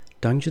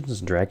Dungeons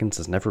 & Dragons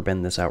has never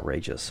been this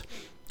outrageous.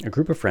 A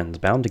group of friends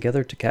bound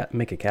together to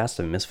make a cast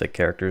of misfit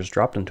characters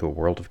dropped into a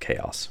world of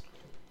chaos.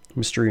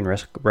 Mystery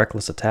and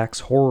reckless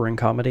attacks, horror and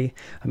comedy,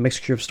 a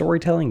mixture of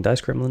storytelling,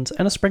 dice gremlins,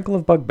 and a sprinkle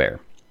of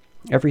bugbear.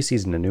 Every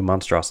season a new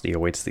monstrosity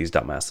awaits these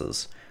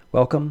dumbasses.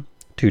 Welcome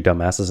to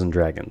Dumbasses and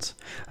Dragons,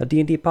 a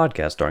D&D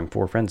podcast starring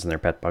 4 friends and their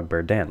pet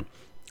bugbear Dan.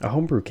 A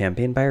homebrew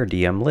campaign by our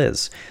DM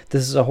Liz.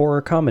 This is a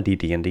horror comedy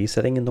D&D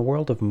setting in the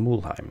world of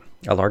Mulheim,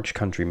 a large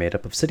country made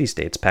up of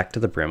city-states packed to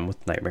the brim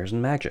with nightmares and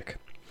magic.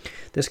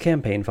 This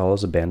campaign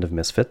follows a band of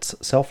misfits,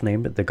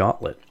 self-named the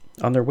Gauntlet,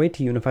 on their way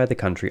to unify the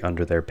country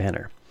under their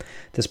banner.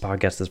 This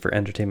podcast is for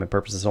entertainment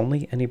purposes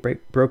only. Any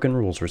broken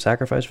rules were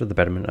sacrificed for the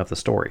betterment of the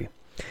story.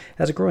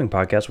 As a growing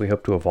podcast, we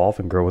hope to evolve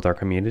and grow with our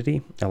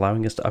community,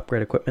 allowing us to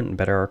upgrade equipment and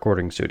better our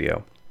recording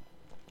studio.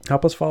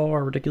 Help us follow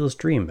our ridiculous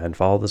dream and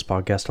follow this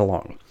podcast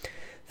along.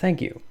 Thank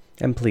you,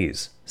 and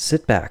please,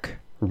 sit back,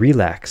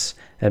 relax,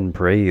 and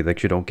pray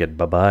that you don't get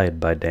bye-byed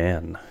by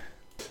Dan.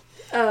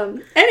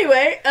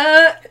 Anyway,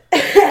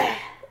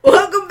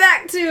 welcome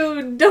back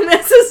to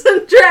Dumbasses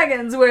and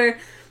Dragons, where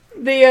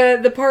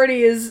the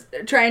party is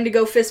trying to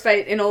go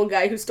fistfight an old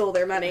guy who stole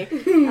their money.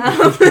 Let's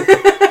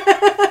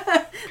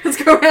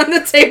go around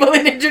the table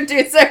and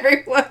introduce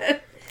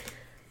everyone.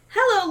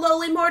 Hello,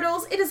 lowly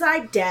mortals. It is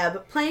I,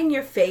 Deb, playing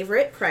your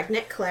favorite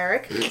pregnant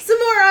cleric,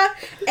 Zamora,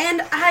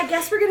 and I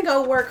guess we're gonna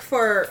go work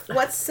for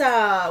what's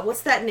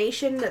that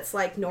nation that's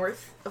like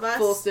north of us?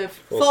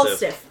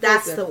 Falstaff.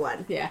 That's the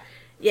one. Yeah.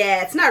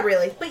 Yeah, it's not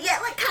really, but yeah,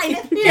 like kind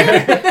of.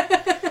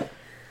 Yeah.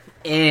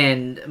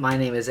 And my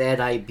name is Ed.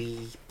 I'm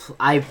me.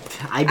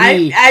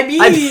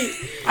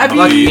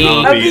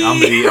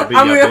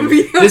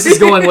 This is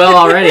going well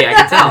already. I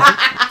can tell.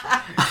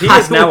 He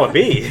is now a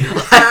bee.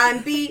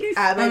 I'm B.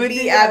 I'm a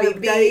B. I'm a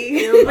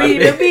B.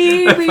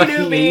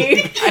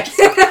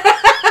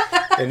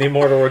 In the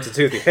immortal words of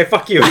Toothy. Hey,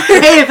 fuck you.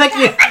 Hey, fuck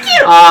you.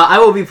 I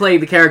will be playing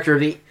the character of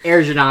the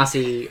Air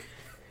Genasi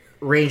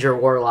Ranger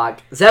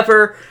Warlock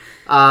Zephyr,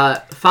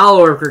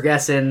 follower of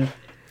Gergessen,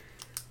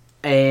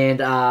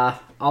 and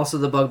also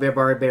the Bugbear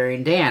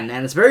Barbarian Dan.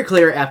 And it's very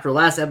clear after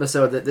last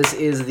episode that this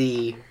is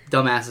the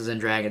Dumbasses and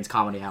Dragons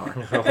comedy hour.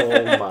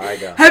 Oh my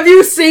god. Have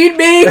you seen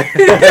me?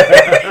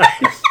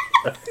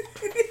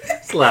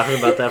 Just laughing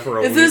about that for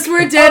a week. Is this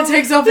where Dan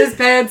takes off his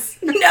pants?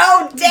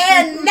 No,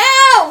 Dan,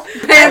 no!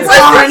 Pants I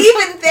on. wasn't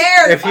even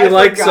there. If you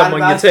like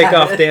someone, you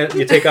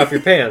take off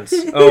your pants.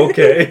 Oh,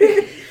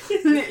 okay.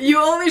 You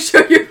only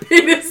show your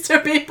penis to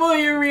people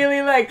you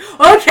really like.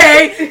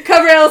 Okay,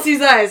 cover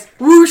Elsie's eyes.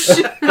 Whoosh.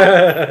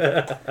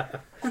 No.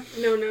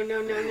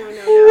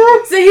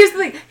 So here's the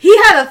thing. He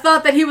had a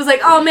thought that he was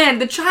like, oh man,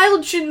 the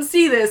child shouldn't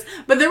see this.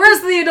 But the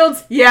rest of the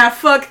adults, yeah,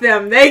 fuck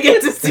them. They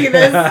get to see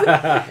this.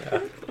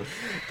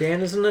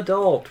 Dan is an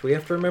adult. We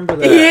have to remember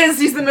that. He is.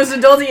 He's the most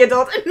adulty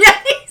adult. And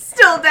yet he's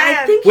still Dan.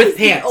 I think With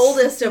he's pants. the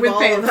oldest of With all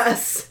pants. of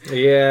us.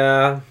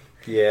 Yeah.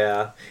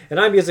 And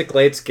I'm Music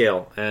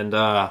Gladescale, and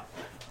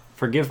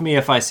forgive me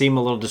if I seem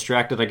a little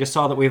distracted. I just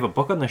saw that we have a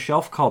book on the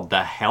shelf called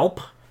The Help.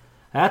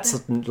 That's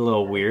a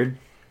little weird.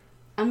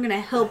 I'm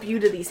gonna help you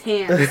to these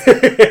hands. I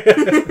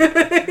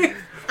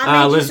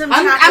made you Liz- some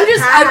I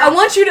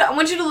chocolate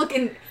want you to look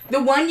in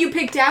the one you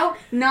picked out,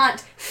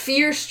 not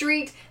Fear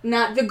Street,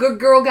 not The Good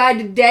Girl Guide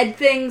to Dead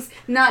Things,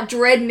 not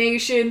Dread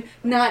Nation,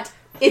 not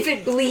If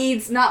It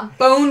Bleeds, not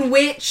Bone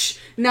Witch,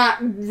 not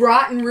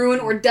Rotten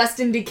Ruin or Dust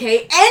and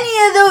Decay.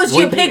 Any of those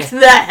you Well, picked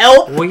The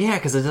Help. Well, yeah,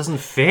 because it doesn't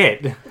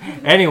fit.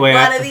 Anyway,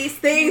 One of these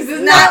things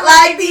is not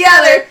like the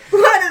other.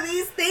 One of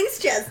these things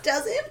just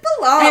doesn't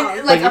belong.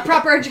 And like a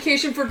proper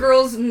education for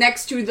girls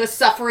next to The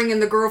Suffering and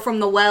The Girl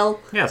from the Well.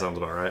 yeah, sounds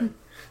about right.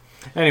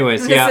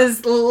 Anyways, This yeah,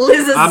 is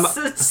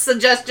Liz's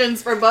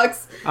suggestions for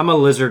books. I'm a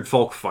lizard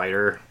folk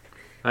fighter.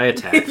 I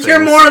attack things. You're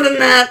more than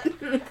that.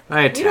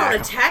 I You don't attack.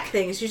 attack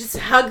things, you just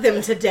hug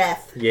them to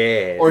death.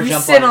 Yeah. Or You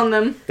jump sit on on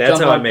them. That's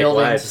jump how I on make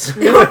buildings.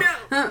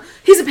 lives.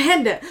 He's a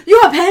panda.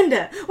 You're a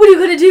panda. What are you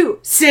gonna do?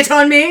 Sit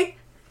on me?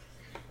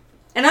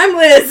 And I'm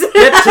Liz.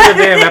 Get to the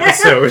damn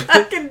episode.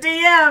 Fucking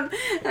DM.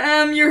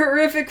 Your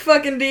horrific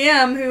fucking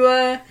DM who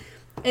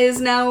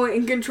is now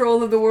in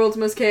control of the world's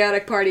most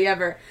chaotic party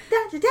ever. Da,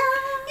 da, da.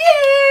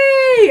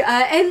 Yay!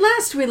 And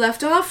last we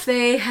left off,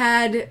 they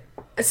had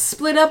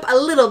split up a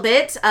little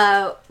bit.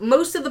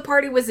 Most of the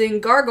party was in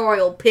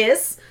Gargoyle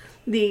Piss,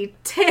 the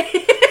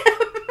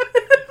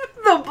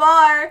the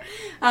bar,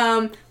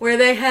 where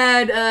they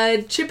had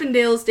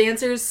Chippendales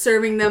dancers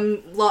serving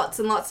them lots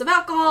and lots of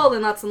alcohol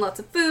and lots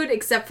of food,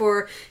 except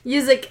for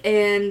Yizik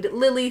and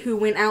Lily, who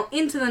went out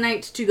into the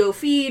night to go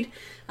feed.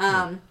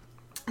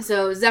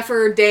 So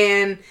Zephyr,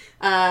 Dan,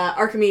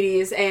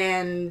 Archimedes,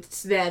 and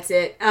that's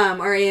it,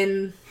 are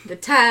in the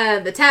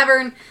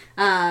tavern.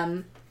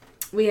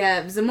 We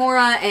have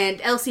Zamora and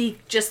Elsie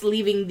just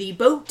leaving the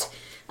boat,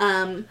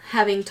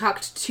 having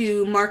talked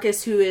to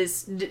Marcus, who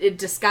is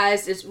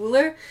disguised as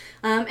Uller.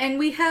 And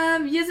we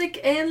have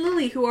Yizik and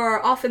Lily, who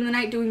are off in the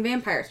night doing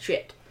vampire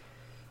shit.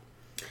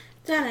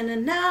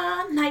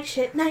 Da-na-na-na, night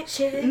shit. Night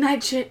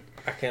shit.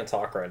 I can't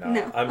talk right now.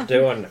 No. I'm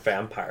doing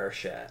vampire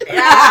shit.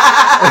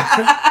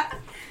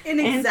 In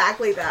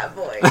exactly that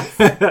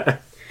voice.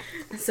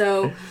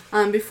 So,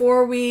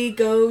 before we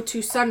go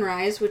to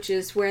sunrise, which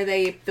is where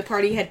the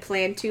party had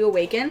planned to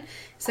awaken,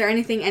 is there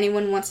anything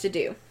anyone wants to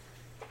do?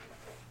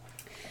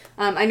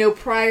 I know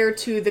prior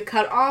to the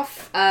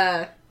cutoff,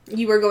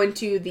 you were going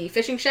to the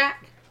fishing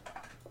shack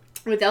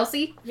with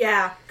Elsie.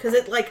 Yeah, because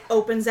it like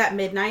opens at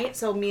midnight,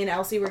 so me and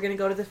Elsie were gonna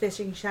go to the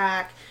fishing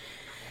shack,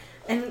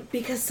 and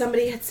because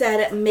somebody had said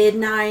at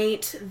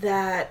midnight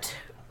that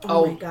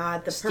my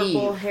god, the Steve.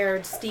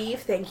 purple-haired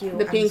Steve, thank you,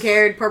 The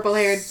pink-haired,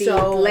 purple-haired, the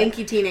so-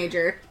 lanky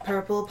teenager.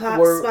 purple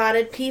Were-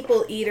 spotted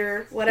people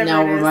eater, whatever.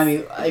 Now it is. remind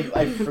me,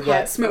 I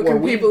forget. Smoking were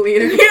we, people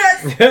eater.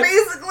 Yes,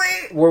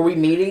 basically. Were we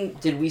meeting?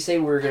 Did we say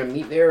we were gonna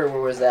meet there,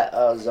 or was that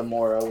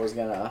Zamora was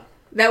gonna?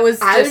 That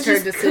was I was just her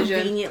just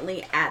decision.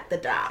 conveniently at the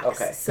docks.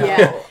 Okay. So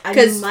Yeah, I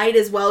 'cause- might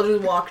as well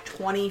just walk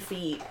 20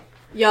 feet.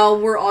 Y'all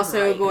were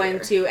also Right going here.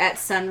 to, at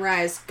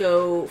sunrise,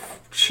 go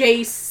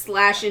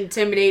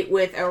chase/intimidate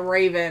with a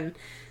raven,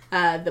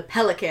 the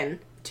pelican,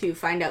 to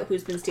find out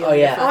who's been stealing Oh,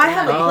 yeah. your Oh, I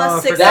have a honey.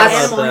 plus 6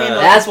 that's- animal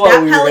handling. that's what that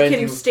we were gonna pelican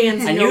do.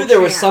 stands I no knew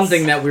there was chance.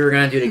 something that we were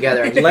gonna do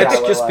together. I just Let's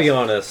forgot what it just be was.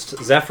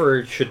 honest.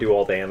 Zephyr should do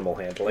all the animal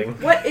handling.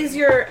 What is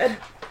your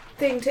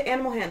thing to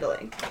animal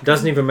handling?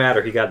 Doesn't even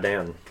matter. He got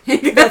Dan.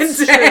 That's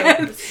true.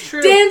 Dan. It's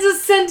true. Dan's a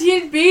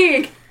sentient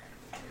being.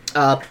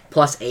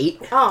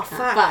 +8. Oh,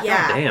 fuck, Fuck.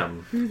 yeah.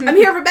 Damn. I'm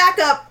here for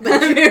backup.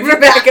 But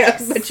Rebecca,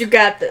 but you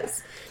got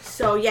this.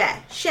 So, yeah,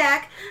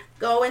 shack.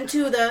 Going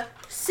to the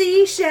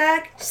sea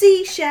shack,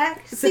 sea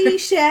shack, sea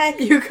shack.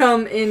 You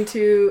come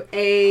into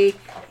a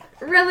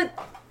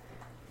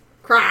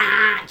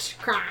Crunch,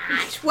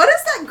 crunch. What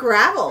is that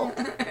gravel?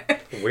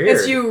 Weird.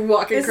 It's you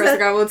walking Is across the that-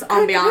 gravel. It's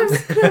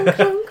ambiance. Clunk,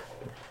 clunk.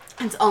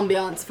 It's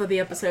ambiance for the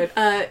episode.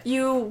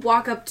 You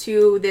walk up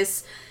to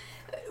this.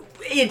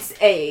 It's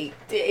a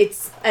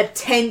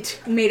tent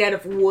made out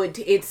of wood.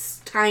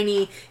 It's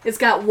tiny. It's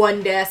got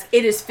one desk.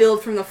 It is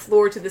filled from the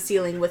floor to the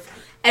ceiling with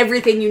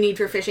everything you need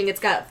for fishing. It's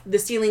got the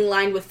ceiling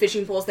lined with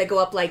fishing poles that go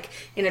up like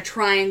in a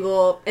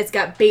triangle. It's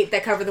got bait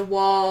that cover the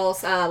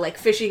walls, like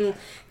fishing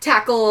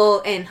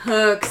tackle and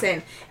hooks,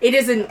 and it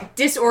is a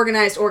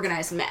disorganized,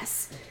 organized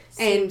mess.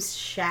 And Seems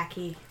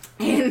shacky.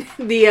 and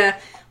the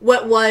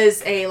what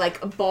was a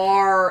like a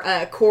bar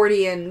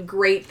accordion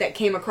grate that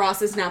came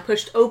across is now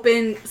pushed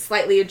open,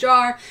 slightly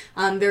ajar.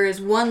 There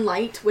is one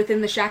light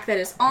within the shack that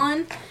is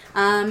on,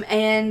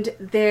 and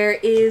there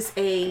is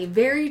a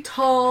very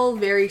tall,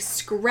 very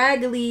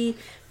scraggly,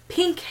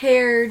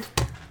 pink-haired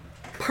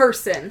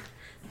person.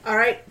 All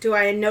right, do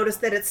I notice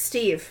that it's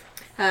Steve?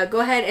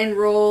 Go ahead and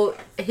roll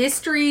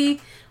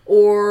history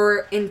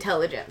or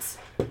intelligence.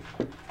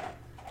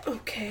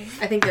 Okay.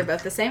 I think they're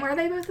both the same. Are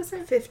they both the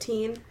same?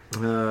 15.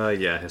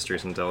 Yeah,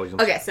 history's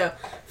intelligence. Okay, so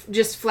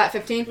just flat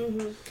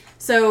 15.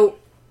 So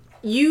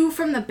you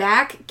from the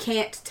back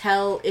can't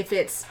tell if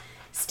it's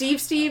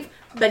Steve,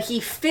 but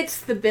he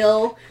fits the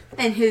bill,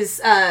 and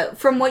his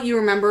from what you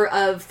remember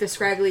of the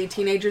scraggly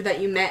teenager that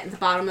you met at the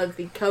bottom of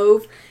the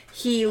cove,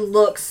 he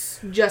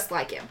looks just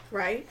like him.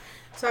 Right?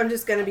 So I'm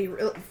just going to be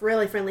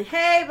really friendly.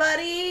 Hey,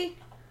 buddy!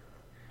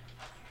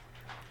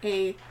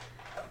 A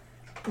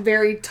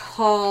very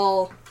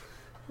tall,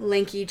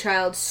 lanky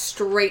child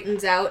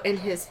straightens out, and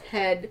his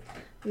head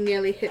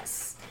nearly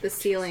hits the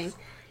ceiling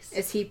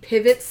as he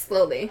pivots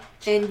slowly.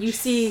 And you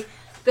see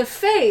the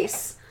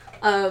face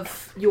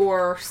of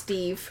your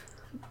Steve,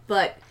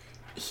 but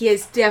he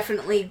has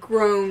definitely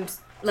grown,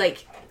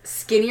 like,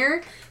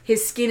 skinnier.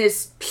 His skin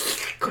is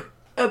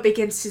up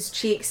against his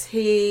cheeks.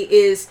 He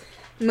is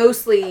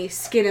mostly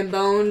skin and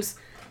bones.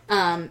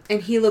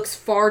 And he looks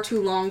far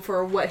too long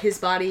for what his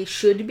body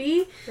should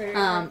be.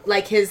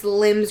 Like his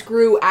limbs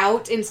grew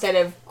out instead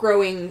of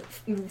growing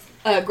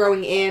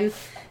in,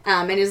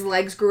 and his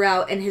legs grew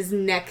out, and his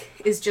neck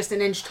is just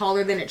an inch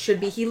taller than it should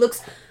be. He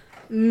looks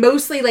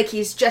mostly like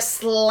he's just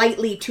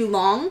slightly too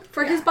long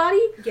for his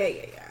body. Yeah.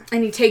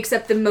 And he takes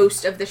up the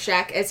most of the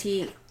shack as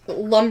he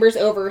lumbers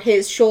over,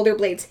 his shoulder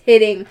blades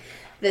hitting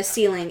the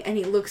ceiling, and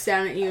he looks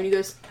down at you and he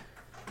goes,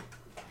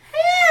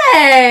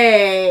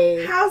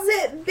 "Hey! How's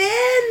it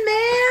been,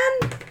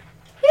 man?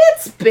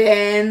 It's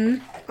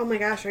been..." Oh my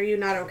gosh, are you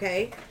not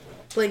okay?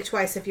 Blink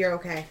twice if you're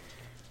okay.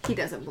 He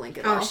doesn't blink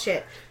at Oh all.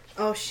 shit.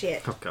 Oh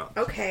shit. Oh, God.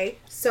 Okay,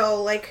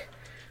 so, like,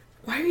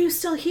 why are you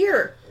still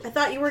here? I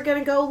thought you were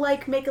gonna go,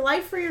 like, make a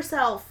life for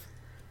yourself.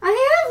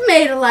 I have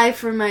made a life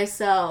for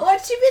myself.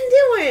 What you been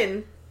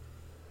doing?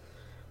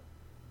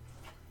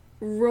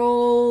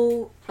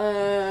 Roll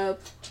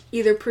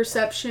either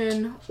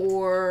perception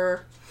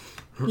or...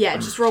 Yeah,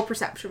 just roll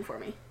perception for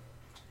me.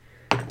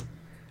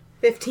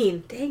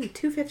 15. Dang,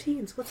 2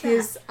 15s. What's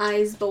His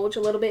eyes bulge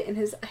a little bit in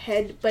his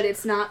head, but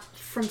it's not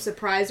from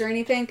surprise or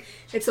anything.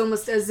 It's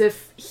almost as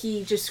if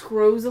he just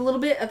grows a little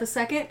bit at the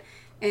second,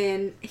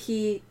 and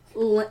he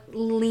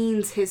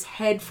leans his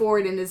head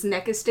forward and his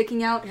neck is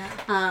sticking out.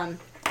 Yeah.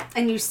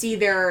 And you see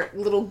there are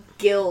little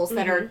gills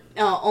that are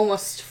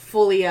almost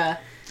fully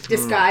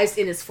disguised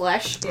in his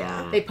flesh.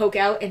 Yeah. They poke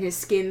out, and his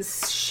skin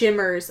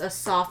shimmers a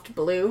soft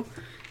blue.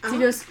 So he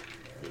goes,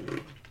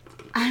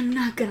 "I'm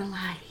not gonna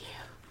lie to you.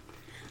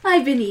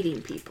 I've been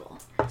eating people.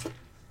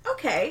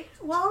 Okay,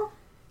 well,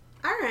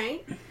 all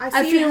right. I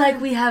see feel you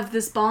like we have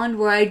this bond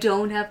where I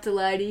don't have to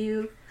lie to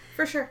you.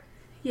 for sure.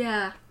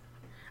 Yeah.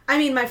 I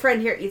mean, my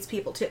friend here eats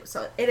people too,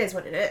 so it is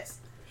what it is.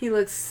 He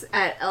looks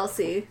at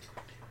Elsie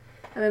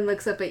and then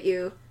looks up at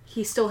you.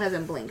 He still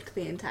hasn't blinked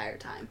the entire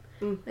time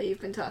that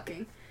you've been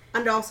talking.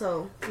 And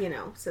also,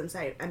 since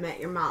I met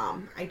your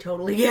mom, I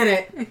totally get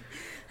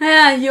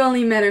it. You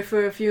only met her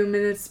for a few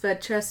minutes,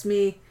 but trust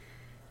me,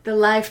 the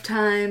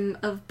lifetime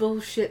of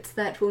bullshit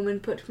that woman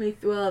put me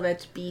through, well,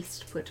 that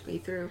beast put me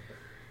through.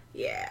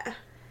 Yeah.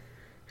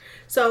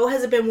 So,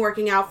 has it been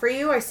working out for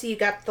you? I see you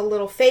got the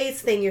little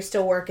phase thing you're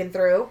still working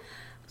through.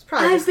 It's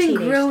probably I've just been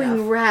teenage growing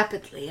stuff.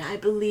 rapidly, I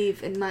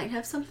believe. It might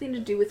have something to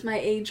do with my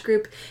age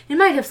group. It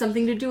might have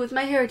something to do with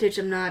my heritage.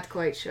 I'm not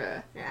quite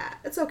sure. Yeah,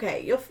 it's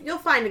okay. You'll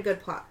find a good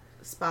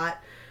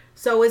spot.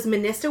 So, is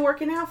Minista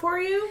working out for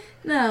you?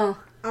 No.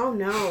 Oh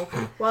no.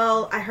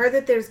 Well, I heard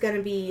that there's going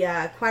to be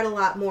quite a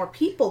lot more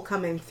people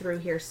coming through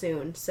here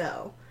soon,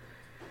 so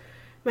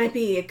might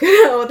be a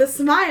good. Oh, the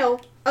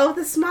smile. Oh,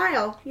 the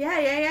smile.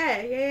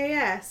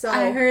 Yeah. So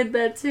I heard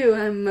that too.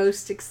 I'm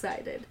most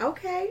excited.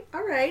 Okay,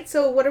 all right.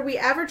 So what are we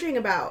averaging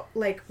about?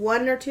 Like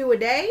 1 or 2 a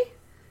day?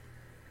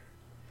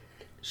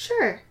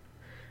 Sure.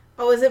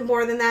 Oh, is it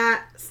more than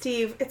that,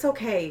 Steve? It's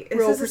okay. This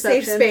Roll is a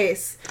safe perception.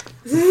 space.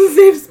 This is a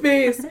safe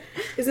space.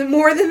 Is it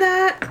more than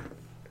that?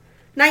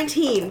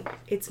 19.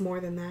 It's more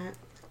than that.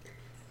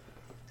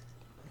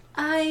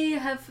 I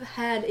have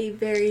had a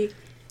very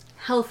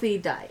healthy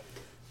diet.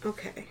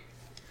 Okay.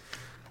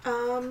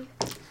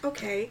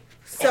 Okay.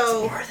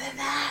 So More than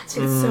that. it's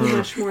so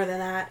much more than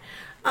that.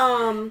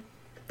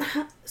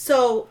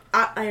 So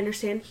I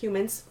understand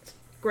humans.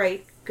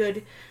 Great.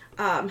 Good.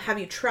 Have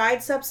you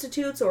tried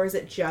substitutes or is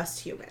it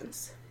just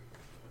humans?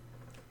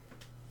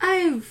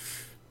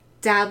 I've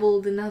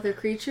dabbled in other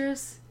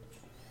creatures.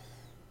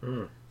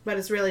 But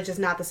it's really just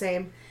not the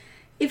same.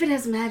 If it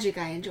has magic,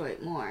 I enjoy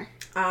it more.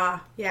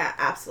 Yeah,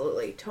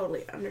 absolutely.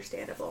 Totally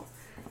understandable.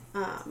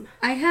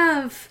 I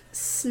have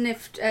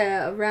sniffed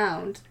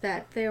around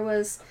that there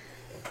was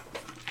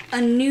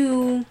a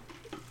new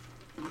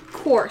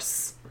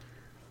course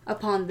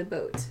upon the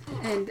boat.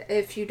 And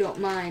if you don't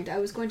mind, I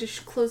was going to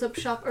close up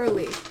shop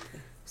early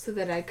so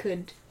that I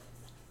could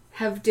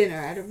have dinner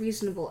at a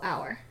reasonable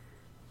hour.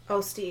 Oh,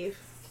 Steve.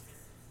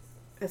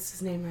 That's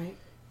his name,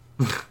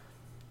 right?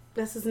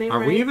 That's his name, Are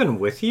right? we even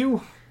with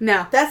you?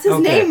 No. That's his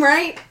Okay. name,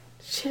 right?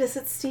 Shit, is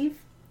it Steve?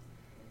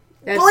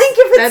 That's, Blink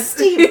if it's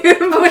Steve.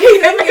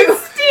 Okay, then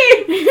it's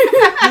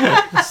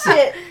Steve.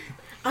 Shit.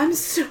 I'm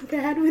so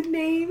bad with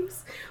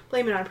names.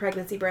 Blame it on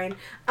pregnancy brain.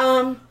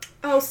 Oh,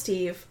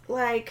 Steve.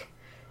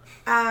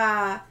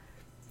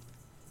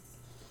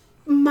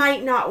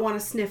 Might not want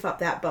to sniff up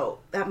that boat.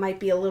 That might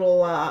be a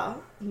little,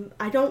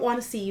 I don't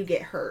want to see you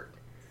get hurt.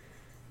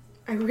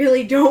 I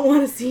really don't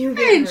want to see you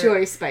get I hurt.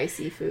 enjoy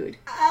spicy food.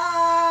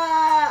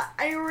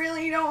 I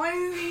really don't want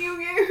to see you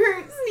get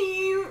hurt,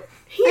 Steve.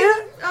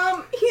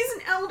 He's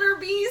an elder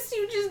beast.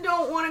 You just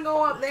don't want to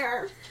go up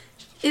there.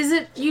 Is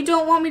it you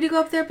don't want me to go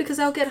up there because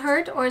I'll get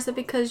hurt, or is it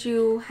because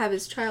you have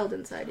his child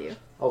inside you?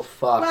 Oh,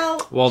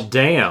 fuck. Well,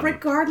 damn.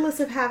 Regardless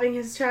of having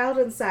his child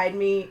inside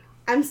me,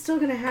 I'm still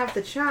gonna have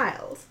the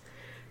child.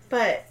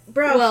 But,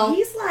 bro, Well-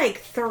 he's like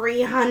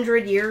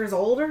 300 years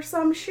old or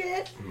some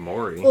shit.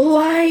 Maury.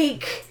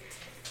 Like,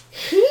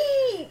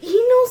 he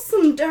knows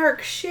some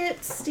dark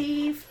shit,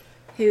 Steve.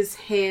 His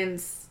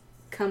hands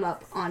come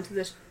up onto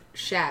the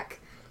shack,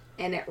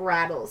 and it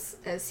rattles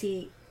as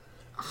he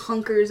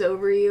hunkers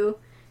over you.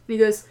 And he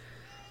goes,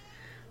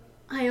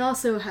 I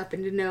also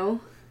happen to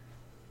know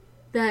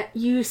that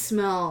you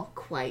smell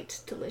quite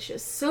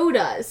delicious. So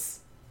does.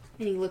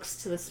 And he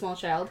looks to the small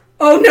child.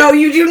 Oh no,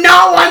 you do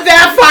not want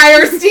that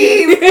fire,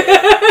 Steve!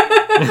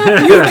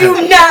 You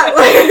do not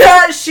want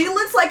that! She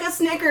looks like a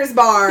Snickers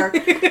bar.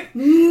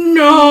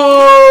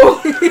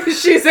 No!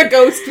 She's a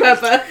ghost,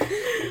 Peppa.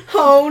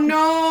 Oh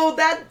no,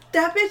 that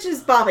bitch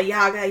is Baba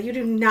Yaga. You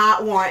do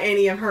not want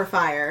any of her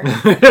fire.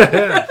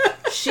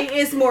 She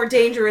is more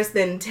dangerous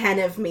than 10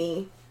 of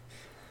me.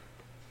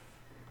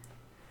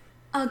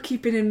 I'll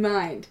keep it in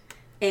mind.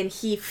 And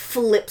he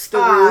flips the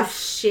Ah, roof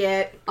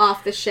shit.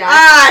 off the shack.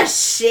 Ah,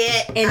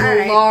 shit. And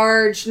Alright.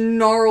 large,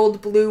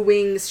 gnarled blue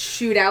wings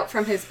shoot out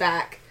from his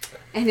back.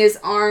 And his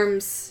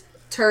arms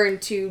turn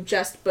to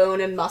just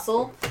bone and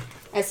muscle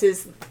as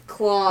his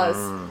claws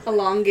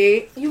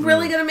elongate. You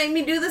really gonna make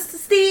me do this to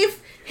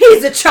Steve?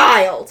 He's a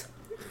child.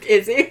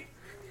 Is he?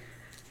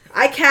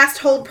 I cast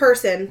Hold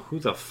Person. Who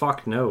the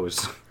fuck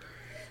knows?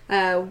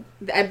 I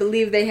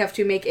believe they have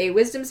to make a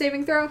wisdom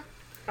saving throw.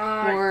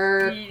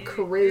 Or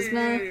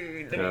charisma.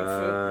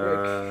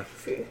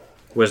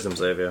 Wisdom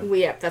save, yeah. Well,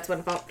 yep, that's what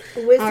I thought.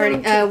 Wisdom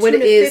Alrighty, to what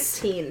tune of is-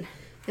 15.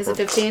 Is it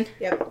 15?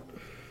 Yep.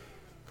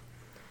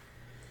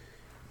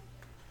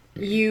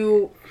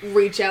 You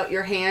reach out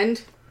your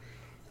hand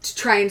to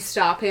try and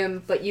stop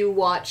him, but you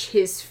watch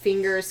his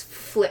fingers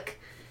flick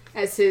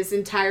as his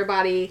entire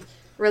body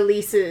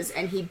releases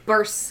and he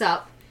bursts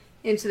up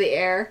into the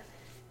air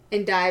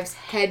and dives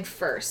head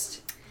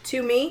first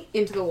To me?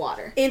 into the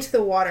water Into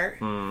the water.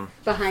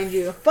 behind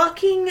you.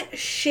 Fucking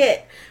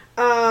shit.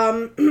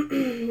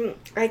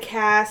 I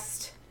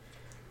cast...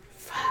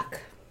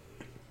 Fuck.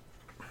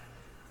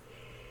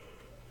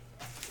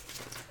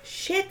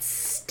 Shit,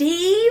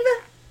 Steve?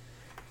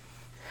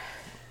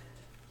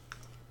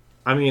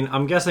 I mean,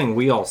 I'm guessing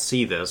we all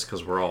see this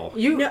because we're all. No,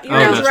 you're that's in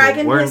what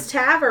Dragon we're- Piss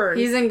Tavern.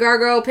 He's in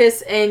Gargoyle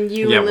Piss, and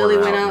you Yeah, and Lily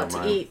we're went out, out never to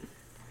mind. eat.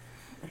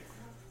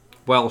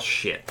 Well,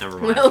 shit. Never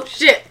mind. Well,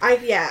 shit. I I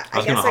guess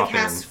was gonna I hop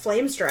cast in.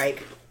 Flame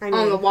Strike. I mean,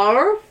 On the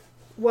water?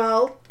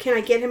 well, can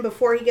I get him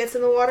before he gets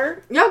in the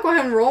water? Yeah, go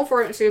ahead and roll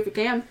for it and see if you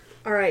can.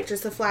 All right,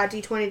 just a flat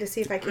d20 to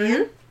see if I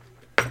can.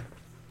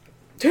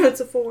 It's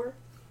a 4.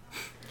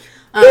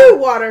 Ooh,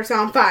 water's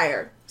on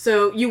fire.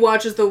 So you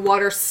watch as the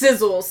water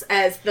sizzles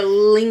as the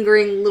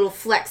lingering little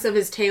flecks of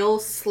his tail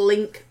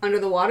slink under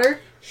the water.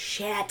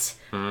 Shit.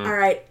 All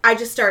right, I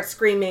just start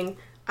screaming,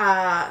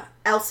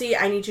 Elsie,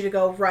 I need you to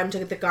go run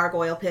to the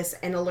Gargoyle Piss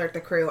and alert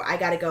the crew. I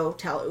gotta go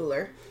tell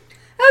Uller.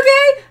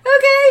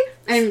 Okay.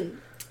 And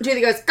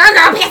Julie goes,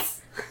 Gargoyle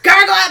Piss!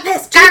 Gargoyle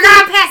Piss!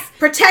 Gargoyle Piss!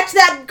 Protect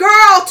that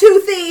girl,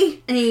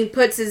 Toothy! And he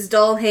puts his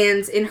dull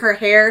hands in her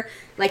hair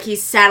like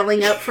he's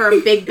saddling up for a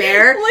big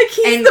bear. Like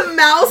he's and, the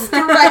mouse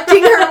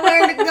directing her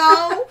where to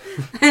go.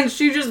 and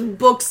she just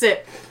books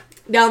it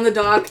down the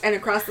dock and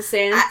across the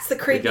sand. That's the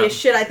creepiest got-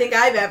 shit I think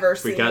I've ever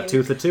seen. We got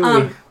Tooth of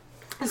Tui.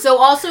 So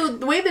also,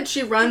 the way that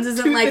she runs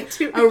isn't like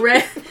Toot.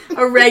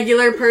 a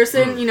regular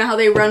person. You know how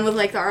they run with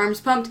like their arms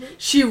pumped?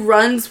 She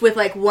runs with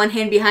like one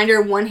hand behind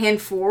her and one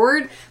hand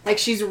forward. Like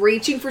she's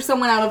reaching for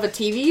someone out of a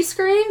TV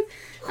screen.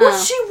 What'd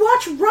she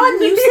watch run?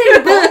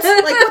 Usain Bolt?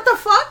 Like, what the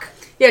fuck?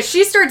 Yeah,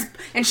 she starts,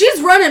 and she's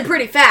running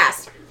pretty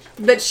fast.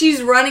 But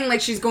she's running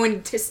like she's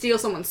going to steal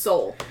someone's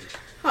soul.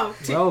 Oh,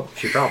 Well,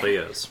 she probably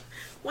is.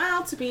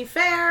 well, to be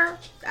fair,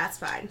 that's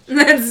fine.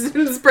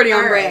 That's pretty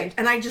on All brand. right.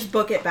 And I just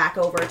book it back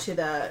over to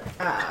the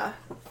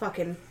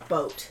fucking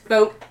boat.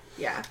 Boat.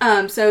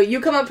 Yeah. So you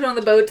come up on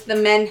the boat. The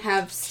men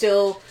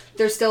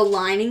they're still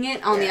lining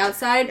it on the Yeah.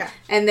 outside, Yeah.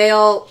 and they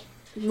all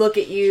look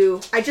at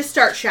you. I just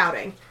start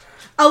shouting.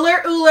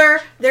 Alert Uller,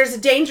 there's a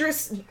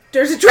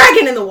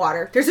dragon in the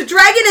water. There's a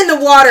dragon in the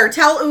water.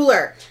 Tell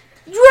Uller.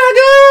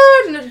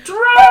 Dragon!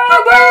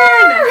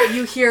 Dragon!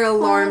 You hear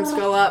alarms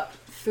go up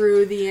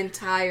through the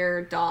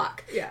entire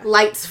dock. Yeah.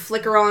 Lights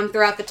flicker on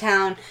throughout the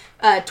town.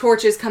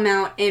 Torches come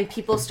out, and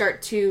people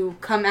start to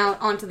come out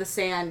onto the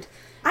sand.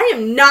 I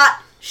am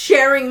not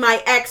sharing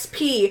my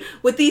XP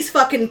with these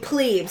fucking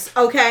plebes,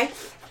 okay?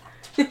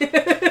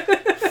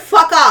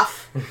 Fuck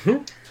off.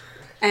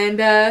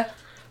 And,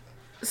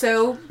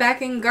 so,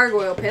 back in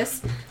Gargoyle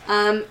Piss,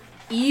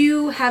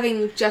 you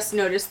having just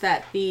noticed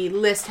that the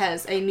list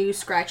has a new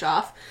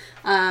scratch-off,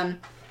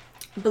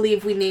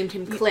 believe we named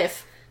him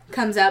Cliff,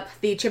 comes up,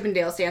 the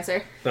Chippendales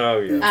dancer. Oh,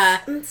 yeah.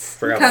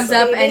 Forgot Comes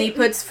about up and he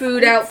puts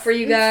food out for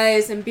you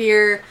guys and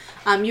beer.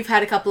 You've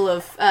had a couple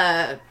of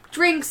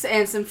drinks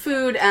and some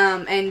food,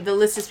 and the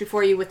list is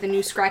before you with the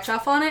new scratch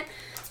off on it.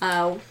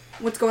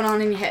 What's going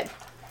on in your head?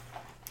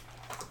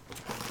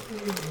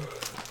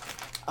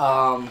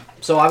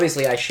 So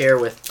obviously I share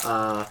with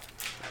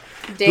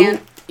Dan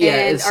yeah,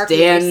 and it's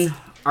Archimedes. Dan,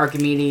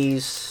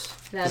 Archimedes.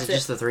 That's is it it.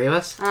 just the three of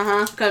us?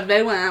 Because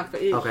they went out for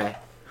you. Okay.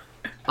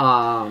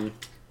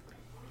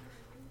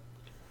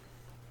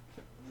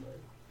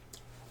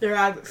 They're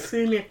at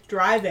scenic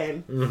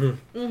drive-in.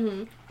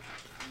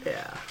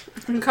 Yeah.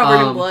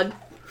 Covered in blood.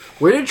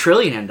 Where did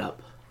Trillion end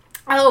up?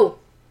 Oh.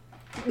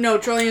 No,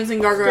 Trillian's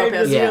in Gargoyle Stayed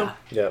with Piss. you. Yeah.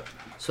 Yep.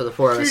 So the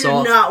four of She us. did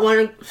So, not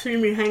want to see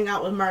me hang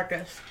out with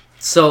Marcus.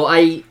 so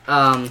I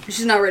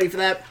She's not ready for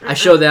that. I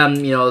show them,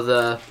 you know,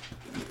 the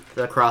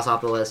cross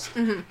off the list,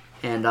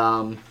 and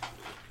I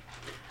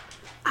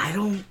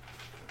don't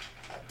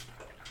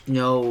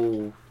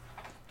know.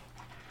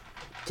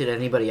 Did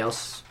anybody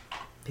else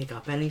pick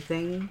up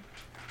anything?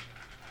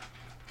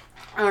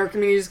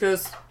 Archimedes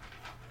goes,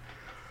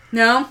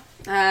 no,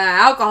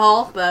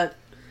 alcohol, but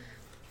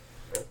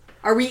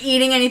are we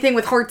eating anything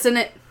with hearts in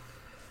it?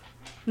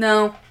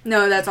 No,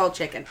 that's all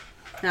chicken.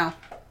 No,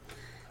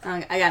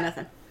 I got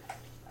nothing.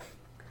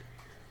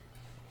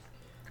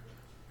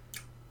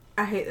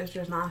 I hate this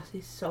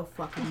Genasi so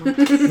fucking much.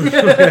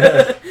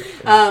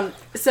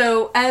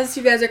 So as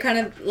you guys are kind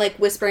of like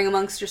whispering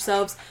amongst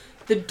yourselves,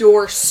 the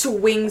door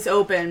swings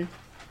open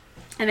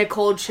and a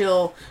cold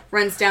chill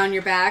runs down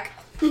your back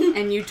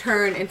and you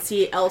turn and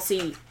see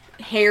Elsie,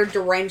 hair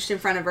drenched in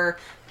front of her,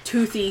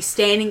 Toothy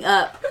standing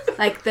up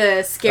like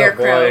the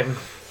scarecrow, Oh, boy.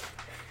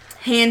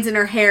 hands in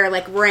her hair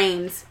like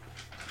reins,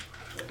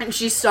 and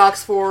she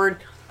stalks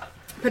forward,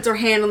 puts her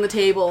hand on the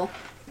table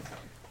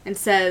and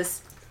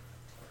says,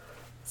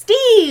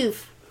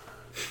 Steve!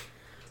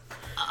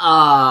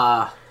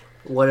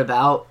 What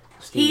about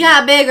Steve? He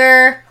got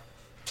bigger.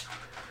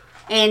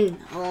 And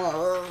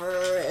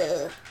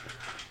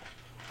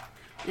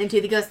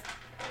Toothy goes,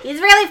 he's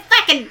really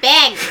fucking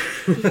big.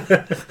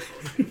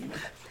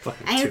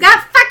 And he's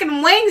got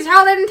fucking wings.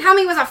 Y'all didn't tell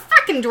me he was a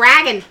fucking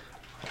dragon.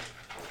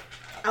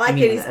 I like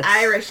mean, that he's that's-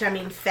 Irish, I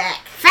mean fat.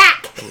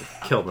 Fact.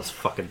 Kill this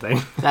fucking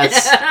thing.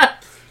 That's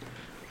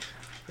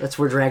That's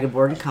where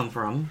Dragonborn come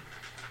from.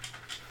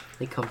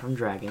 They come from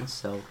dragons,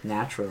 so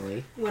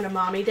naturally. When a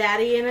mommy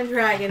daddy and a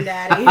dragon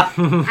daddy.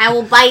 I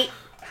will bite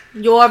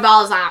your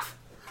balls off.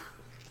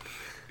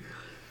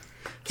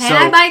 Can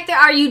I bite there?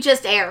 Or are you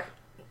just air?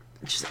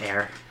 Just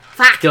air.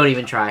 Fuck. Don't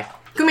even try.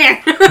 Come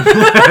here.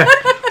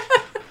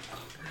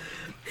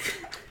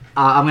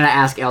 I'm gonna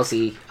ask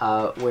Elsie,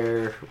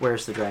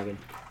 where's the dragon?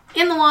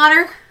 In the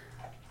water.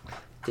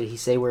 Did he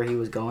say where he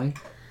was going?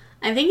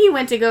 I think he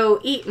went to go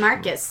eat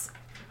Marcus.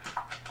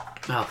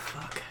 Oh,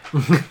 fuck.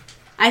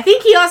 I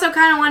think he also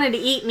kind of wanted to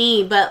eat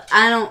me, but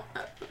I don't...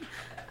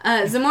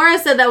 Zamora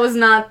said that was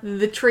not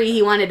the tree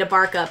he wanted to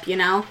bark up, you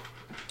know?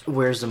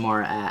 Where's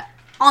Zamora at?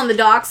 On the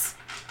docks.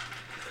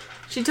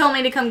 She told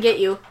me to come get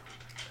you.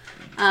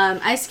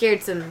 I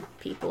scared some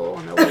people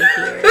on the way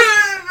here.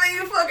 But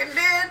you fucking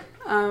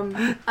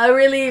did. A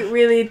really,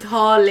 really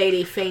tall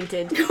lady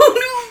fainted.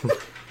 Oh no.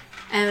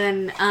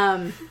 And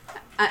then,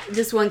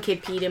 just one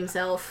kid peed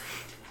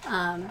himself.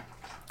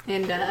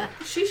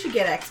 She should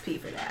get XP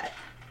for that.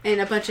 And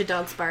a bunch of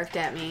dogs barked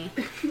at me.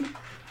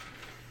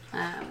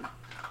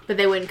 But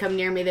they wouldn't come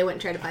near me. They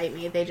wouldn't try to bite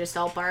me. They just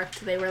all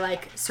barked. They were,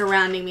 like,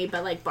 surrounding me,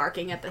 but, like,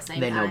 barking at the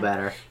same time. They know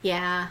better.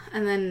 Yeah.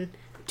 And then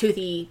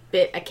Toothy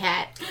bit a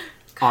cat.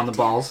 On the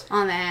balls.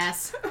 On the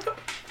ass.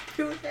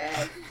 Too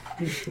bad.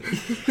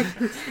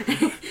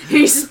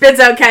 He spits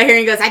out cat hair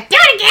and goes, I do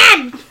it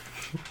again!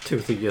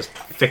 Toothy just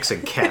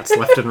fixing cats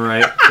left and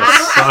right.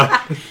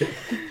 Just,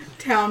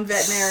 Town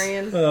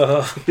veterinarian.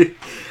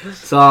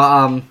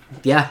 So,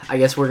 yeah, I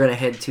guess we're gonna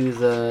head to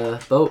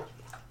the boat.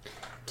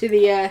 To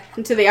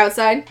the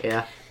outside.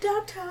 Yeah.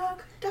 Dog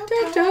talk. Dog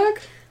Dog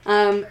talk.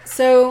 talk.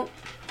 So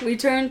we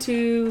turn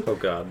to oh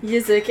god.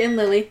 Yizik and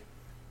Lily.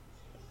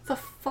 What the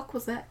fuck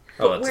was that?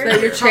 Oh, that's Where that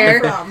did your it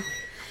chair? come from?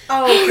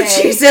 Oh, okay.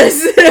 Oh,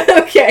 Jesus.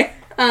 Okay.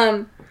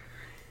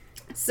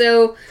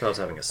 So I was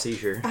having a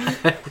seizure.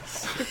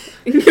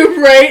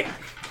 you're right.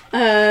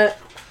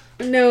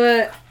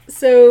 Noah.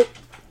 So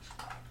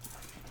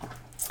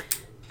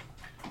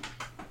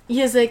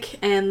Yizik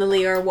and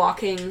Lily are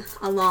walking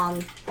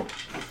along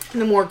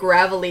the more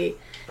gravelly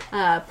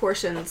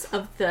portions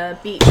of the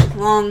beach,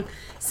 long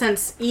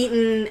since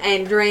eaten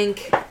and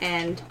drank,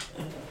 and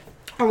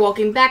are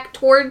walking back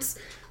towards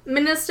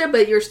Minista,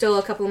 but you're still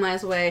a couple of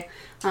miles away.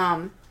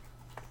 And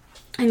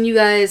you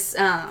guys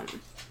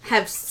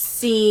have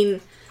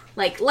seen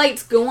like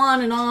lights go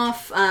on and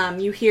off.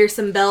 You hear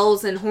some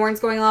bells and horns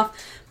going off,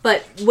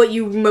 but what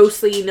you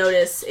mostly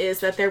notice is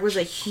that there was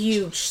a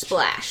huge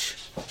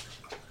splash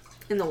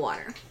in the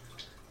water.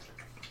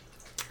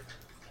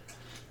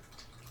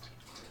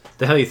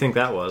 The hell you think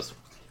that was?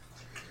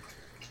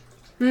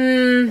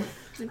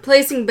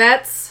 Placing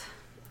bets.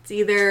 It's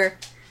either...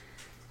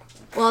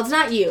 Well, it's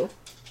not you.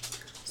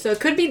 So it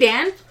could be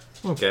Dan.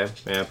 Okay,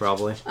 yeah,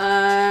 probably.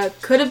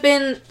 Could have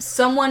been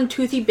someone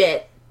Toothy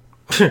bit.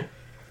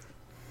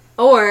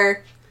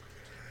 Or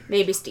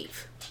maybe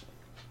Steve.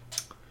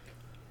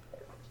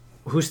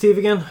 Who's Steve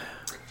again?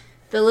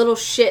 The little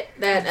shit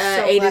that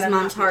So ate glad his I'm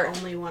mom's not the heart.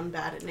 only one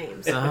bad at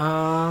names.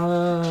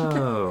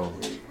 Oh.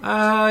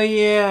 Oh,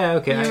 yeah,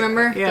 okay. You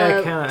remember? Yeah, The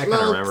I kind of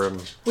little- remember him.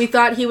 We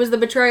thought he was the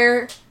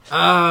betrayer.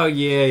 Oh,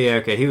 yeah,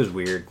 okay. He was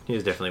weird. He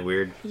was definitely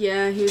weird.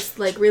 Yeah, he was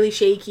like really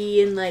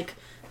shaky and like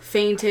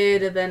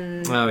fainted, and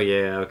then Oh,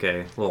 yeah,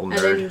 okay. Little and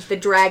then nerd. the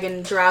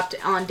dragon dropped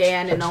on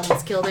Dan and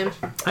almost killed him.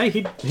 Hey,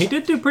 he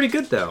did do pretty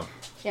good, though.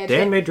 Yeah,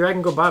 Dan made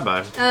Dragon go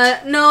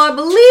bye-bye. no, I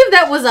believe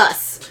that was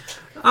us.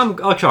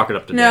 I'll chalk it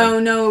up to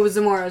No, Dan. it was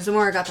Zamora.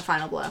 Zamora got the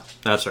final blow.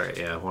 That's right,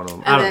 yeah, one of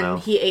them. And I don't then know.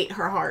 he ate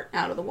her heart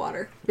out of the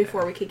water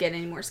before we could get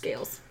any more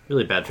scales.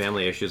 Really bad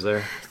family issues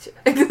there.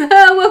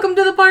 Welcome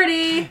to the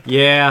party!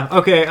 Yeah,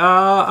 okay,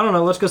 I don't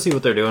know. Let's go see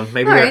what they're doing.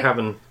 Maybe All they're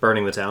right.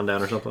 burning the town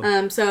down or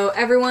something. So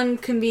everyone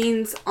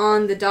convenes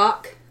on the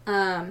dock.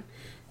 There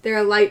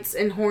are lights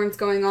and horns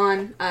going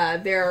on.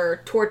 There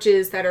are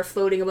torches that are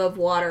floating above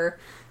water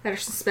that are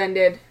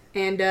suspended.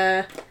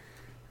 And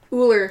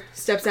Uller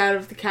steps out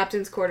of the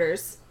captain's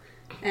quarters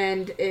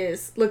and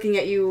is looking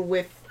at you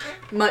with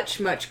much,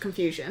 much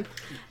confusion.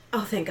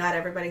 Oh, thank God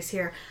everybody's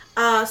here.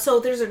 So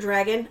there's a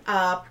dragon,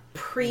 a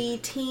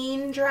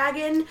preteen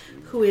dragon,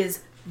 who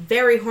is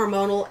very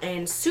hormonal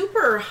and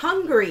super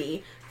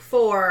hungry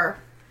for,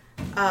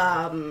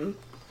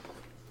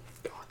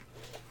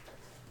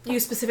 you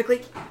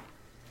specifically,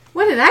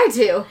 What did I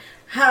do?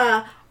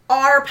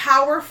 are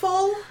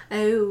powerful.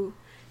 Oh.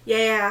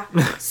 Yeah.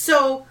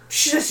 So,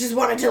 she just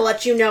wanted to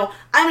let you know.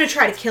 I'm gonna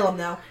try to kill him,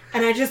 though.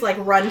 And I just, like,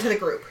 run to the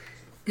group.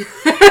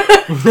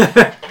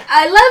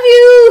 I love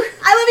you!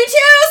 I love you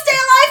too! Stay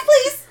alive,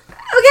 please!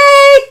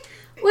 Okay!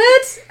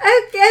 What?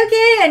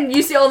 Okay. And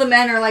you see all the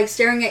men are like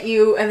staring at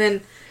you, and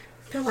then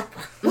They're like,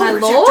 My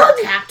 "What, lord?" our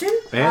captain?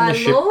 And my the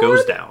ship lord?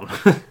 goes down.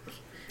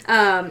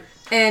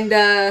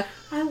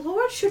 My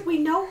lord, should we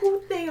know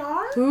who they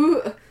are?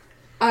 who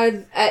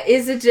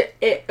is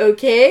it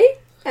okay?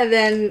 And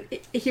then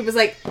he was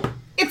like,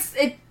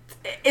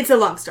 it's a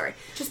long story.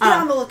 Just be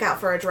on the lookout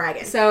for a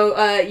dragon.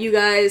 So you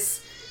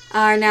guys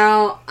are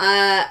now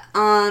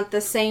on the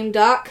same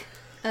dock.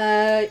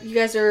 You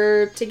guys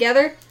are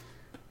together.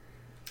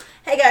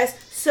 Hey guys,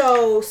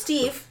 so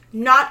Steve,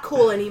 not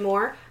cool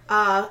anymore,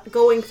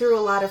 going through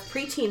a lot of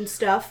preteen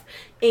stuff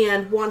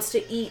and wants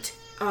to eat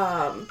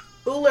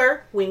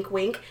Uller, wink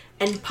wink,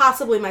 and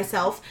possibly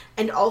myself,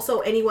 and also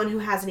anyone who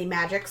has any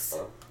magics.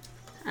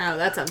 Oh,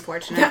 that's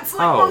unfortunate. That's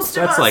like Oh, most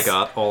of that's us.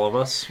 like all of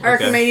us. Okay.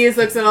 Archimedes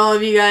looks at all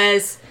of you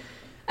guys,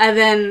 and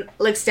then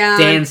looks down.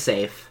 Dan's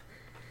safe.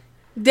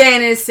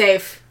 Dan is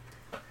safe.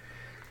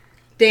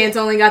 Dan's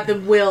only got the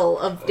will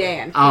of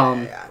Dan.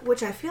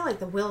 Which I feel like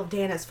the will of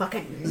Dan is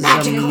fucking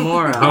magical.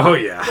 Zamora. Oh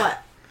yeah.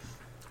 What?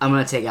 I'm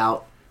gonna take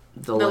out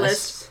the The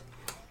list,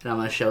 and I'm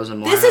gonna show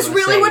Zamora. This is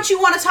really what you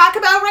want to talk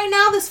about right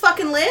now? This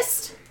fucking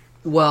list?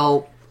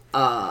 Well,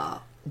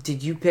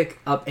 did you pick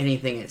up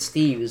anything at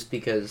Steve's?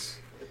 Because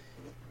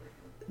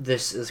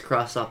this is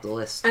crossed off the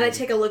list. And I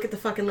take a look at the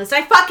fucking list.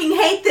 I fucking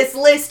hate this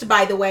list,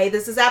 by the way.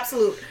 This is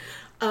absolute.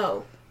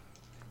 Oh.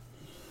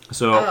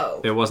 So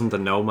Oh. it wasn't the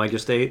gnome I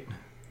just ate.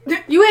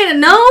 You ate a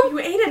gnome? You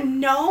ate a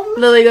gnome?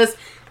 Lily goes,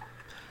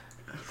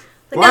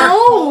 Like Why- a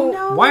whole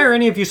gnome? Why are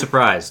any of you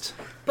surprised?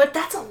 But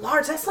that's a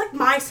large. That's like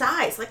my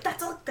size. Like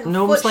that's like the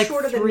Gnome's foot like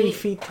shorter than 3 me.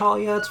 feet tall.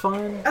 Yeah, it's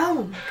fine.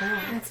 Oh my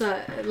god.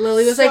 that's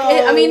Lily was like,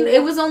 I mean,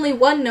 it was only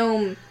one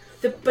gnome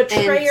The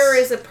betrayer And-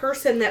 is a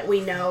person that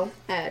we know,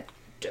 at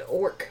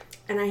orc.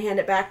 and I hand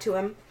it back to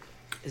him.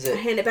 Is I it?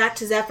 hand it back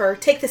to Zephyr.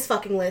 Take this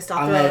fucking list.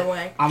 I'll I'm throw it gonna,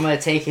 away. I'm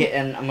gonna take it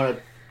and I'm gonna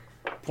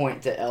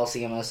point to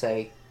Elsie. I'm gonna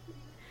say,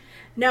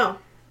 No.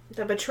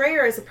 The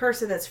betrayer is a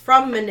person that's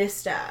from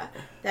Minista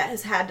that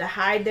has had to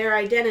hide their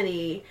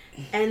identity,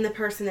 and the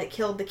person that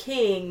killed the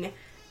king,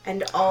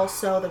 and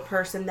also the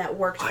person that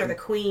worked for the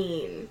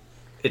queen.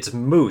 It's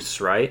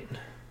Moose, right?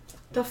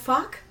 The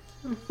fuck?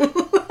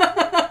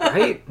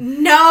 Right?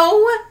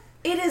 No!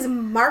 It is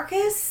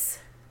Marcus?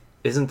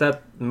 Isn't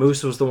that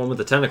Moose was the one with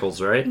the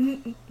tentacles, right?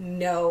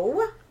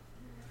 No.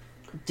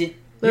 did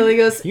Lily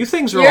goes, You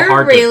things are all you're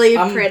hard really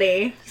I'm-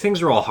 pretty. to.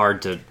 Things are all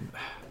hard to.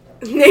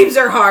 Names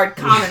are hard.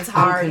 Comments I'm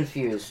hard.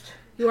 confused.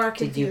 You are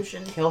Did you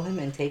confusion. kill him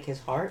and take his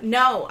heart?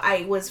 No,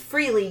 I was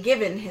freely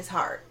given his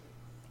heart.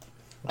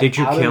 Did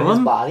you out of kill his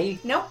him? body?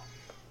 Nope.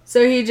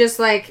 So he just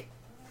like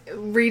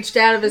reached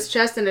out of his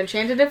chest and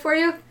enchanted it for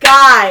you?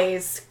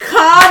 Guys,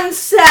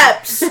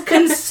 concepts,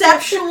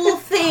 conceptual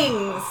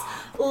things,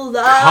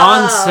 love.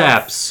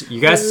 Concepts.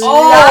 You guys.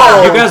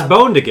 Oh! You guys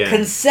boned again.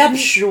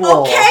 Conceptual.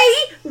 Okay,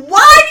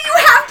 why do you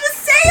have to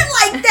say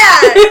it like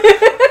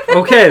that?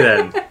 Okay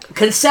then.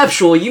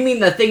 Conceptual. You mean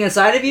the thing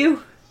inside of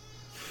you?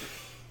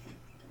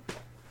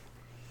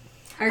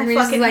 I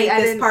Archimedes is fucking like, hate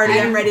this didn't- party. I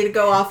I'm didn't- ready to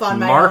go off on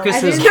my own.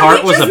 Marcus's Can we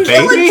heart was a just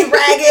kill baby. a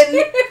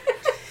dragon?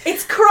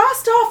 It's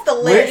crossed off the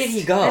list. Where did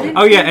he go?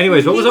 Oh yeah.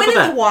 Anyways, what was He up went with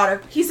in the that?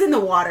 water. He's in the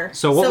water.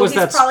 So what was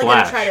he's that probably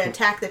gonna splash? try to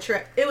attack the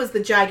trip. It was the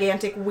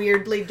gigantic,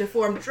 weirdly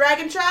deformed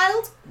dragon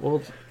child.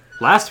 Well,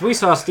 last we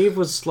saw, Steve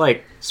was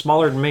like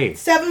smaller than me.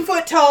 7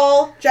 foot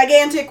tall,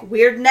 gigantic,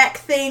 weird neck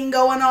thing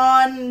going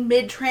on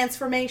mid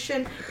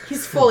transformation.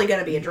 He's fully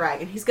gonna be a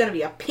dragon. He's gonna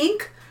be a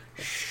pink,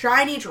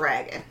 shiny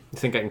dragon. You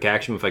think I can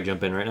catch him if I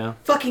jump in right now?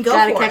 Fucking go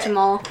Gotta for catch it. them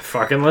all.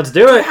 Fucking let's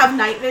do it. Have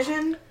night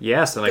vision.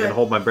 Yes, and I can Good.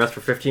 hold my breath for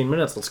 15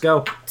 minutes. Let's go.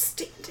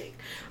 Outstanding.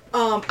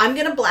 I'm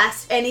gonna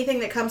blast anything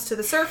that comes to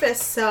the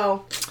surface.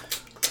 So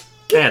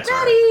That's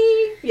ready.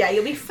 alright. Yeah,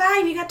 you'll be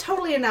fine. You got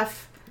totally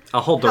enough. I'll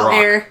hold the Oh, rock.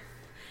 Air.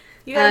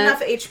 You got Uh,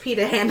 enough HP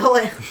to handle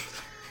it.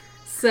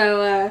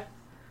 So,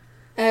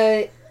 I'm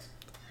You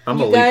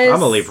gonna guys- leave. I'm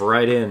gonna leave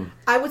right in.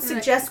 I would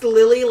suggest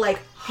Lily like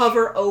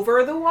hover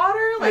over the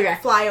water, like Okay.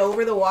 fly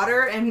over the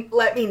water, and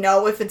let me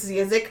know if it's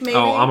Yizik. Maybe.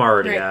 Oh, I'm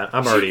already Right. at.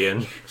 I'm already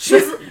in.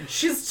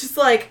 She's just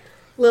like,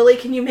 Lily,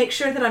 can you make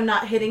sure that I'm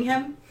not hitting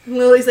him? And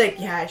Lily's like,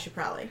 yeah, I should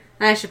probably.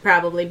 I should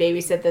probably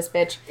babysit this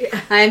bitch. Yeah.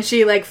 And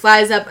she like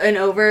flies up and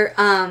over.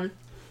 And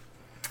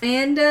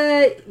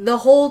the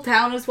whole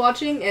town is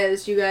watching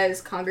as you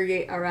guys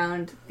congregate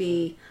around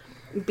the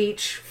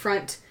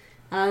beachfront.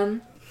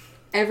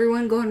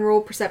 Everyone go and roll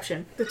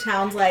perception. The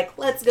town's like,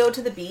 let's go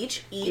to the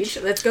beach. Each.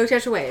 Let's go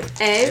catch a wave.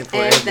 Wave,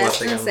 That's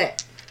blessing that's him.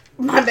 it.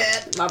 My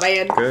bad. My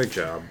bad. Good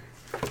job.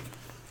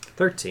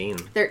 13.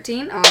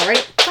 13. All right.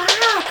 Fuck!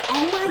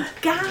 Oh my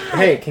god.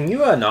 Hey, can you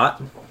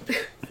not?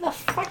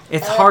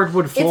 It's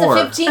hardwood floor.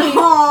 It's a 15.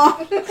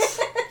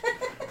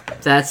 Aw.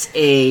 That's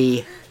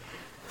a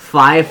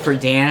 5 for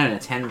Dan and a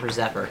 10 for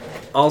Zephyr.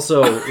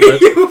 Also,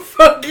 You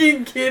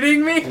fucking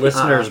kidding me?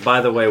 listeners, by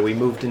the way, we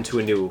moved into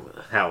a new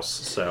house,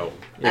 so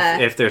Uh.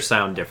 if there's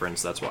sound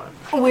difference, that's why.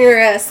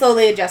 We're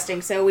slowly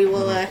adjusting, so we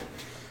will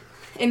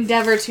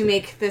endeavor to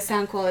make the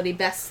sound quality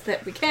best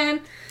that we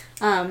can.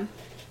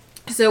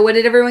 So what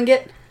did everyone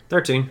get?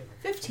 13.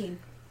 15.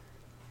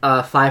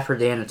 5 for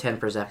Dan and 10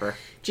 for Zephyr.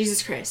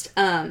 Jesus Christ.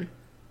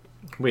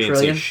 We didn't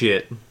Trillion? see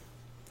shit.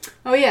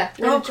 Oh yeah.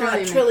 Oh What did Charlie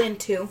god, make? trillion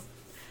 2.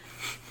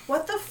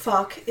 What the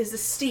fuck is a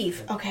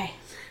Steve? Okay.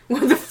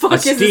 What the fuck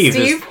is Steve,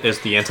 a Steve? is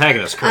the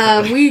antagonist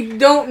currently. We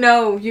don't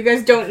know. You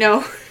guys don't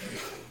know.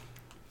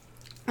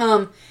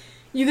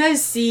 You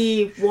guys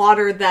see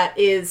water that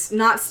is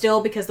not still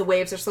because the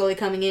waves are slowly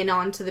coming in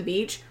onto the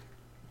beach,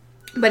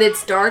 but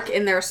it's dark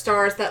and there are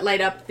stars that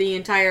light up the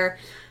entire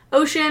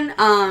ocean.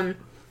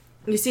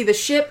 you see the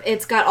ship.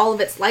 It's got all of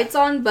its lights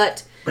on,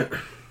 but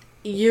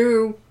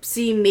you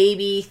see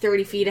maybe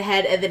 30 feet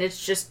ahead, and then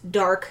it's just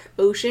dark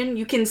ocean.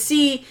 You can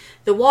see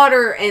the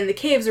water and the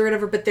caves or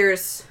whatever, but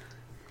there's,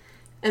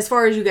 as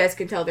far as you guys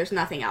can tell, there's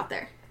nothing out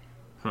there.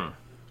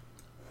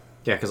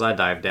 Yeah, because I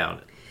dived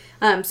down.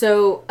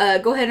 So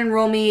go ahead and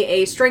roll me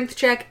a strength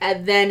check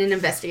and then an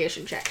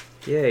investigation check.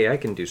 Yay, I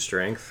can do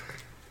strength.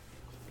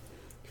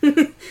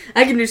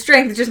 I can do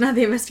strength, just not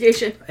the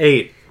investigation.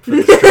 8 for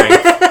the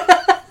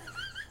strength.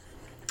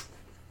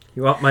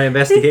 You want my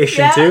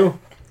investigation Yeah. too?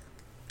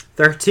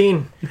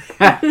 13.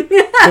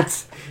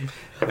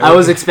 I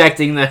was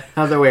expecting the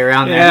other way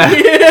around Yeah,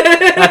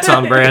 there. that's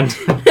on brand.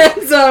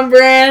 That's on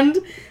brand.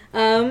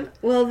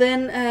 Well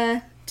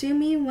then, do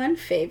me one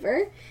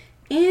favor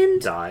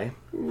and Die.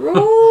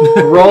 roll.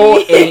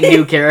 Roll a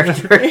new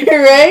character. Right?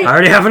 I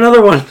already have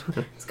another one.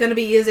 It's gonna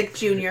be Yizik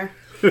Jr.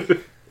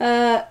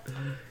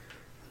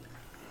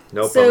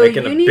 Nope, So I'm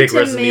making you a need big to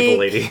Resident Evil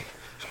make- lady.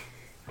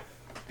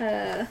 Hold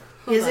on.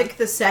 Yizik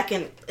the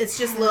second. It's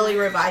just Lily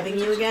reviving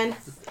you again.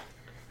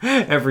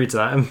 Every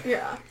time.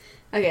 Yeah.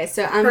 Okay,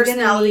 so I'm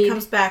Personality gonna need...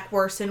 comes back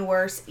worse and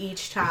worse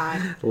each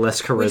time.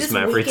 Less We just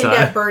charisma every weakened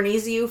at time.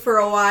 Bernie's you for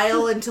a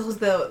while until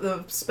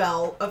the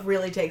spell of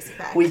really takes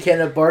effect.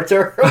 Weekend of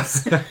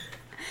Bartos.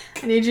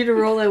 I need you to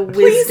roll a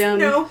Please, wisdom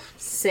no.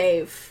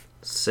 save.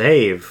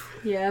 Save.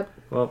 Yep.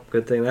 Well,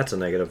 good thing that's a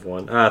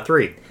 -1.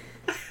 3.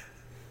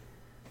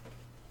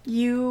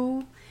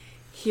 You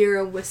hear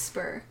a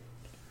whisper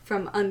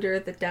from under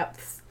the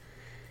depths.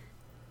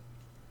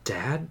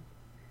 Dad?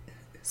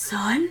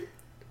 Son?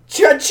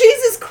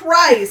 Jesus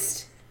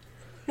Christ!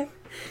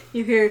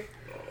 You hear,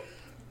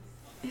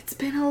 it's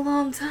been a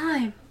long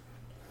time.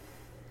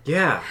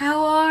 Yeah,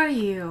 How are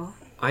you?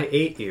 I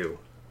ate you.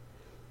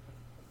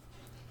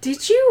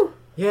 Did you?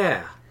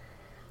 Yeah,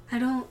 I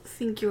don't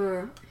think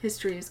your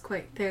history is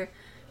quite there.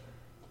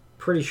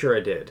 pretty sure I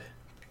did.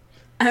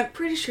 I'm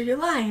pretty sure you're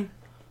lying.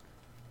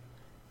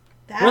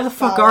 That Where the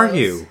fuck are follows.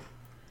 you?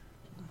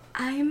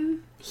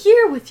 I'm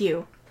here with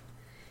you.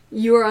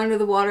 You are under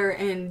the water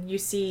and you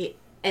see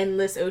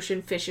endless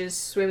ocean fishes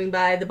swimming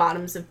by the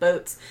bottoms of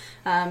boats.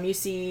 You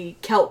see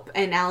kelp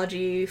and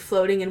algae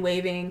floating and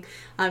waving.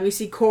 You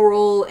see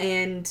coral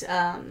and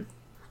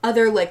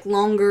other like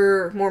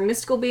longer, more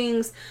mystical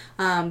beings.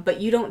 But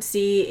you don't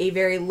see a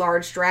very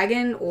large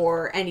dragon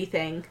or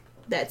anything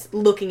that's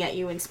looking at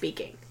you and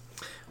speaking.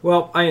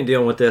 Well, I ain't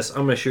dealing with this.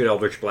 I'm gonna shoot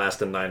Eldritch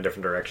Blast in 9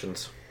 different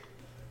directions.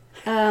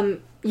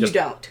 You Just-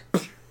 don't.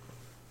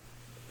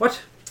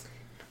 What?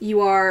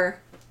 You are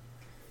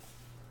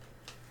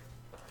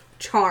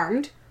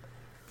charmed.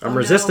 I'm Oh,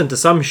 resistant no. to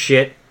some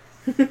shit.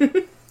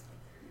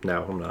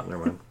 No, I'm not.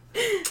 Never mind.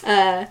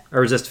 I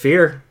resist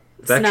fear.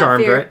 Is that not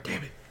charmed, fear. right?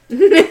 Damn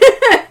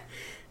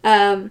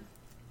it.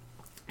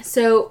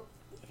 So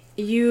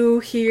you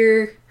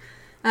hear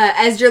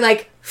as you're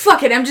like,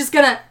 fuck it, I'm just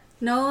gonna...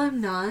 No, I'm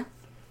not.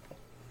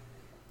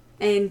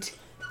 And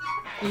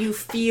you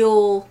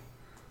feel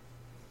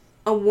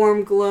a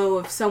warm glow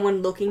of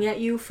someone looking at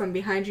you from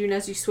behind you, and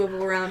as you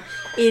swivel around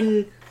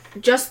in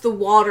just the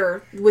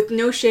water with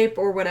no shape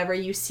or whatever,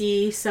 you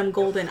see some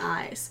golden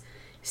eyes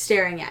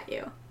staring at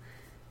you.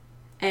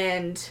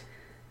 And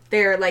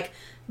they're like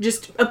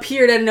just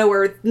appeared out of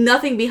nowhere,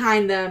 nothing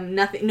behind them,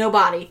 nothing, no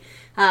body.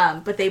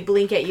 But they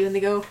blink at you and they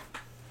go,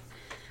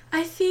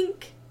 I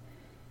think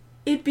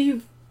it'd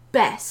be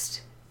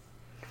best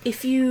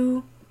if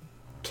you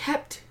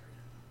kept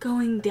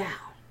going down.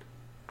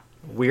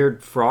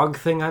 Weird frog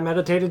thing I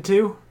meditated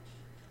to?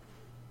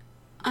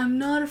 I'm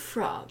not a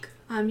frog.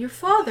 I'm your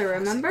father,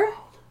 remember?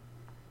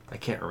 I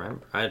can't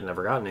remember. I had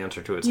never got an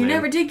answer to its You name.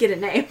 never did get a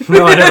name.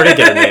 No, I never did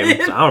get a name.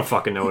 So I don't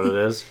fucking know what it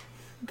is.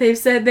 They've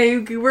said they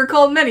were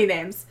called many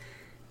names.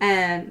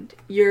 And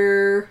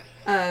your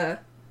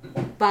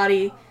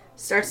body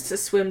starts to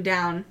swim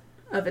down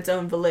of its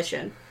own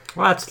volition.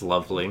 Well, that's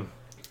lovely.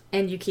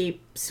 And you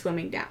keep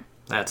swimming down.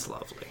 That's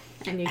lovely.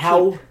 And you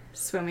How keep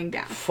swimming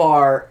down.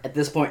 far, at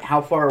this point,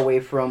 how far away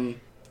from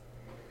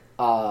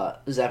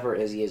Zephyr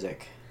is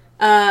Yizik?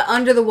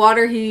 Under the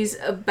water, he's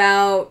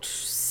about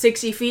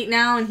 60 feet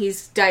now, and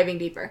he's diving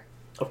deeper.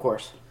 Of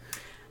course.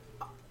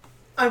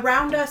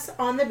 Around us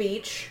on the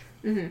beach,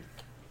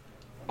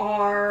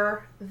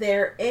 are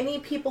there any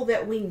people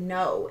that we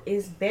know?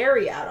 Is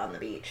Barry out on the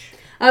beach?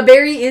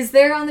 Barry is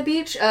there on the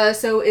beach.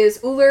 So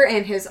is Uller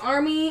and his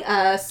army.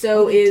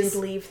 So We is... did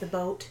leave the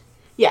boat.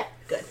 Yeah.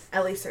 Good.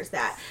 At least there's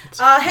that.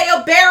 Hey,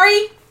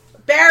 Barry!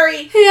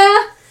 Barry!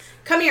 Yeah.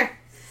 Come here.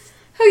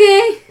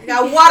 Okay. I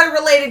got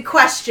water-related He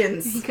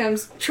questions.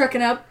 comes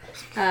trucking up.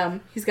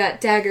 He's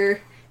got dagger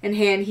in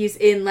hand. He's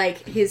in like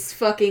his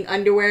fucking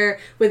underwear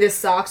with his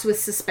socks with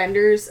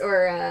suspenders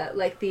or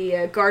like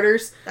the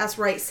garters That's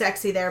right,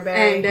 sexy there,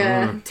 Barry.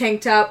 and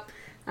tank top.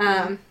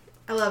 I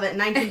love it.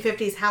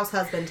 1950s house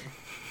husband.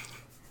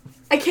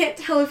 I can't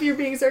tell if you're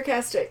being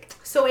sarcastic.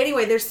 So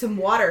anyway, there's some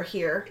water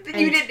here. You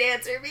and didn't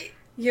answer me.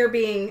 You're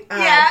being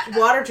Yeah.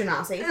 water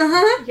genasi.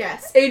 Uh-huh.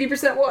 Yes.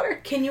 80% water.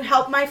 Can you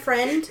help my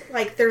friend?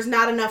 Like, there's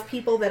not enough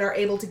people that are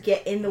able to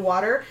get in the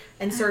water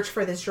and search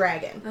for this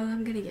dragon. Oh,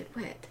 I'm gonna get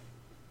wet.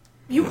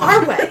 You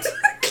are wet.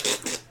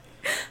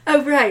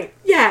 Oh, right.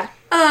 Yeah.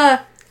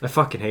 I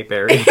fucking hate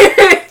Barry.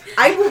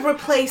 I will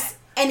replace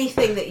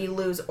anything that you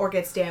lose or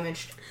gets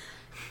damaged.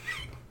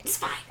 It's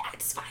fine.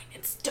 It's fine.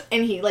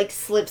 And he, like,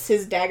 slips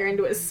his dagger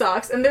into his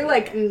socks, and they're,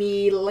 like,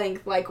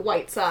 knee-length, like,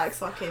 white socks.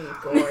 Fucking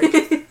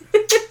gorgeous.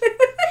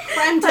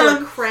 Creme de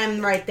la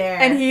creme right there.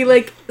 And he,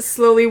 like,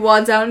 slowly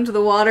wads out into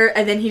the water,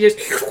 and then he just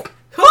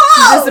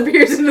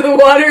disappears into the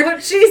water. Oh,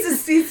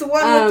 Jesus, he's the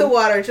one with the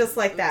water, just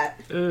like that.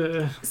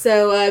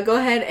 So, go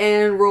ahead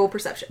and roll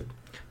perception.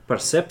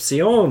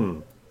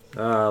 Percepcion.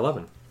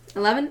 11.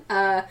 11.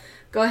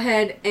 Go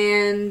ahead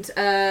and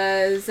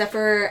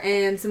Zephyr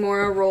and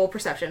Zamora roll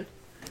perception.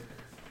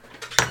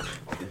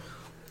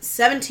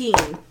 17.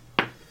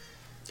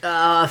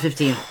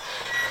 15.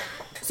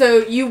 So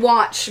you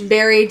watch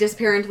Barry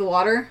disappear into the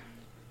water,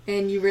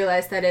 and you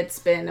realize that it's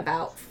been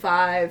about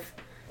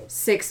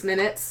 5-6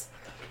 minutes,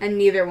 and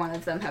neither one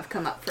of them have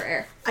come up for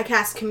air. I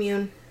cast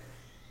Commune.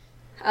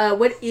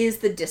 What is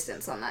the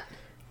distance on that?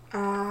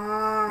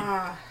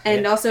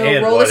 And also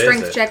And roll a what is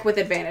strength it? check with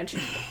advantage.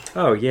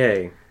 Oh,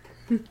 yay.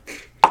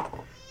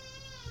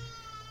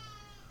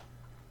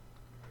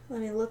 Let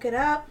me look it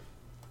up.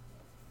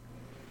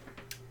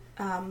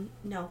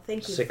 No,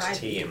 thank you.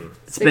 16.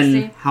 It's been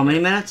 16. how many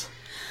minutes?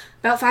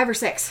 About 5 or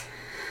 6.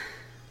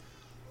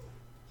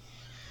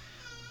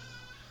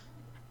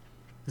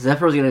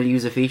 Zephyr's going to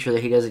use a feature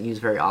that he doesn't use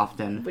very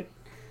often.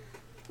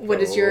 What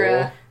is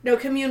your... No,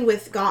 Commune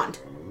with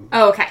Gaunt.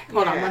 Oh, okay.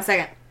 Hold on Yeah. 1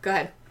 second. Go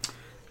ahead.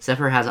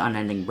 Zephyr has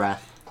unending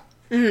breath.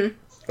 Mm-hmm.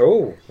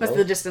 Oh. What's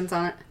the distance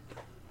on it?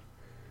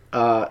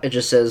 It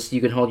just says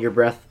you can hold your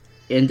breath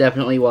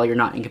indefinitely while you're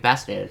not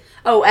incapacitated.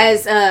 Oh,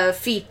 as a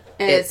feat.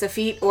 As a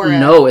feat or a...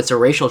 No, it's a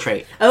racial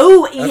trait.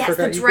 Oh, yes, forgot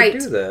that's you could right.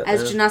 do that,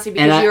 As yeah. Genasi,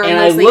 because And I, you're and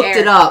I mostly looked air.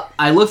 it up.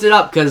 I looked it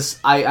up because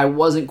I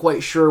wasn't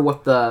quite sure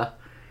what the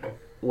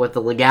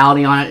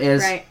legality on it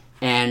is. Right.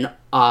 And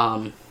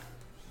all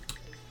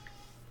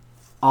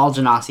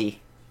Genasi.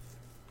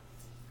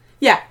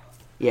 Yeah.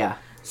 Yeah.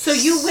 So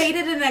you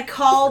waited and I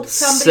called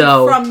somebody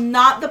So- from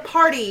not the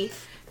party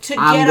to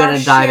I'm get gonna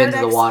our dive shared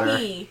into the water.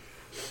 XP.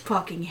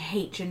 Fucking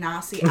hate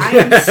Genasi. I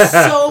am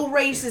so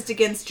racist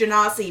against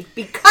Genasi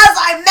because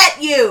I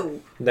met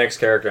you. Next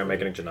character, I'm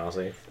making a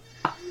Genasi.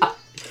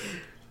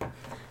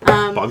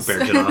 Bugbear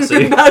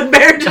Genasi.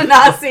 Bugbear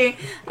Genasi.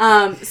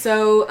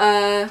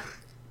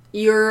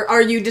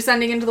 Are you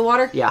descending into the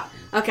water? Yeah.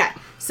 Okay.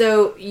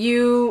 So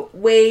you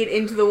wade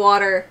into the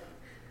water.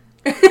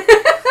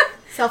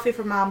 Selfie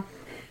for mom.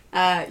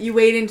 You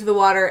wade into the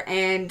water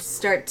and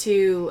start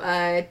to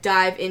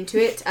dive into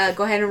it.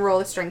 Go ahead and roll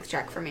a strength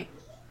check for me.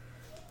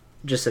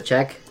 Just a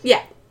check.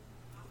 Yeah.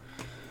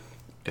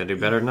 Gotta do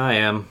better than I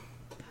am.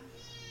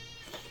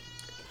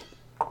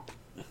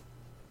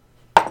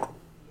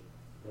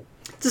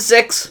 It's a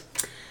 6.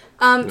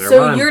 Never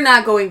So mind. you're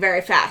not going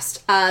very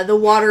fast. The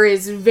water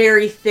is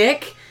very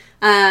thick,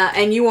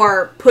 and you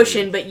are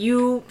pushing, but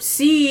you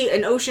see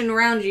an ocean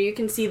around you. You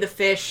can see the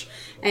fish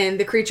and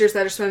the creatures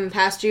that are swimming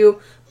past you,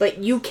 but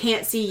you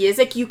can't see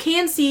Yizik. You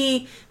can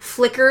see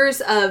flickers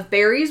of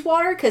Barry's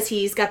water, because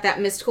he's got that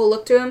mystical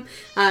look to him,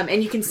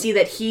 and you can see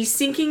that he's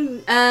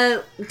sinking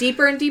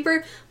deeper and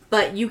deeper,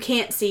 but you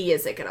can't see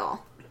Yizik at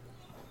all.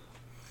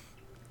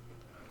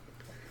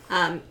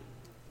 And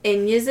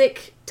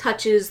Yizik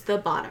touches the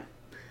bottom.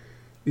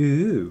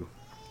 Ooh.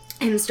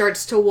 And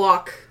starts to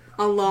walk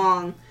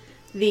along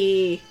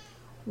the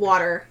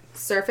water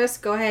surface.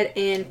 Go ahead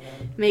and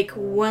make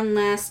one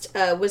last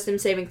wisdom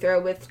saving throw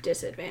with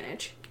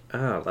disadvantage.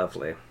 Ah,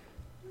 lovely.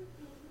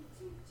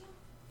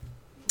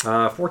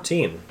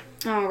 14.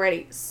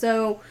 Alrighty,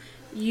 so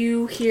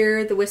you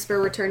hear the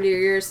whisper return to your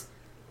ears.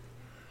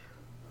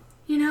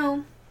 You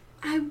know,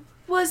 I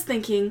was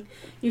thinking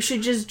you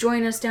should just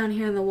join us down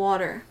here in the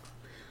water.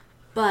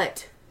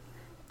 But,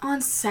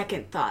 on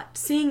second thought,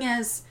 seeing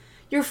as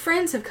your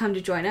friends have come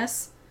to join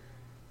us,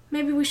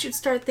 maybe we should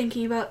start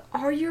thinking about,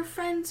 are your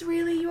friends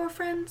really your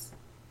friends?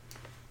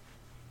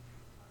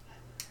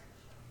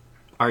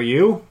 Are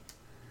you?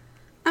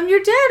 I'm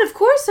your dad, of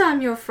course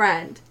I'm your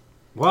friend.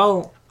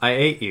 Well, I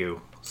ate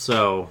you,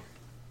 so...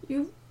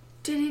 You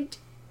didn't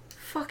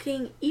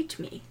fucking eat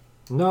me.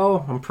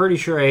 No, I'm pretty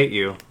sure I ate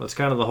you. That's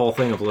kind of the whole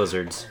thing of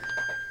lizards.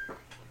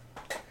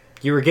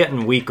 You were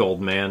getting weak, old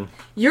man.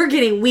 You're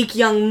getting weak,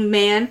 young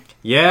man.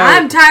 Yeah.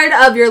 I'm tired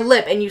of your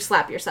lip, and you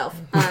slap yourself.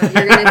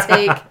 You're gonna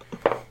take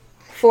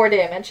 4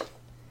 damage.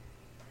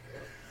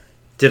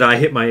 Did I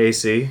hit my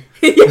AC?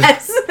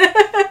 Yes.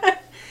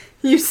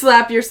 You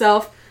slap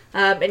yourself,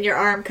 and your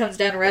arm comes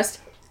down to rest.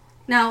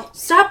 Now,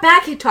 stop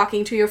back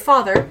talking to your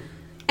father,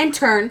 and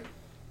turn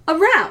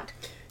around.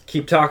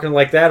 Keep talking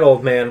like that,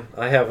 old man.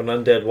 I have an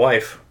undead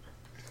wife.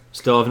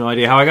 Still have no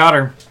idea how I got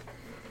her.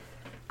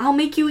 I'll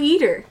make you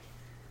eat her.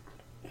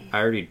 I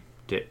already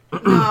did.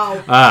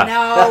 No. Ah.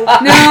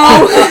 No.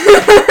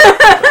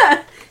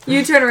 No!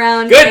 You turn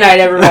around. Good night,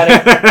 everybody.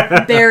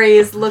 Barry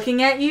is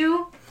looking at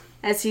you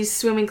as he's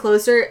swimming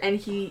closer, and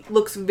he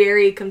looks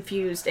very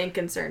confused and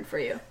concerned for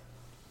you.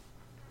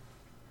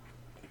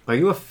 Are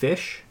you a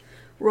fish?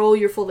 Roll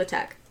your full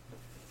attack.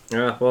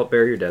 Well,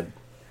 Bear, you're dead.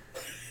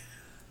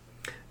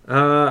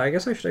 I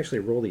guess I should actually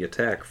roll the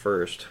attack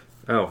first.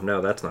 Oh,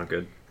 no, that's not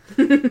good.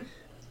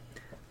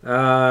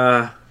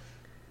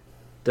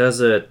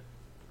 Does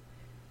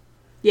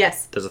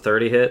Yes. a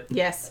 30 hit?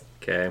 Yes.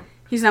 Okay.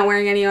 He's not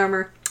wearing any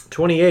armor.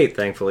 28,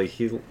 thankfully.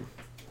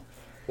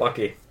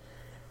 Lucky.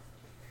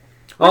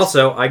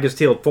 Also, I just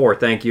healed 4.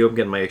 Thank you. I'm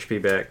getting my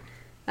HP back.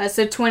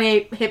 So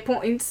 28 hit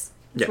points.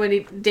 Yep. 20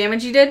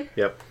 damage you did.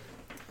 Yep.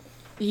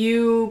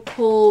 You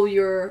pull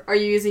your... Are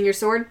you using your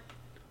sword?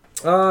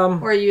 Or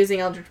are you using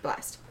Eldritch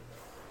Blast?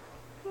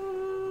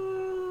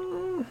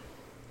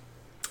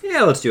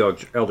 Yeah, let's do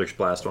Eldritch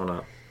Blast. Why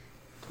not?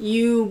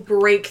 You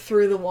break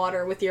through the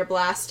water with your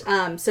blast.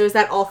 So is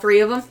that all 3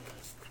 of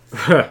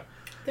them?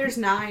 There's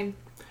 9.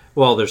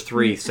 Well, there's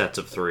 3 sets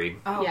of 3.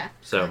 Oh. Yeah.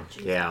 So,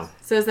 yeah.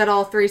 So is that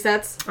all 3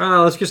 sets?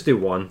 Let's just do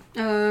 1.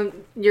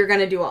 You're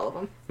gonna do all of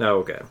them. Oh,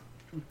 okay.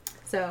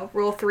 So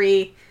roll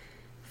 3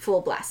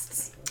 full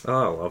blasts.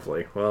 Oh,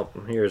 lovely. Well,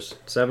 here's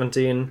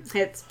 17,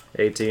 Hits.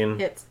 18,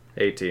 Hits.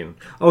 18.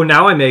 Oh,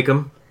 now I make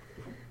them.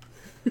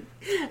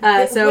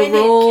 So when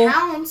roll it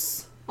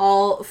counts.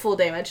 all full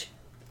damage.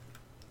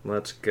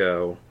 Let's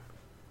go.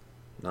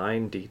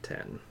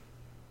 9d10.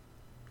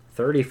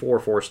 34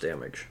 force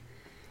damage.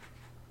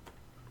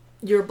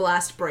 Your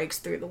blast breaks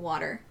through the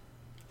water.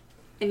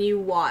 And you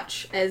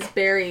watch as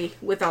Barry,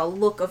 with a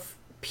look of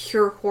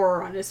pure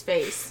horror on his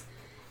face,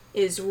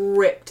 is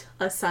ripped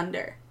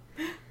asunder.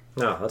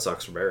 Oh, that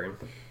sucks for Barry.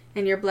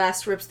 And your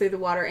blast rips through the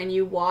water, and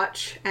you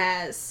watch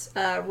as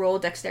roll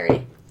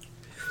dexterity.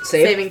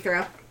 Save? Saving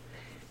throw.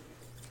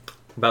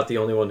 About the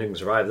only one who can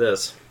survive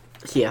this.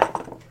 Yeah.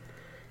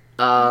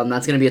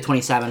 That's gonna be a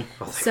 27.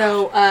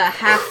 So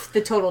half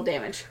the total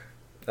damage.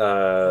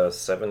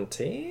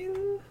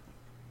 17?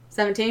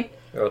 17?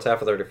 Oh, it's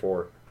half of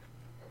 34.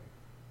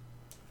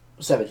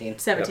 17.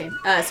 17.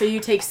 So you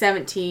take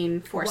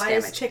 17 force Why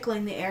damage. does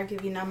tickling the air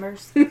give you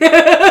numbers?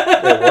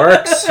 It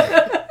works.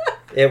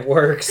 It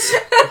works.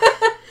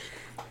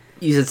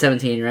 You said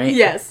 17, right?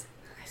 Yes.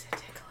 I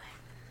said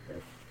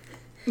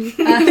tickling.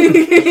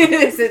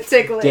 Is it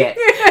tickling? Yeah.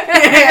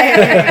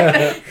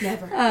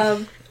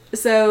 Never.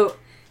 So,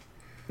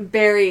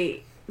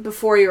 Barry,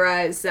 before your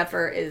eyes,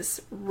 Zephyr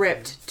is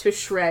ripped to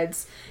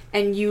shreds,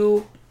 and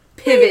you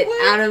pivot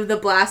out of the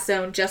blast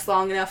zone just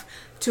long enough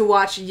to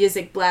watch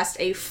Yizik blast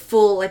a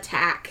full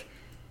attack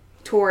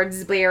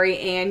towards Barry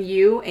and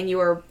you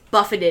are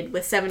buffeted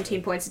with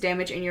 17 points of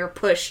damage, and you're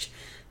pushed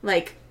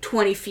like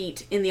 20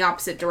 feet in the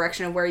opposite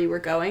direction of where you were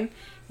going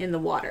in the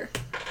water.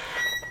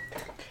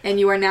 And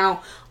you are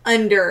now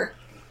under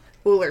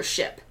Ullr's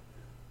ship.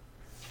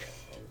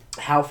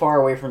 How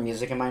far away from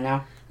music am I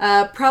now?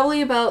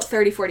 Probably about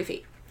 30, 40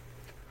 feet.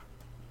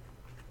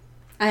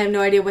 I have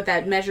no idea what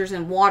that measures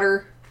in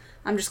water.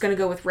 I'm just going to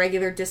go with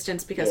regular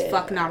distance because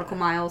fuck nautical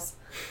miles.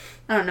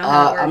 I don't know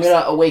how it works. I'm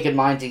gonna awaken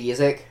mine to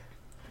Yizik.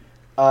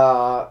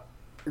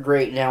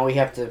 Great, now we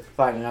have to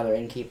find another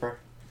innkeeper.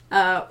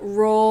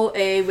 Roll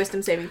a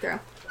wisdom saving throw.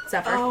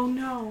 Zephyr. Oh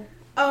no.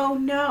 Oh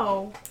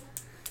no.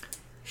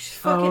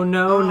 Oh,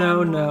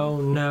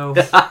 no.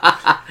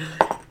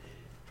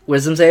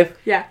 Wisdom save?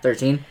 Yeah.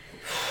 13.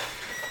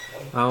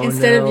 Oh,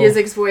 Instead of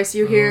Yizik's voice,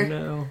 you hear, Oh,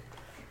 no.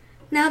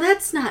 "Now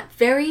that's not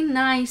very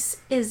nice,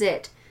 is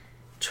it?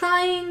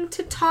 Trying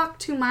to talk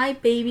to my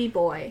baby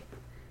boy."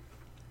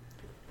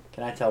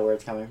 Can I tell where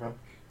it's coming from?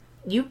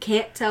 You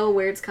can't tell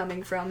where it's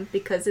coming from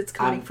because it's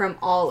coming I'm from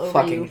all over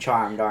Fucking you.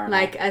 charmed, aren't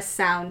Like a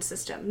sound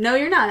system. No,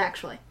 you're not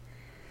actually.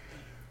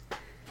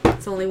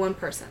 It's only one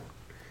person.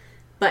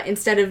 But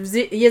instead of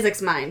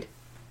Yizik's mind,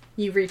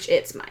 you reach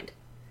its mind.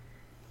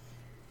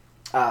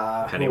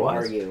 I? Who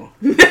Pennywise. are you?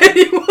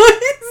 Pennywise!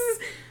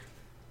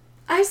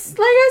 Like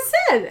I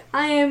said,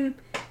 I am...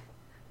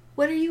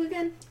 What are you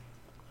again?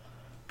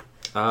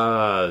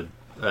 A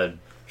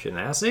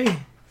genasi?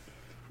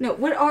 No,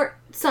 what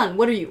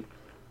are you?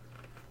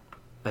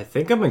 I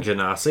think I'm a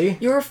genasi.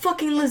 You're a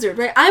fucking lizard,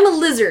 right? I'm a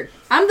lizard.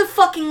 I'm the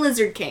fucking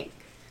lizard king.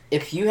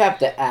 If you have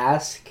to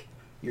ask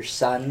your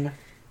son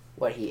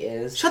what he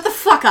is, Shut the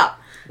fuck up.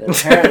 then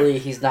apparently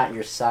he's not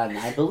your son.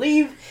 I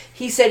believe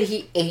he said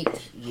he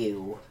ate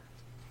you.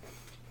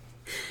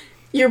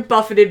 You're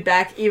buffeted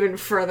back even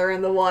further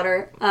in the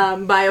water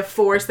by a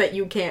force that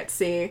you can't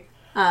see.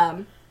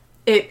 And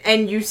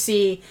you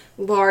see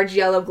large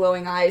yellow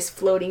glowing eyes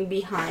floating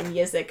behind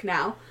Yizik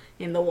now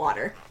in the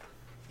water.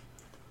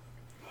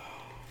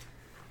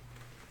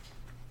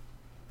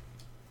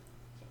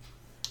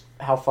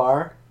 How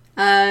far?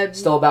 Uh,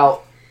 Still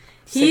about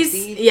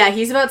 60?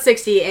 he's about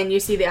 60, and you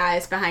see the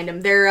eyes behind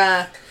him. They're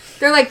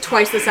like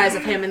twice the size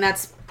of him, and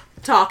that's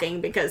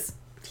talking because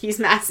he's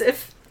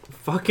massive.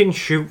 Fucking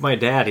shoot my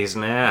dad. He's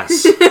an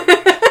ass.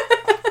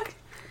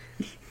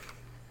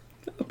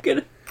 I'm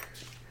gonna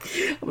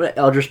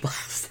Eldritch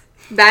Blast.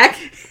 Back.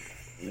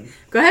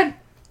 Go ahead.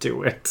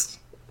 Do it.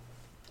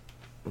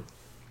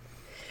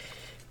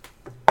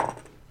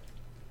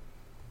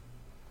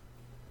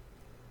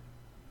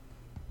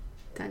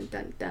 Dun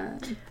dun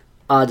dun.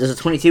 Does a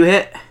 22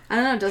 hit? I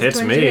don't know. Does Hits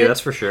 22 me, hit? that's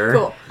for sure.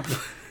 Cool.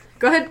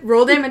 Go ahead.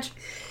 Roll damage.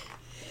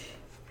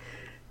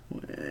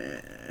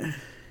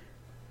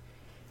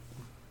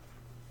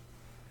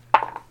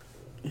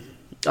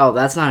 Oh,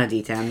 that's not a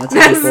D10. That's a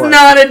That's D4.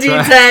 not a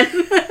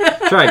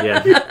D10. Try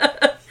again.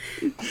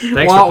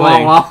 Thanks Wah, for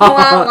playing. wah, wah.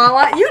 Wah, wah,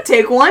 wah. You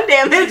take 1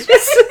 damage.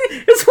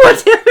 It's 1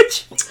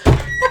 damage.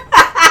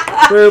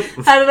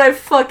 Boop. How did I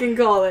fucking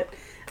call it?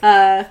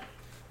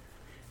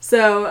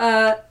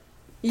 So,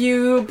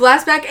 you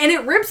blast back, and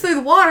it rips through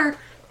the water,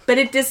 but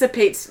it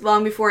dissipates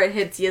long before it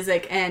hits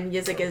Yizik, and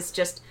Yizik is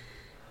just...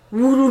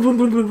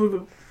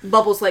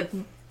 Bubbles, like,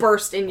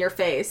 burst in your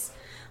face.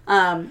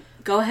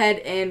 Go ahead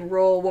and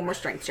roll one more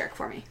strength check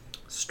for me.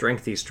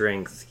 Strengthy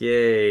strength.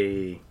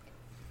 Yay.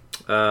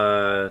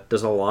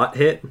 Does a lot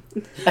hit?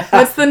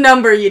 What's the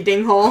number, you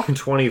dinghole?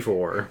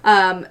 24.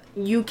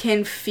 You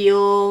can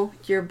feel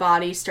your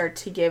body start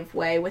to give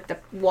way with the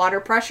water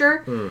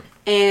pressure,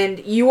 and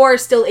you are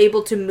still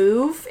able to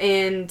move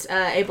and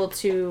able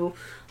to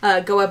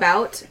go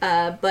about,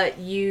 but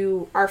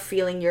you are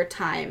feeling your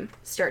time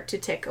start to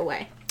tick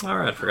away.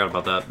 Alright, forgot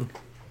about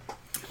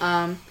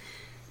that.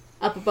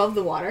 Up above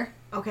the water.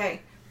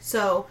 Okay,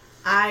 so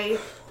I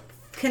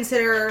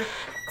consider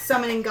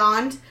summoning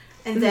Gond,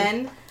 and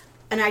then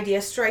an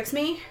idea strikes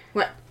me.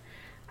 What?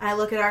 I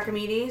look at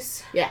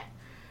Archimedes, Yeah.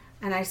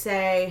 and I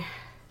say,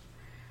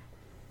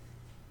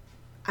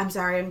 I'm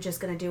sorry, I'm just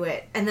gonna do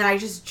it. And then I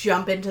just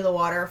jump into the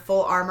water,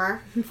 full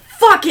armor.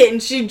 Fuck it!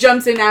 And she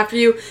jumps in after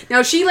you.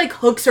 Now she, like,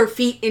 hooks her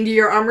feet into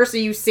your armor so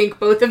you sink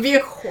both of you.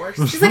 Of course.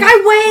 She's like,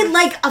 I weigh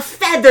like a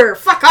feather!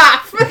 Fuck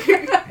off!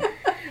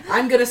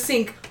 I'm gonna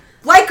sink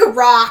like a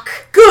rock.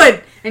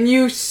 Good! And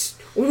you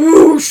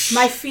whoosh!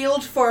 My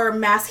field for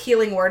mass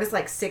healing word is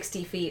like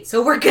 60 feet,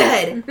 so we're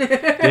good.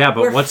 Yeah,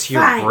 but We're what's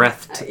your fine.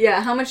 breath?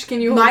 Yeah, how much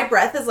can you My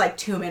breath is like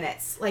 2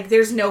 minutes. Like,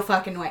 there's no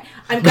fucking way.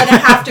 I'm gonna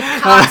have to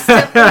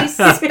constantly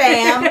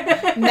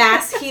spam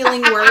mass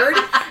healing word,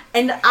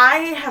 and I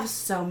have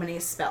so many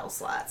spell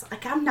slots.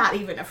 Like, I'm not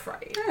even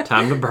afraid.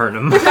 Time to burn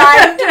them.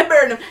 Time to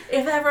burn them.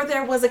 If ever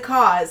there was a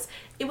cause,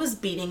 it was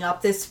beating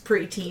up this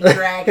preteen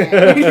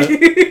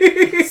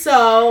dragon.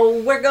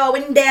 So, we're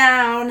going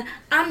down.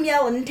 I'm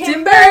yelling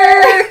timber.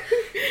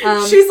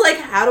 She's like,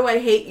 how do I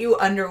hate you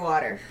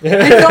underwater?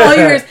 And all you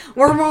hear is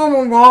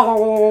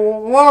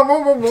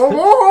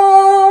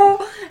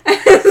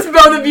as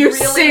both of you Really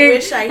sing.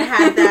 wish I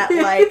had that,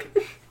 like,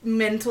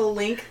 mental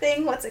link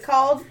thing. What's it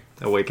called?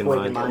 Awaken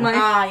Awaken mind.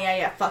 mind.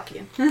 Yeah, fuck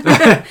you.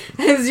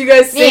 As you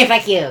guys sing.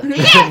 fuck you.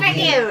 Fuck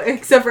you!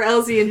 Except for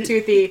Elsie and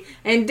Toothy.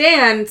 And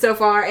Dan, so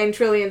far, and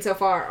Trillian, so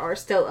far, are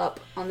still up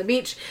on the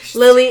beach.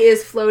 Lily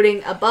is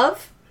floating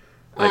above.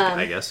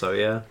 I guess so,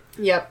 yeah.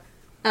 Yep.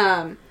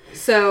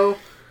 So,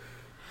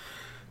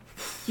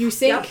 you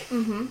sink, Yep.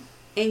 Mm-hmm.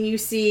 and you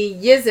see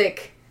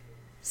Yizik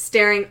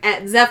staring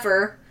at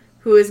Zephyr,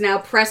 who is now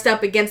pressed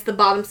up against the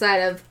bottom side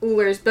of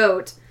Ullr's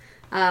boat.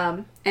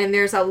 And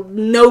there's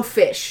no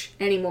fish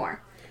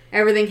anymore.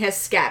 Everything has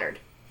scattered.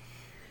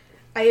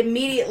 I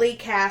immediately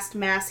cast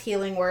mass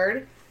healing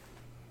word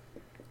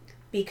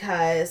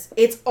because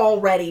it's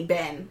already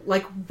been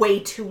like way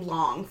too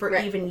long for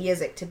Right. even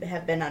Yizik to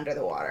have been under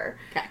the water.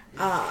 Okay.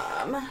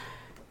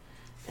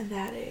 And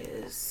that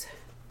is.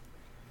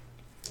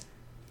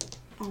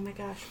 Oh my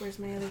gosh, where's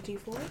my other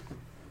D4?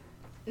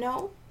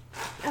 No?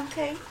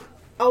 Okay.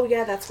 Oh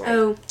yeah, that's right.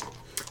 Oh.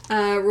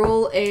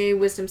 Roll a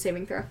wisdom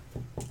saving throw.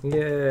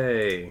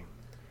 Yay.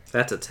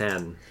 That's a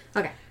 10.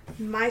 Okay.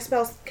 My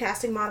spell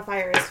casting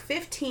modifier is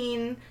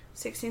 15,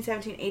 16,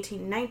 17,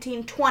 18,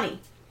 19, 20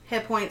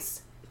 hit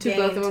points To both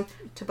of gained them?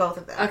 To both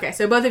of them. Okay,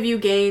 so both of you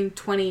gain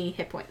 20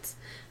 hit points.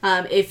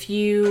 If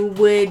you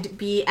would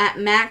be at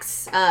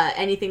max,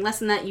 anything less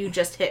than that, you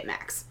just hit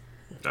max.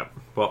 Oh,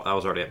 well, I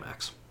was already at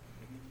max.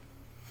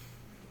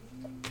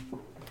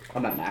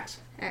 I'm at max.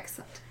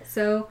 Excellent.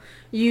 So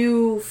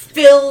you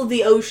fill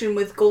the ocean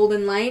with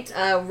golden light.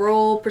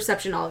 Roll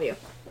perception, all of you.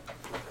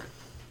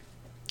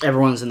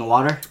 Everyone's in the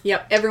water.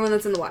 Yep, everyone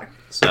that's in the water.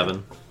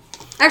 7.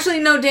 Actually,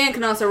 no, Dan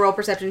can also roll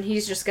perception.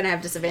 He's just going to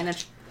have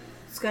disadvantage.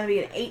 It's going to be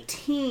an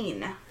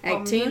 18.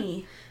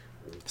 18?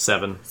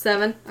 7.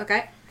 7,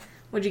 okay.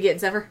 What'd you get,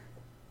 Zephyr?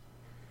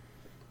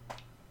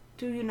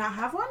 Do you not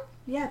have one?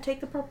 Yeah, take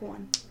the purple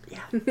one.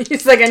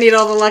 He's like, I need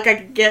all the luck I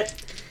can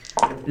get.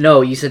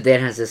 No, you said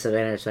Dan has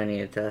disadvantage, so I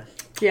needed to.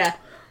 Yeah.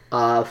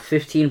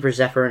 15 for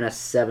Zephyr and a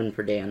 7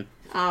 for Dan.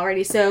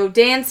 Alrighty, so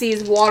Dan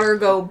sees water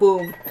go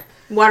boom.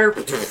 Water...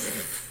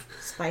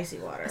 Spicy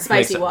water.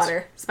 Spicy sense.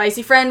 water.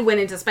 Spicy friend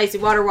went into spicy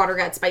water. Water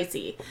got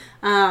spicy.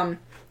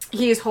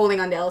 He's holding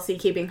on to Elsie,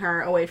 keeping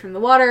her away from the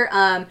water.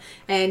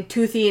 And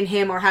Toothy and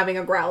him are having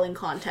a growling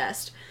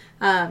contest.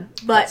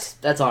 But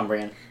That's on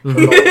brand. For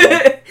both of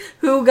them.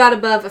 who got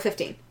above a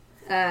 15?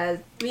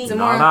 Me.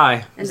 Zamora Not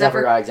I. and Zephyr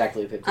Zephyr. got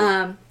exactly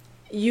 15.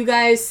 You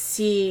guys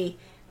see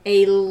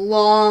a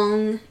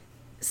long,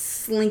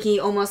 slinky,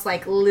 almost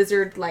like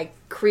lizard-like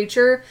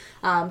creature,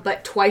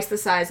 but twice the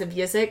size of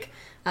Yizik,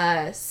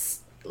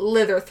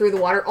 slither through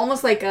the water,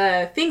 almost like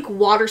think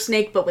water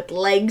snake, but with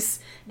legs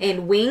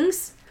and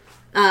wings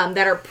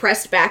that are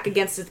pressed back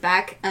against its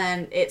back,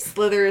 and it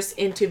slithers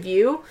into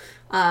view,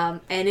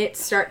 and it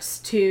starts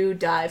to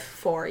dive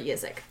for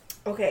Yizik.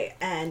 Okay,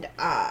 and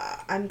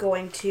I'm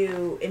going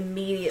to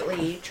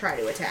immediately try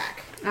to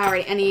attack.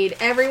 Alright, I need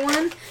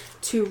everyone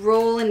to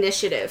roll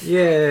initiative.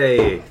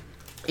 Yay!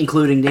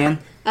 Including Dan.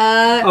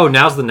 Oh,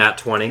 now's the nat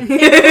 20.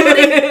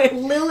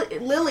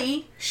 Including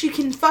Lily, she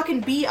can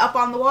fucking be up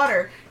on the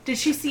water. Did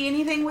she see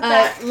anything with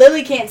that?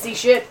 Lily can't see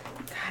shit.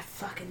 God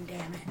fucking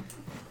damn it.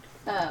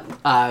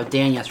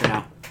 Dan, yes or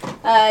no?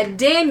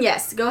 Dan,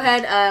 yes. Go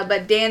ahead,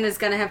 but Dan is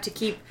gonna have to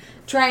keep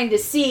trying to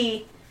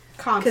see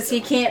because he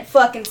can't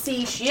fucking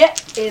see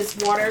shit. Is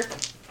water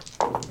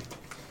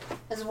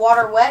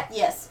wet?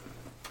 Yes.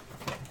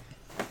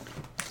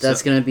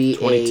 That's gonna be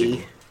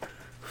 22. a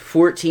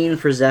 14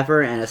 for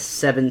Zephyr and a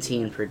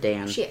 17 for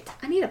Dan. Shit,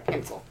 I need a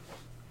pencil.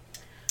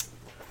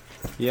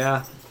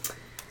 Yeah,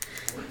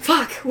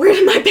 Fuck, where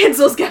did my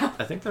pencils go?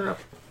 I think they're up.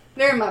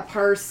 They're in my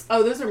purse.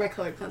 Oh, those are my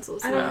colored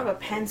pencils. I don't have a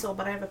pencil,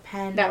 but I have a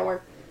pen. That'll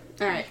work.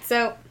 Alright,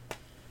 so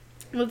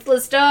let's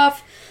list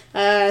off.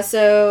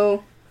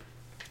 So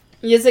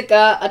Yizik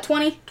got a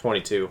 20,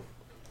 22.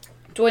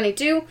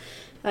 22.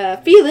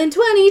 Feeling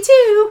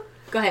 22.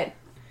 Go ahead.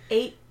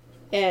 8.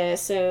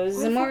 So the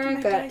fuck Zamora did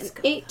my got dice an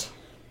go? 8.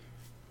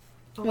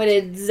 What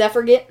did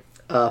Zephyr get?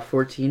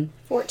 14.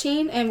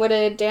 14. And what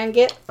did Dan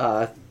get?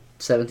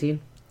 17.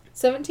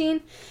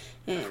 17.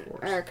 And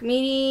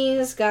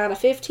Archimedes got a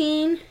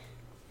 15.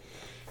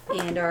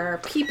 And our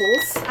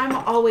peoples. I'm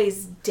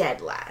always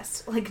dead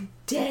last. Like,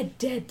 dead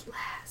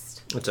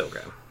last. It's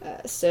okay.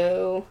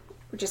 So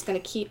we're just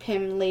going to keep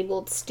him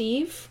labeled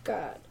Steve.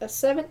 Got a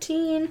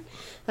 17.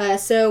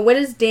 So what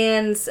is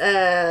Dan's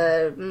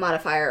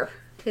modifier?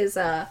 His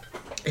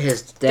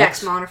His Dex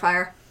Dex.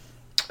 modifier.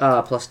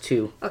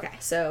 +2. Okay,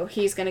 so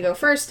he's going to go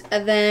first.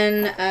 And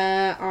then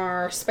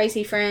our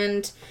spicy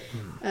friend,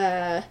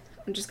 I'm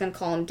just going to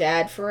call him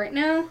Dad for right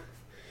now,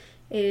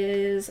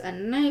 is a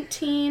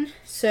 19.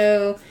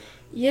 So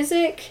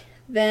Yizik,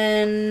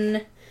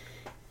 then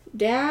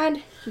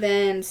Dad,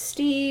 then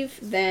Steve,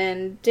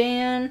 then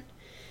Dan,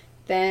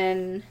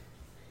 then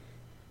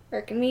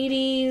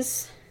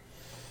Archimedes,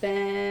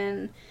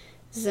 then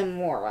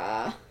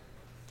Zamora.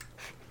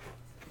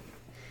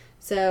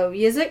 So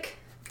Yizik,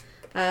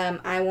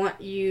 I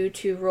want you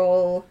to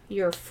roll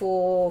your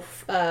full,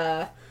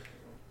 what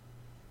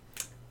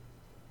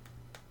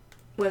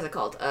is it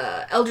called?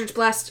 Eldritch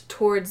Blast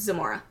towards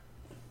Zamora.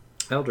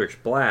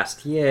 Eldritch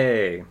Blast,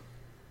 yay.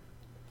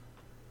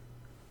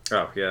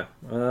 Oh, yeah.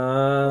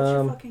 What's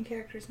your fucking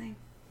character's name?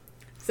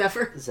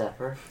 Zephyr.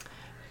 Zephyr.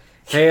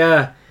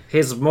 Hey,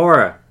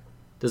 Zamora.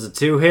 Does a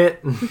 2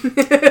 hit?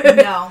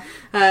 No.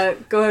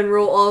 Go ahead and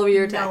roll all of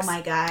your No, attacks.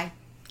 my guy.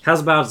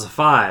 How's about a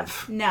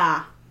 5?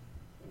 Nah.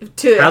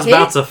 To How's hit?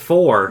 about a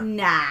 4?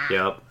 Nah.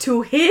 Yep,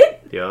 To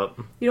hit? yep.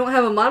 You don't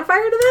have a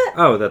modifier to that?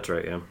 Oh, that's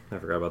right, yeah. I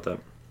forgot about that.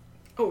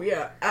 Oh,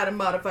 yeah. Add a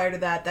modifier to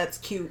that. That's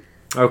cute.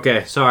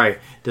 Okay, sorry.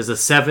 Does a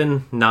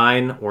 7,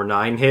 9, or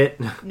 9 hit?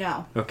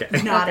 No. Okay.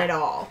 Not at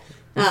all.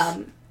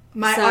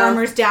 My So-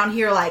 armor's down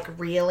here like,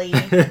 really?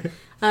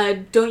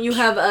 Don't you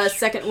have a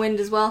second wind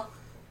as well?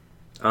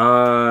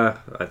 I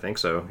think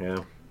so, yeah.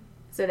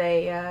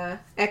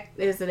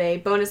 Is it a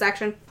bonus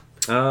action?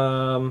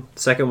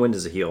 Second wind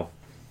is a heal.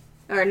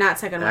 Or not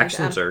second wind.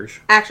 Action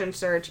surge. Action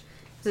surge.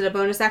 Is it a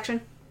bonus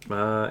action?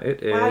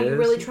 It is. Wow, you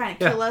really trying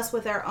to Yeah. kill us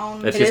with our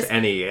own... It's It just is?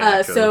 any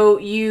action. So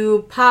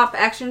you pop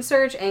action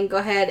surge and go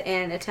ahead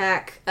and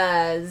attack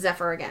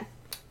Zephyr again.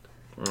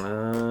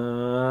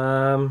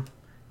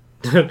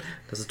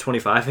 Does a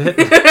 25 hit?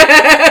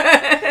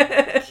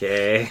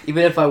 Okay.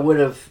 Even if I would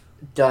have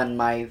done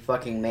my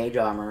fucking mage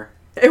armor,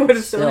 It would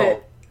have still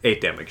hit.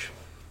 8 damage.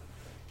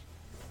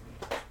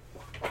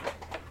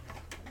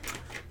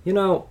 You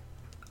know,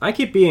 I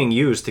keep being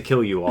used to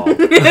kill you all.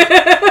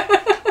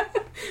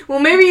 Well,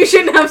 maybe you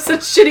shouldn't have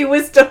such shitty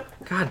wisdom.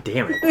 God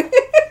damn it.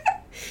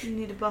 You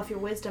need to buff your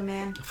wisdom,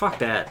 man. Fuck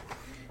that.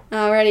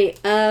 Alrighty.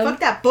 Fuck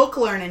that book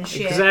learning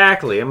shit.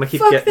 Exactly. I'm gonna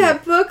keep Fuck getting.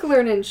 that book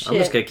learning shit. I'm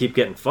just gonna keep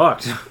getting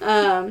fucked.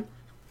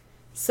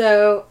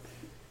 So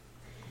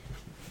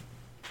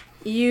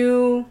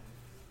you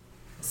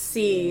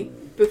see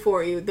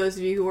before you, those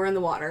of you who are in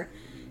the water,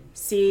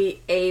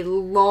 see a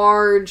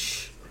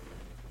large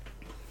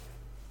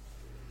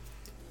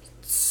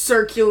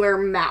circular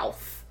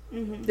mouth.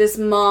 Mm-hmm. This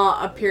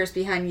maw appears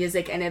behind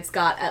Yizik, and it's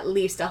got at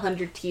least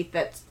 100 teeth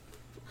that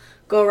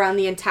go around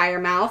the entire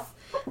mouth.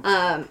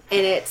 And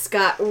it's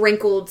got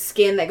wrinkled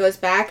skin that goes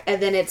back,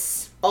 and then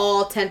it's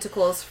all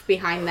tentacles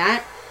behind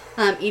that.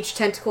 Each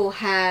tentacle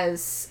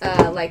has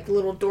like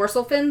little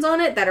dorsal fins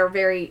on it that are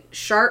very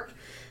sharp.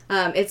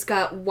 It's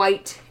got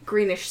white,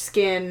 greenish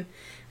skin,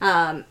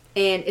 and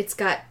it's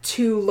got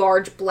 2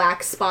 large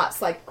black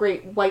spots like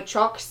great white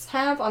sharks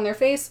have on their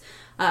face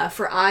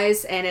for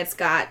eyes, and it's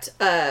got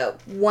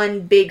 1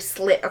 big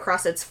slit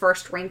across its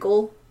first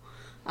wrinkle,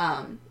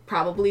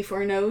 probably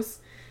for a nose.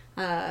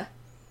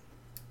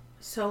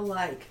 So,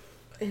 like,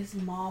 his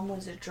mom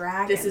was a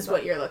dragon. This is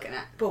what you're looking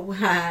at. But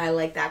I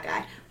like that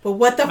guy. But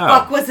what the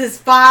fuck was his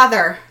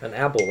father? An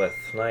aboleth.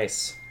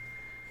 Nice.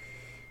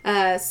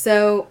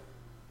 So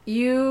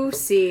you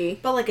see.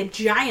 But like a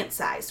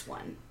giant-sized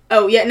one.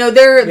 Oh yeah, no,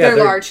 they're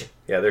large.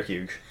 Yeah, they're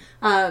huge.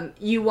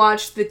 you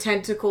watch the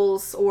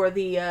tentacles or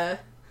the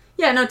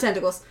no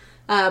tentacles,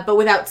 but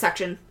without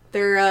suction.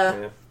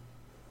 They're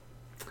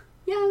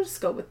I'll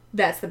just go with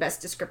that's the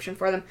best description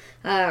for them.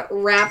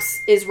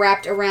 Is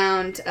wrapped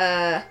around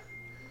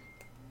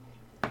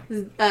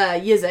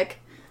Yizik,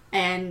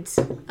 and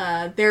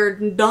they're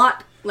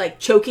not like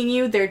choking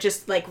you. They're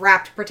just like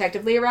wrapped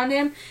protectively around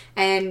him,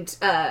 and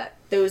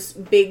those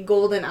big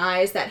golden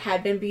eyes that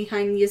had been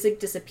behind Yizik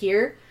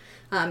disappear,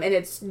 and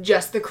it's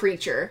just the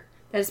creature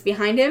that's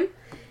behind him,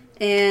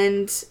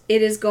 and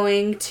it is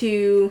going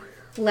to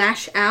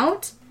lash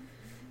out.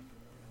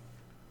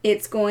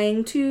 It's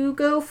going to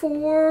go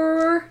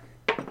for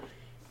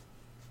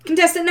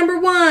contestant number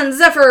 1,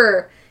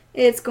 Zephyr.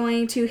 It's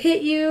going to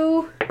hit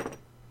you.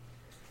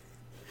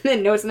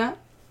 No, it's not.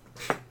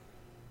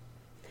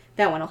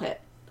 That one will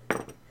hit.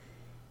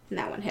 And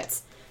that one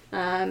hits.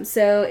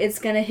 So it's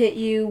going to hit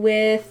you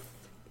with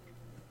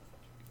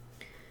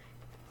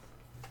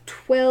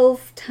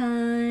 12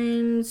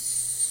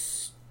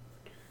 times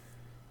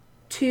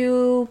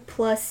 2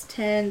 plus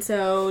 10,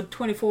 so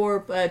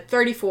 24,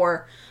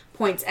 34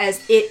 points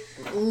as it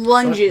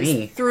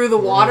lunges through the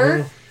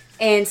water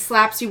and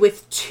slaps you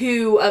with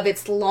 2 of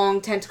its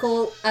long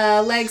tentacle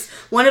legs.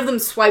 One of them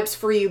swipes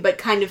for you but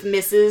kind of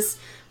misses,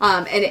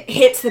 and it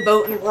hits the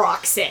boat and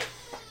rocks it.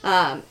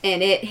 And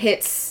it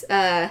hits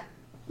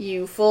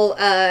you full.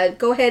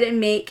 Go ahead and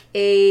make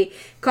a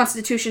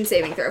Constitution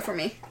saving throw for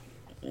me.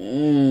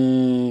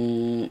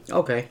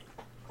 Okay.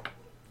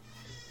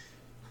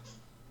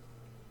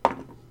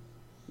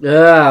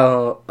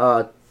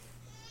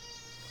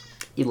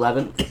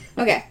 11.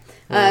 Okay.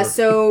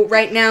 So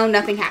right now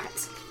nothing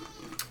happens.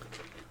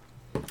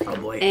 Oh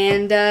boy.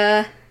 And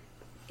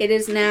it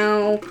is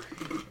now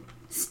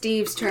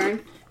Steve's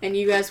turn, and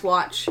you guys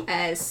watch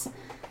as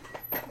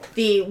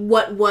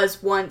what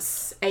was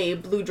once a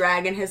blue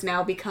dragon has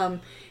now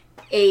become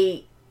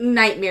a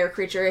nightmare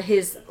creature.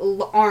 His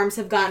arms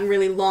have gotten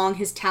really long.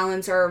 His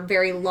talons are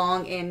very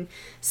long and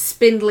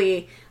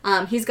spindly.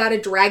 He's got a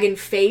dragon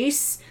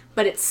face,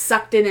 but it's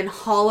sucked in and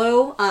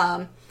hollow.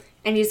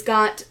 And he's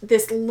got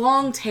this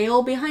long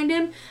tail behind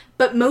him,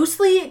 but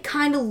mostly it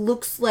kind of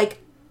looks like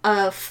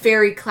a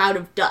fairy cloud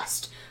of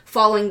dust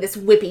following this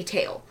whippy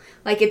tail.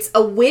 Like it's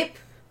a whip,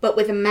 but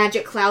with a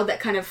magic cloud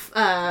that kind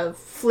of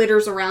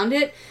flitters around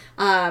it.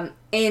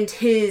 And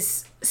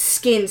his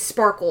skin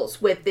sparkles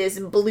with this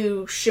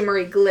blue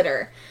shimmery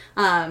glitter.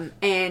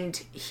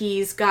 And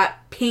he's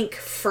got pink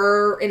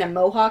fur in a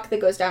mohawk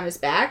that goes down his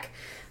back.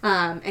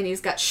 And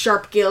he's got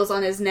sharp gills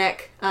on his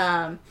neck.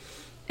 And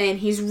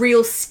he's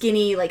real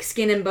skinny, like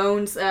skin and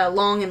bones,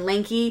 long and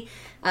lanky.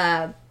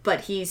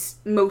 But he's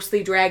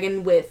mostly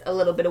dragon with a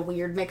little bit of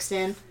weird mixed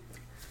in.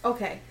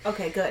 Okay,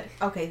 good.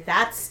 Okay,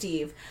 that's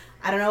Steve.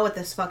 I don't know what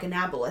this fucking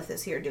aboleth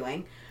is here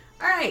doing.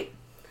 Alright.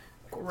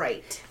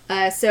 Great.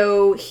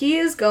 So he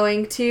is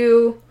going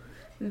to...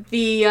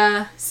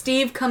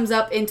 Steve comes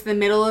up into the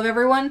middle of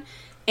everyone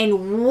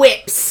and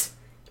whips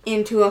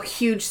into a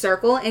huge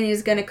circle, and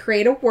he's going to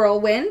create a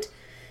whirlwind.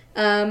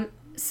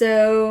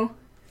 So...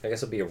 I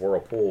guess it'd be a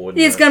whirlpool,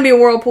 wouldn't It's going to be a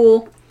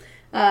whirlpool.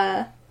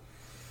 I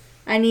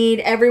need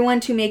everyone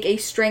to make a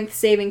strength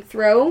saving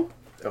throw.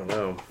 Oh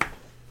no.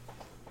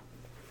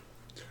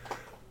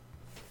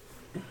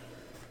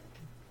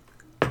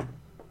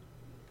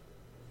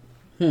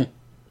 Hmm.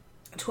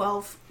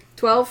 12.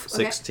 12?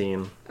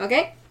 16.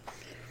 Okay.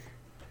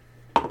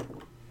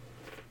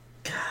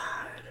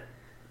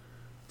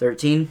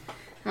 13.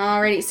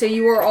 Alrighty, so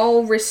you are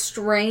all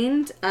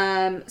restrained.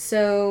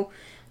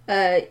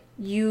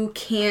 You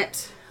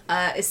can't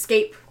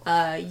escape.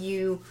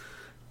 You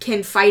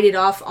can fight it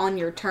off on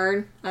your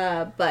turn,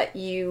 but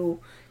you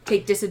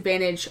take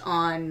disadvantage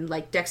on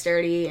like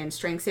dexterity and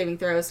strength saving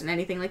throws and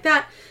anything like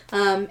that.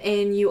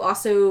 And you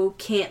also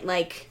can't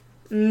like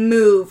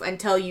move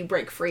until you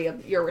break free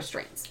of your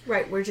restraints.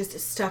 Right, we're just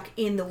stuck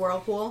in the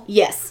whirlpool.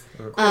 Yes.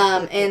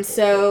 And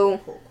so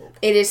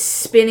it is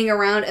spinning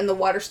around and the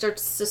water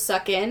starts to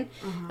suck in.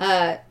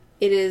 It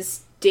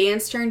is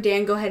Dan's turn.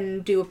 Dan, go ahead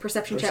and do a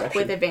perception check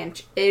with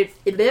advantage.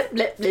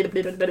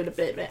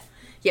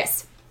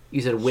 Yes.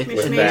 You said with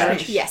Smish,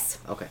 advantage? smash. Yes.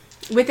 Okay.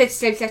 With it.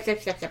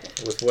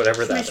 With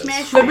whatever that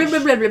Smash, is. smash.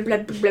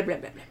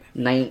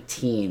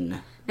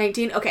 19.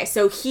 19. Okay,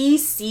 so he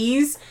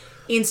sees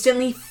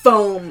instantly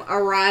foam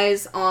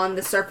arise on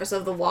the surface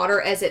of the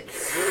water as it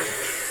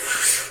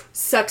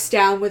sucks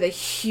down with a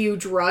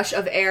huge rush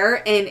of air,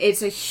 and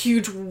it's a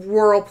huge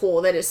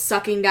whirlpool that is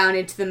sucking down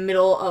into the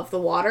middle of the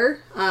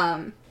water.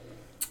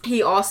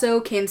 He also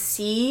can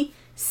see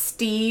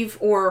Steve,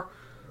 or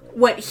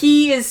what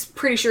he is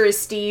pretty sure is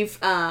Steve,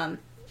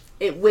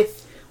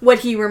 with what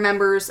he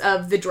remembers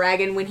of the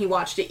dragon when he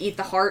watched it eat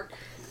the heart,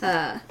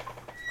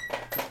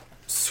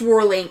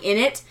 swirling in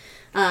it.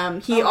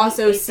 He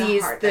also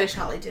sees that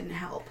probably didn't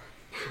help.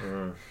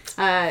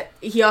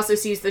 He also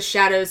sees the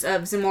shadows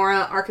of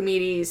Zamora,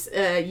 Archimedes,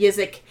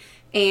 Yizik,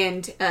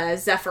 and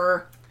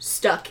Zephyr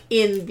stuck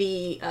in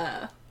the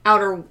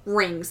outer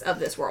rings of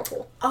this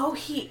whirlpool. Oh,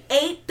 he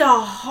ate the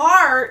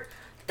heart?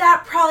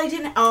 That probably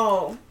didn't...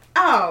 Oh.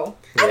 Oh,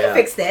 I Yeah. can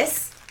fix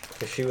this.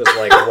 She was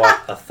like, what,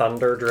 a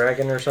thunder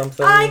dragon or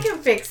something? I can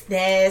fix A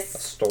this.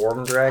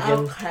 storm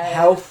dragon? Okay.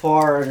 How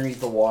far underneath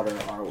the water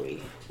are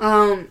we?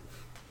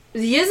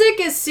 Yizik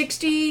is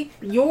 60,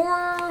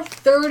 you're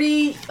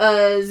 30,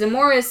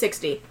 Zamora is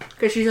 60,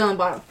 because she's on the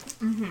bottom.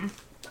 Mm-hmm.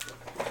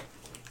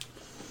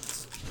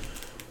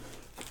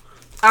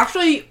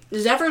 Actually,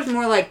 Zephyr's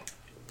more like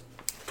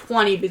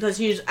 20, because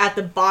he's at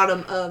the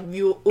bottom of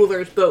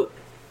Ullr's boat.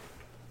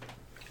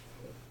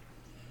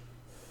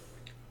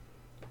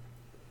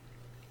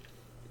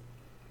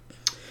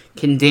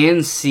 Can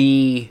Dan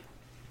see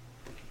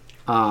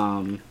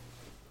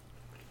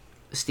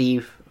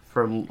Steve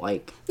from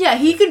like? Yeah,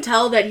 he can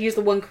tell that he's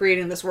the one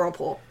creating this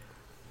whirlpool.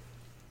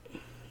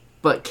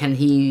 But can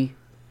he?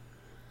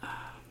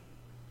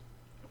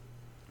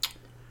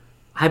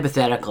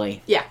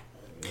 Hypothetically, Yeah.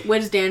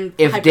 What is Dan?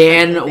 if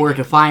hypothetically Dan were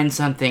thinking? to find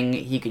something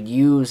he could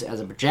use as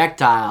a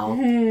projectile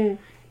and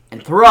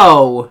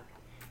throw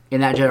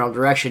in that general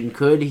direction,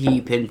 could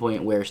he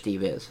pinpoint where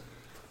Steve is?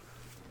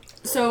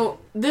 So,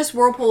 this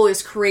whirlpool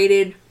is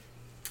created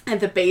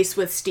at the base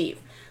with Steve.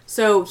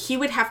 So, he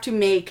would have to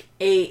make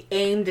a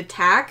aimed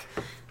attack.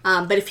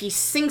 But if he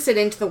sinks it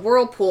into the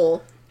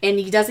whirlpool and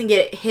he doesn't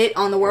get hit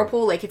on the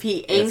whirlpool, like if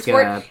he aims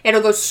for gonna- it,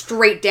 it'll go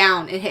straight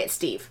down and hit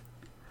Steve.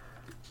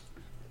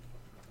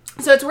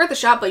 So, it's worth a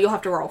shot, but you'll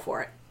have to roll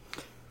for it.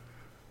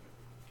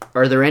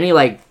 Are there any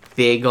like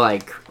big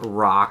like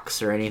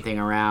rocks or anything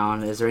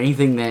around? Is there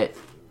anything that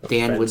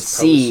Dan would Fence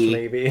see post,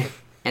 maybe.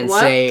 and What?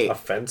 say A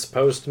fence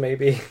post,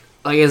 maybe.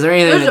 like? Is there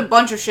anything? There's a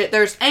bunch of shit.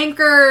 There's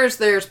anchors,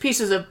 there's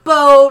pieces of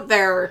boat,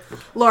 there are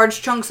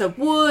large chunks of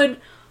wood,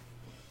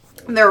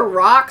 there are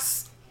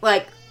rocks.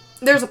 Like,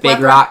 there's a big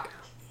plethora- rock?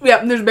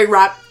 Yeah, there's a big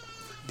rock.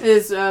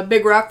 There's a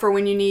big rock for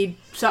when you need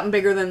something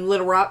bigger than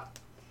little rock.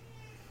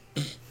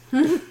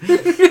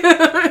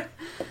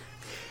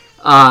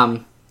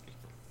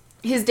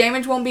 His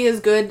damage won't be as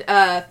good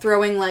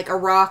throwing like a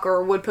rock or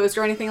a wood post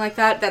or anything like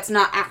that. That's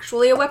not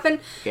actually a weapon.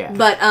 Yeah.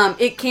 But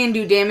it can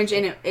do damage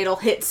and it'll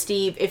hit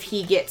Steve if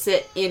he gets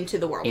it into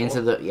the whirlpool.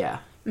 Into the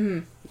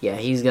yeah,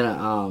 he's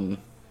gonna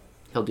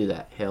he'll do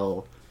that.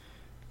 He'll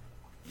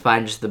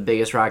find just the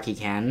biggest rock he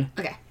can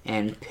Okay.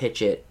 and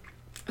pitch it.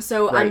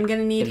 So Right I'm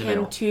gonna need in the him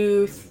middle.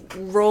 to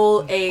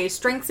roll a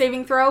strength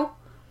saving throw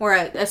or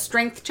a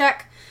strength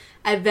check,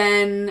 and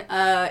then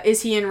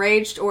is he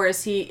enraged or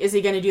is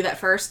he gonna do that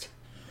first?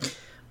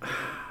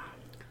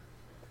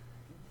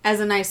 As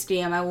a nice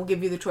DM, I will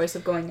give you the choice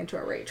of going into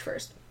a rage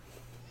first.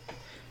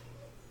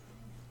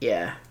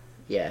 Yeah,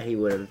 he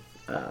would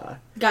have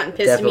Gotten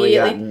pissed definitely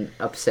immediately. gotten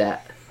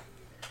upset.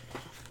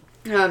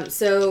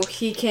 So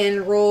he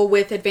can roll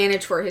with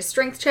advantage for his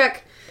strength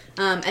check,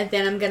 and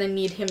then I'm gonna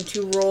need him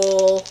to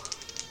roll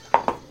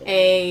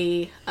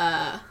a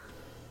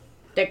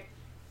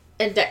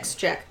dex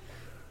check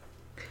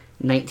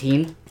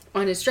 19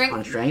 on his strength.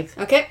 on strength.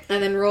 Okay,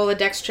 and then roll a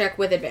dex check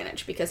with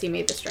advantage because he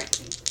made the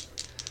strength.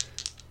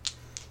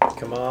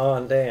 Come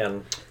on,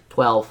 Dan.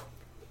 12.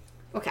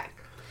 Okay,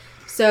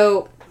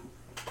 so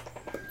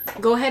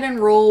go ahead and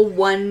roll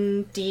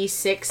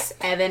 1d6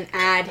 and then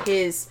add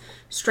his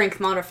strength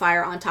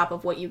modifier on top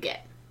of what you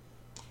get.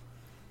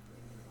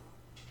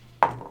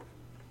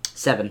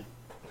 7.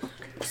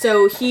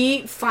 So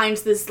he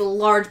finds this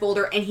large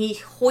boulder and he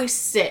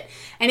hoists it.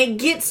 And it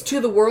gets to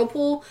the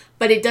whirlpool,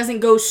 but it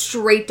doesn't go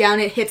straight down.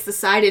 It hits the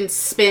side and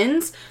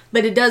spins,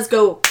 but it does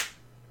go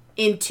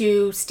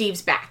into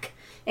Steve's back.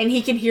 And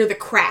he can hear the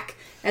crack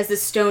as the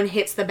stone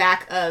hits the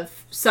back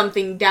of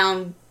something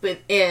down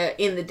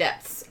in the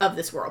depths of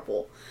this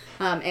whirlpool.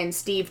 And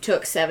Steve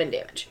took 7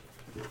 damage.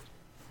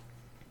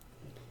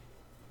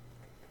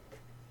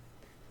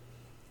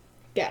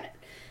 Got it.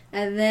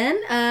 And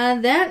then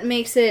that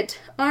makes it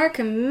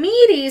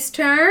Archimedes'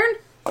 turn.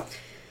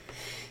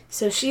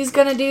 So she's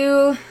gonna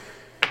do...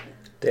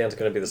 Dan's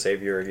gonna be the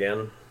savior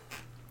again.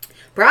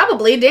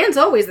 Probably. Dan's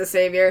always the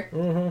savior.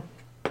 Mm-hmm.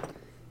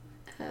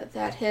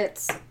 That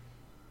hits.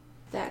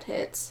 That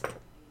hits.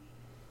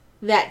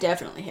 That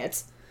definitely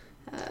hits.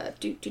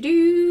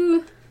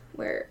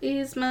 Where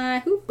is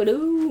my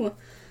hoopadoo?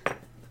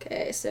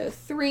 Okay, so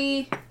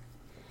 3,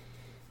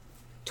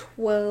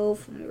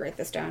 12. Let me write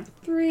this down.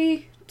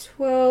 3,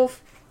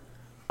 12,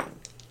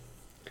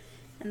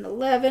 and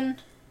 11.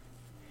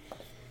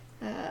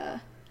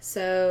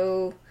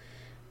 So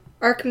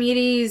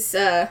Archimedes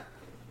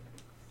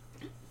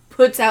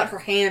puts out her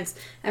hands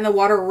and the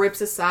water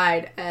rips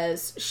aside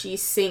as she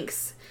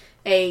sinks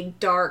a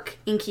dark,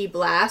 inky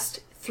blast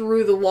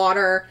through the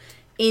water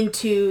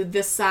into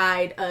the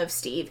side of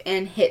Steve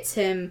and hits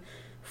him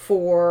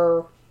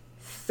for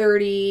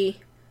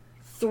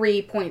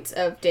 33 points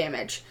of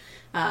damage.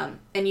 And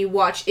you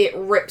watch it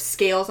rip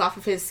scales off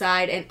of his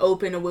side and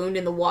open a wound,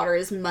 and the water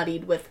is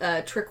muddied with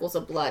trickles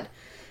of blood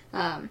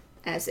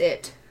as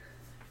it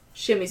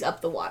shimmies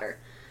up the water.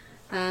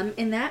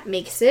 And that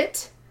makes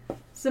it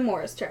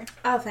Zamora's turn.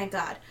 Oh, thank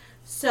God.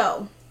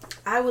 So,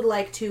 I would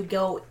like to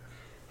go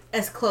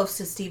as close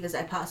to Steve as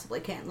I possibly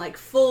can. Like,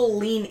 full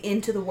lean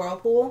into the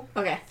whirlpool.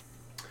 Okay.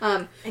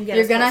 And get You're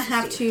as gonna close to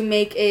have Steve. to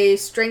make a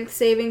strength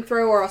saving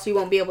throw, or else you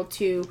won't be able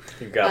to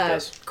You got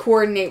this.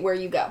 coordinate where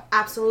you go.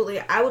 Absolutely.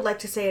 I would like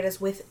to say it is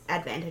with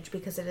advantage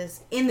because it is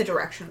in the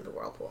direction of the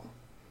whirlpool.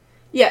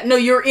 Yeah, no,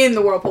 you're in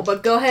the whirlpool,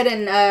 but go ahead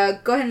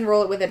and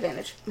roll it with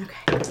advantage.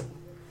 Okay.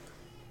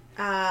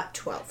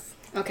 12.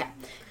 Okay.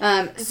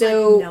 It's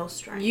So like no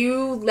strength.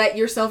 you let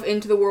yourself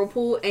into the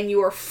whirlpool and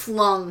you are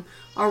flung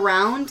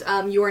around.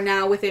 You are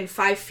now within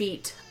 5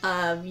 feet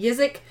of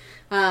Yizik,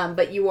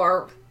 but you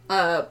are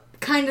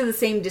kind of the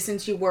same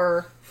distance you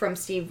were from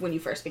Steve when you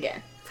first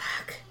began.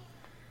 Fuck.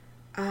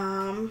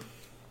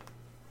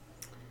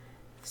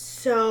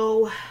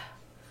 So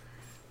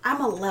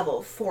I'm a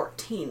level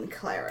 14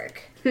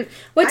 cleric.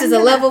 What does a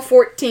gonna- level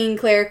 14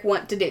 cleric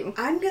want to do?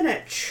 I'm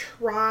gonna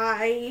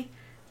try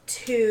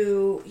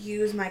to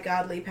use my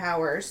godly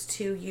powers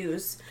to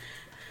use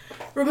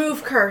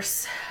remove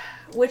curse,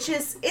 which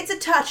is it's a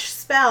touch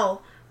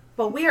spell,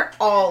 but we are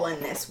all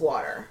in this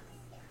water.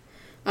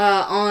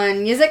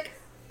 On Yizik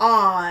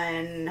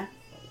On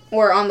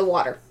or on the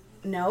water?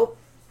 nope,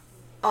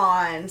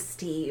 on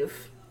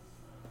Steve.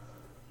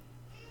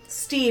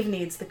 Steve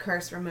needs the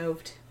curse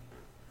removed.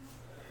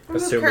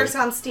 Remove Assuming- curse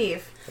on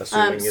Steve.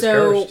 Assuming he's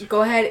So cursed.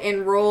 go ahead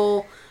and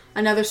roll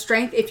another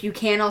strength. If you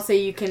can, I'll say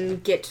you can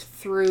get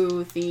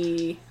through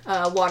the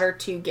water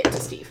to get to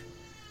Steve.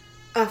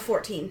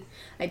 14.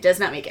 It does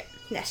not make it.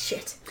 Nah,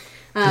 shit.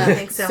 I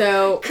think so.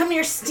 So Come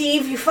here,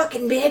 Steve, you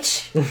fucking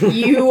bitch.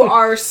 you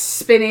are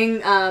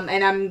spinning,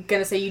 and I'm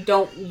gonna say you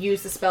don't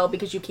use the spell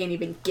because you can't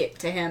even get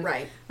to him.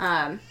 Right.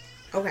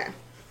 Okay.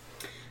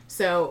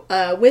 So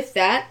with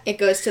that, it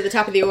goes to the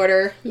top of the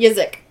order,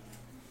 Yizik.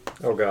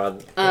 Oh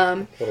god.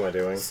 What am I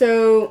doing?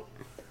 So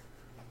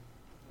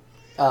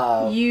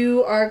Uh,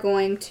 you are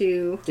going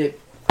to.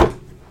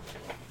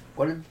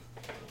 what did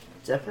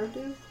Zephyr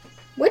do?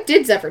 What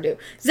did Zephyr do?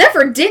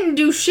 Zephyr didn't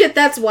do shit,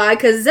 that's why,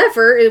 because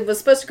Zephyr it was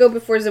supposed to go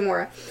before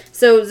Zamora.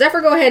 So,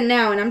 Zephyr, go ahead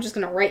now, and I'm just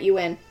going to write you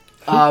in.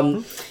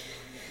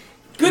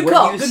 Good Would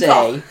call, you good say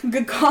call.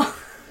 Good call.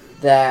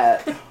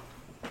 that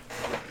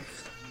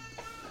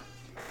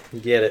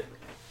Get it.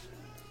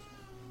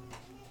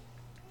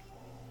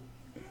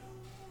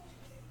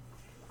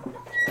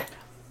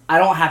 I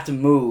don't have to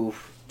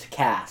move to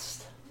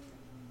cast?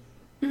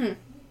 Mhm.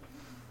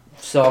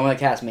 So I'm gonna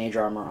cast Mage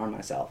Armor on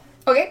myself.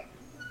 Okay.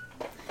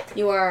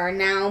 You are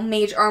now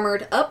mage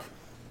armored up.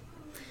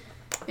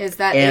 Is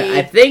that And a...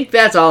 I think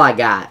that's all I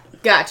got.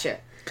 Gotcha.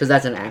 Because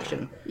that's an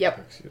action.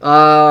 Yep.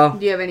 Uh,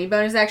 Do you have any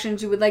bonus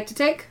actions you would like to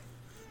take?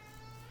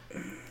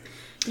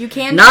 You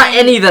can... not try-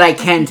 any that I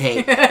can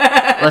take.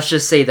 Let's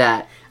just say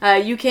that.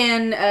 You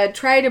can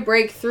try to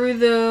break through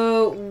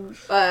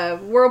the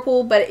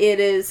whirlpool, but it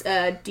is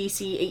a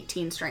DC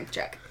 18 strength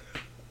check.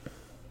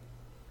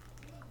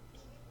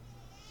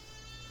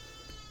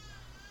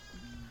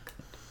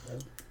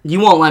 You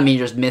won't let me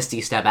just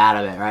Misty step out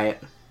of it, right?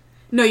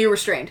 No, you're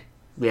restrained.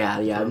 Yeah,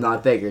 no,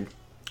 I figured.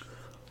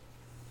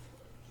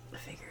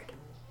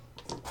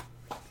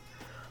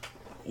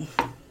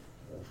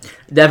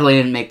 Definitely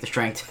didn't make the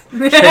strength.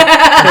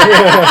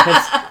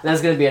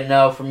 That's gonna be a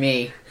no for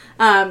me.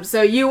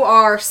 So you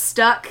are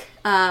stuck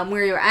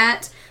where you're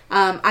at.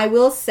 I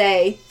will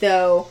say,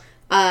 though,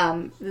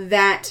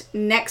 that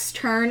next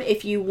turn,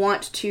 if you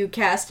want to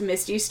cast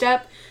Misty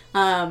Step,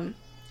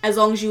 as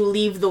long as you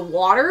leave the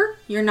water,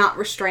 you're not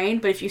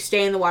restrained. But if you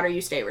stay in the water,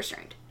 you stay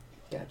restrained.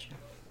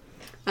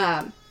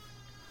 Gotcha.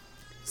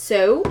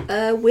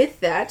 So, with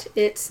that,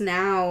 it's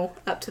now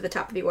up to the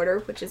top of the order,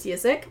 which is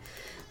Yizik.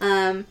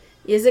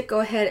 Yizik, go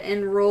ahead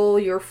and roll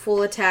your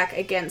full attack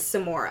against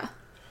Zamora.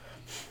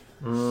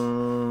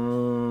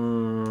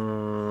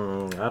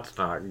 That's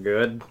not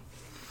good.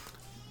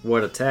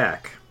 What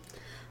attack?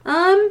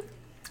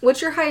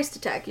 What's your highest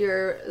attack?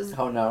 Your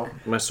Oh no.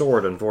 My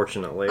sword,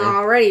 unfortunately.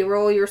 alrighty,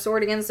 roll your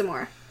sword against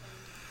Zamora.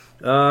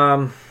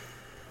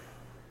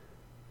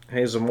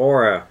 Hey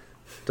Zamora,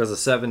 does a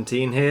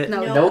 17 hit?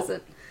 No, it Nope.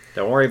 doesn't.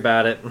 Don't worry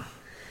about it.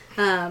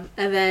 And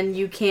then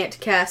you can't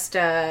cast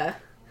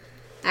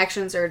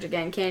Action Surge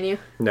again, can you?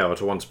 No,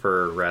 it's once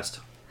per rest.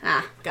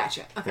 Ah,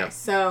 gotcha. Okay, Yep.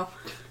 so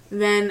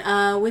then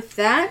with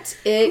that,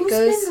 it Who's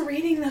goes. been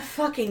reading the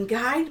fucking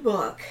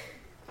guidebook?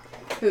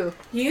 Who?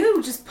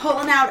 You just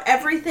pulling out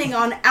everything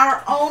on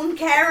our own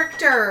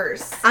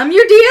characters. I'm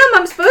your DM.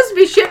 I'm supposed to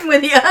be shitting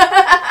with you.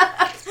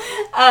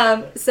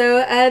 So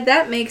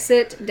that makes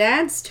it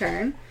Dad's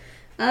turn.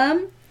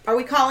 Are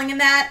we calling him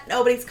that?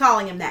 Nobody's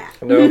calling him that.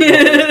 No.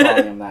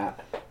 Calling him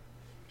that.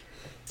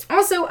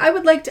 Also, I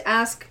would like to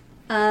ask,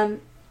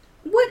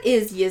 what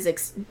is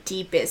Yizik's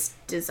deepest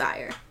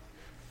desire?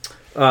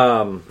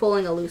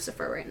 Pulling a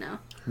Lucifer right now.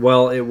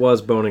 Well, it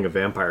was boning a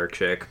vampire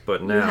chick,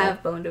 but You now.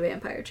 have boned a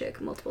vampire chick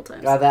multiple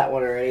times. Got that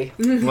one already.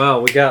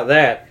 Well, we got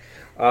that.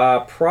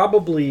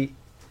 Probably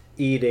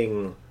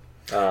eating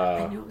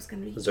I knew it was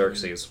gonna be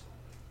Xerxes.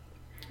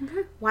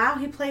 Wow,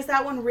 he plays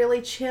that one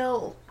really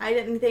chill. I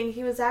didn't think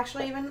he was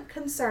actually even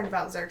concerned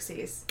about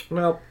Xerxes.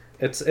 Well,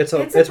 it's It's a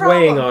weighing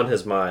problem. on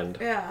his mind.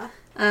 Yeah.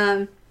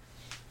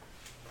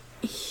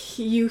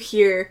 You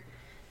hear,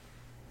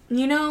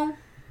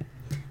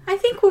 I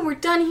think when we're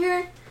done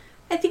here,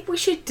 I think we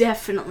should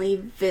definitely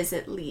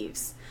visit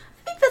Leaves.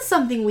 I think that's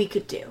something we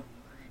could do.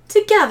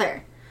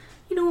 Together.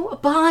 You know, a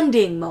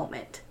bonding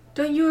moment.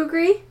 Don't you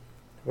agree?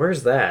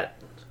 Where's that?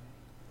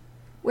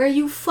 Where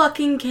you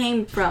fucking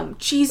came from.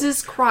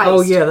 Jesus Christ.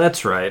 Oh, yeah,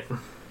 that's right.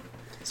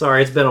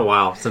 Sorry, it's been a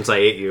while since I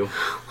ate you.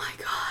 Oh my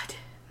god.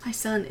 My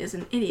son is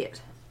an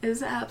idiot.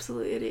 Is an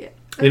absolute idiot.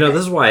 You know,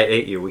 this is why I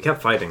ate you. We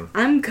kept fighting.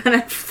 I'm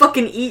gonna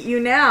fucking eat you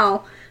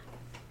now.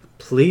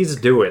 Please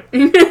do it.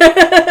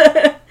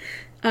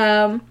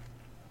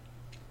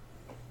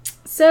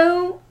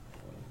 So,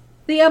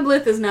 the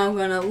Ablith is now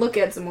gonna look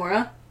at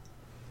Zamora.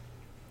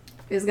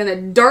 Is gonna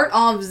dart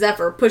off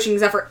Zephyr, pushing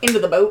Zephyr into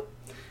the boat.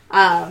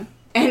 And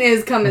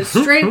is coming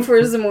straight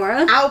for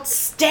Zamora.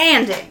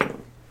 Outstanding.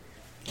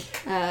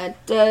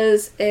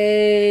 Does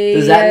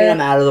Does that mean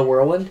I'm out of the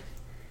whirlwind?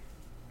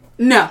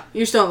 No,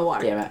 you're still in the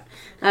water. Damn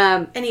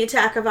it. Any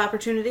attack of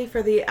opportunity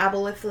for the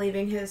aboleth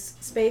leaving his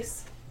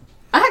space?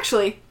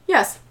 Actually,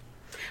 yes.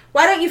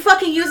 Why don't you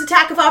fucking use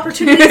attack of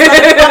opportunity,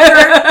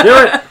 motherfucker? Do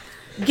it!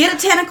 Get a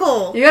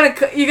tentacle. You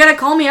gotta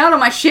call me out on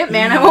my shit,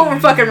 man. I won't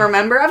fucking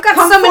remember. I've got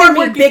Come so many for me,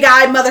 working...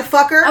 big-eyed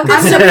motherfucker. I've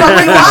got I'm so gonna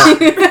fuck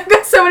you up. I've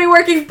got so many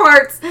working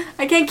parts.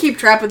 I can't keep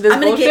track of this I'm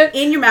gonna bullshit.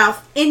 get in your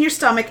mouth, in your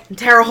stomach, and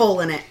tear a hole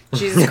in it.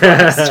 Jesus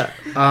Christ.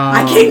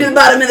 I came to the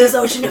bottom of this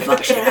ocean to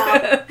fuck shit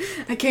up.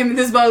 I came in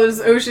this bottom of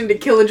this ocean to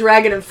kill a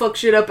dragon and fuck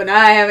shit up, and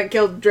I haven't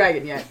killed the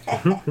dragon yet.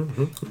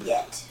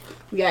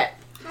 Yet.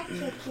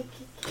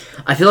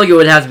 I feel like it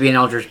would have to be an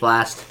Eldritch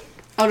Blast.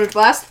 Eldritch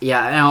Blast?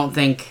 Yeah, I don't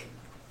think...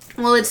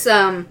 Well, it's,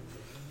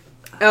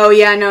 Oh,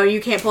 yeah, no, you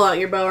can't pull out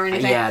your bow or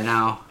anything. Yeah,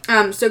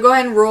 no. So go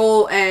ahead and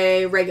roll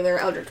a regular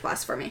Eldritch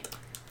Blast for me.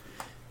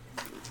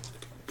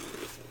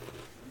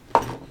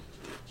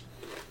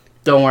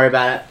 Don't worry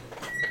about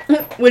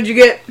it. What'd you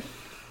get?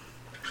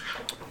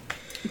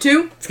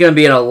 2? It's gonna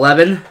be an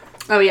 11.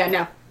 Oh, yeah,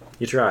 no.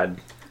 You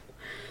tried.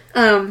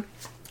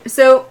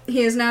 So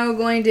he is now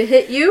going to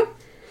hit you.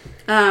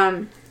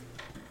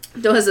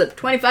 Does a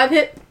 25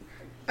 hit?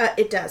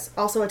 It does.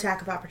 Also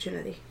attack of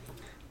opportunity.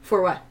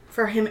 For what?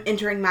 For him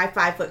entering my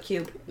 5-foot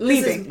cube.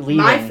 Leaving. This is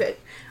my Leaving. fit.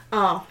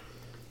 Oh.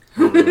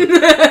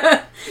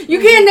 You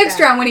can next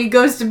round when he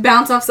goes to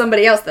bounce off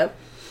somebody else, though.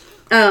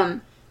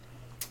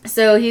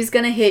 So he's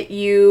gonna hit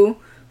you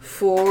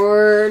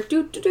for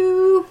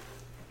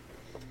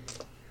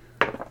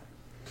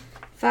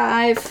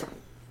 5,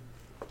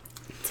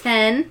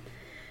 10.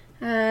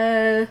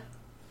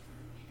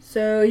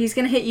 So he's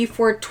gonna hit you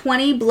for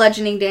 20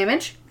 bludgeoning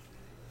damage.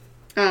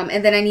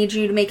 And then I need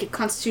you to make a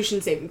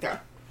Constitution saving throw.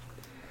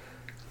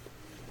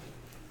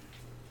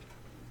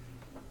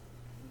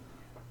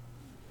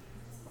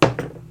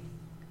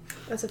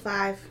 That's a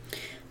 5.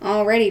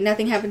 Alrighty,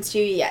 nothing happens to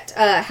you yet.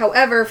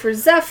 However, for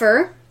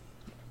Zephyr,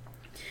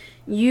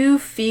 you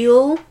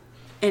feel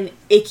an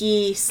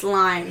icky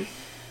slime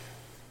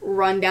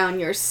run down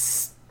your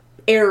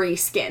airy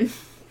skin.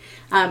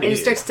 And it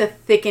starts to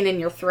thicken in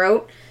your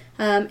throat.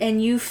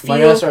 And you feel... Am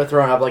I gonna start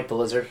throwing up like the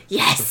lizard?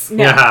 Yes!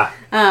 No.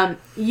 Yeah.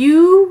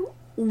 You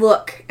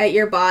look at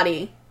your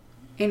body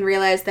and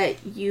realize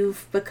that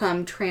you've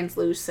become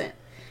translucent.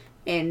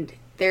 And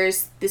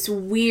there's this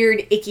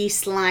weird, icky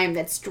slime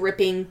that's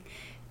dripping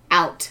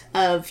out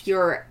of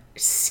your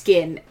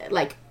skin,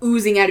 like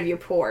oozing out of your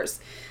pores.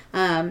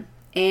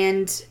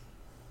 And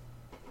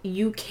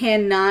you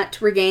cannot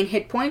regain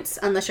hit points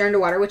unless you're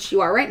underwater, which you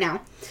are right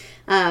now.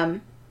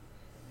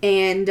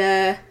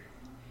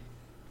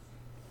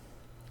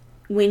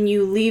 When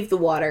you leave the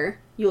water,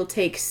 you'll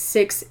take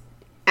 6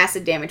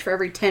 acid damage for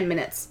every 10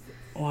 minutes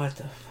What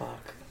the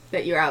fuck?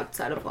 that you're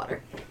outside of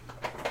water.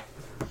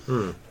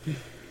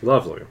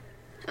 Lovely.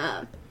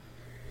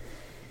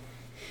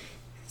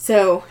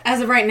 So,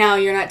 as of right now,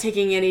 you're not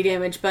taking any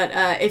damage, but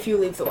if you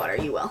leave the water,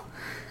 you will.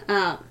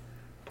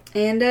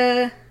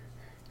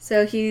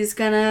 So he's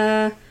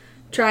gonna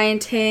try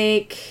and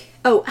take...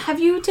 Oh, have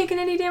you taken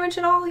any damage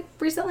at all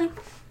recently?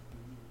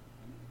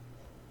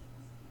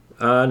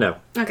 No.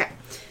 Okay.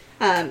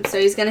 So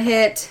he's gonna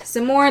hit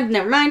some more.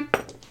 Never mind.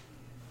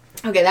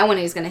 Okay, that one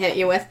he's gonna hit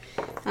you with.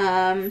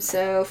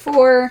 So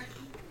 4,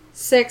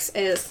 6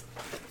 is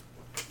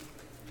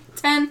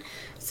 10.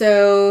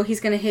 So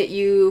he's gonna hit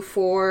you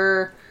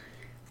for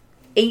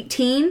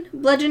 18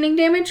 bludgeoning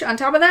damage on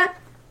top of that.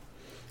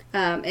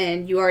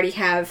 And you already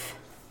have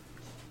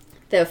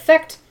the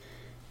effect.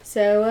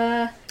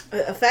 So,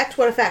 Effect?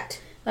 What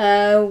effect?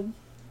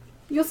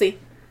 you'll see.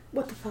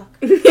 What the fuck?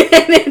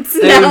 It's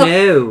now, Oh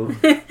no!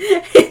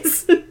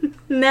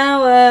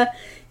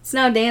 it's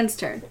now Dan's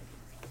turn.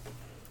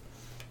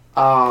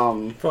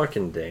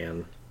 Fucking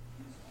Dan.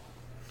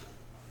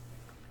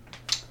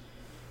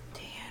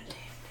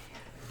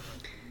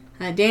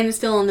 Dan is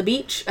still on the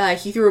beach.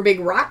 He threw a big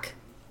rock.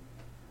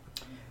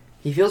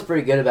 He feels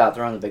pretty good about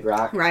throwing the big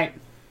rock. Right.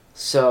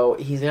 So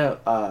he's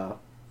gonna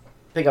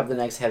pick up the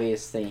next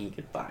heaviest thing he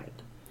could find.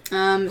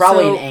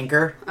 Probably So- an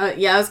anchor.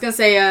 Yeah, I was gonna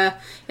say,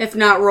 if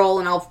not, roll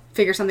and I'll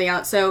figure something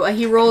out. So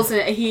he rolls,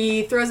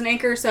 he throws an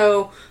anchor.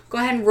 So go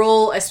ahead and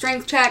roll a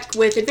strength check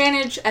with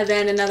advantage, and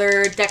then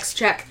another dex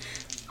check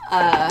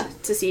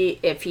to see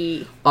if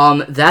he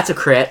That's a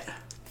crit.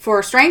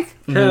 for strength.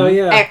 Hell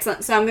yeah.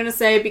 Excellent. So I'm gonna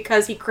say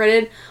because he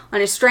critted on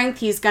his strength,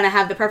 he's gonna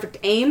have the perfect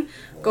aim.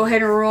 Go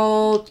ahead and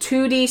roll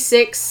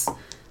 2d6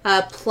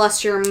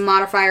 plus your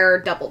modifier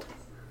doubled.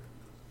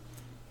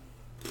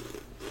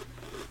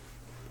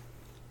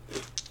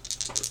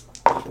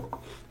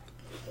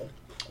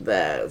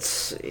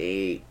 That's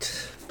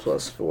 8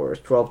 plus 4 is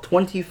 12.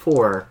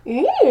 24.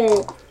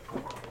 Ooh.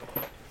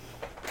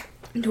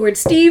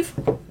 Towards Steve.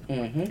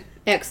 Mm-hmm.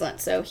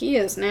 Excellent. So he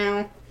is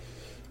now.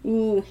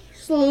 Ooh,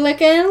 he's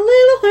looking a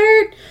little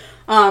hurt.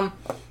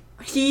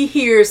 He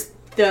hears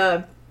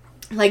the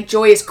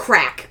joyous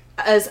crack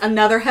as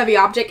another heavy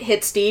object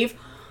hits Steve,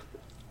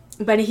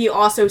 but he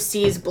also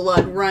sees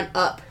blood run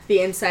up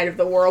the inside of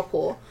the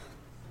whirlpool,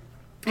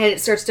 and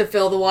it starts to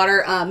fill the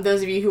water.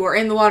 Those of you who are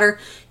in the water,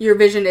 your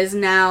vision is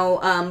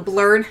now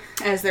blurred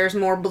as there's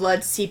more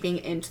blood seeping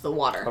into the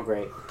water. Oh,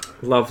 great.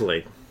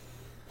 Lovely.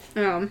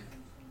 It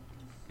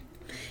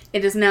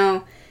is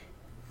now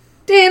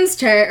Dan's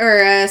turn,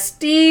 or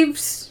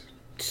Steve's,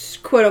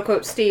 quote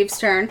unquote, Steve's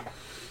turn.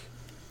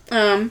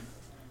 And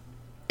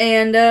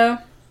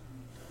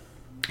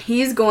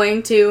he's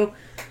going to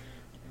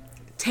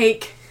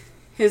take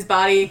his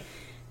body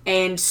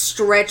and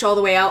stretch all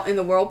the way out in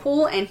the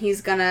whirlpool, and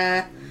he's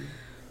gonna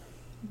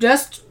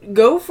just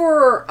go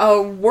for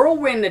a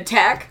whirlwind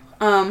attack.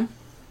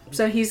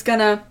 So he's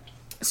gonna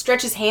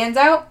stretch his hands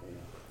out,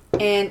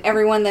 and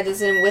everyone that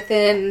is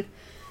within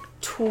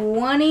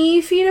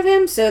 20 feet of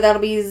him, so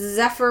that'll be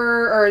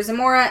Zephyr or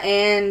Zamora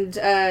and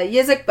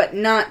Yizik, but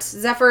not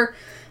Zephyr.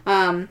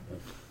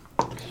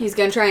 He's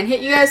gonna try and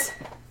hit you guys.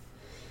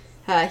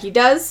 He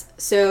does,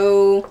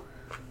 so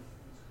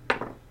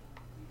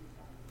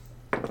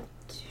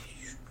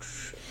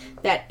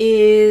that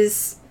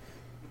is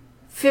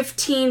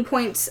 15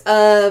 points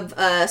of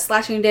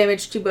slashing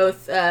damage to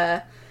both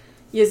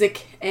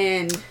Yizik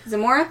and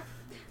Zamora.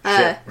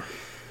 Shit.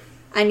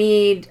 I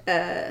need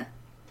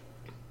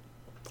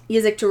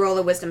Yizik to roll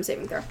a wisdom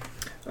saving throw.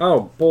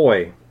 Oh,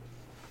 boy.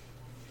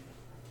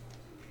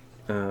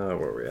 Where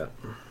are we at?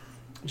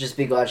 Just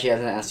be glad she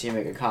hasn't asked you to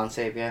make a con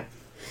save yet.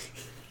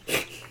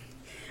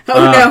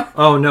 Oh no.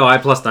 Oh, no, I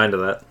plus 9 to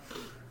that.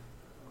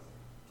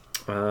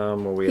 Where are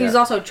we He's at?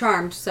 also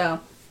charmed, so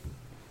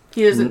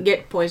he doesn't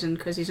get poisoned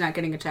because he's not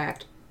getting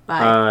attacked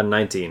by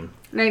 19.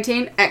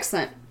 19.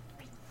 Excellent.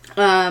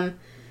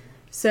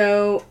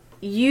 So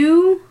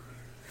you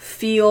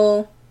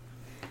feel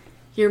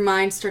your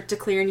mind start to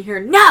clear, and you hear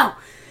no,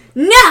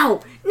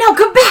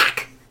 come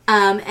back.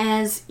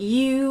 As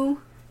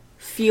you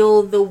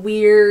feel the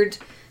weird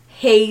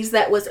haze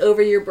that was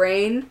over your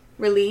brain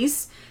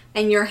release,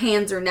 and your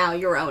hands are now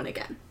your own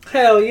again.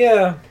 Hell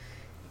yeah.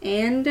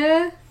 And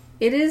it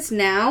is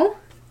now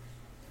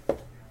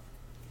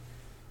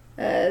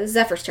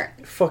Zephyr's turn.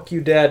 Fuck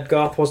you, Dad.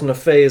 Goth wasn't a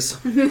phase.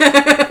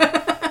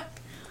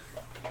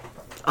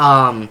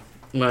 I'm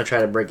gonna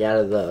try to break out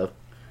of the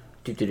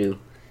doo-doo-doo.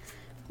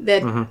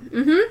 Go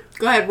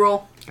ahead,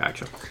 roll.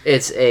 Gotcha.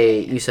 It's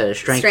you said a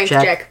strength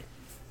check.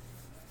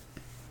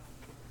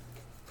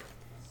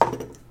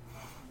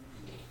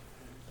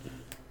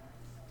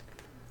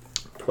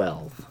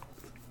 12.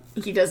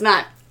 He does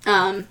not.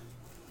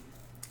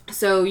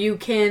 So you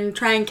can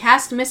try and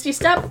cast Misty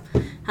Step,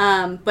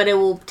 but it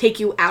will take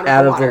you out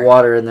of the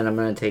water, and then I'm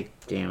gonna take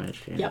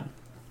damage. Yeah. Yep.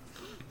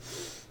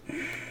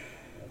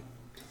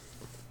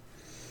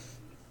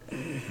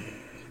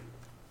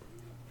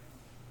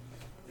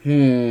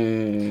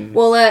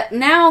 Well,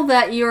 now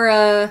that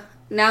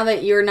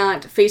you're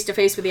not face to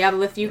face with the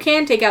Aboleth, you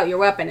can take out your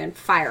weapon and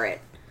fire it,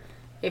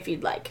 if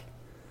you'd like.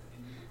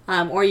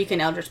 Or you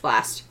can Eldritch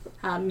Blast.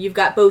 You've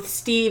got both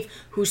Steve,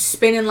 who's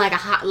spinning like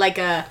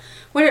a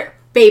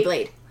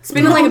Beyblade.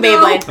 Spinning like a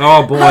Beyblade.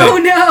 Oh boy. Oh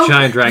no.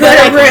 Giant dragon.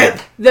 Let it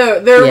rip.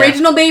 The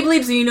original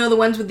Beyblades, so you know the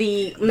ones with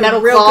the metal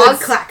real claws.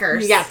 good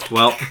clackers. Yeah.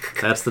 Well,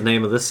 that's the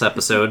name of this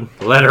episode.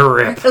 Let her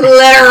rip.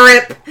 Let her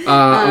rip.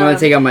 I'm gonna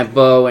take out my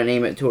bow and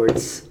aim it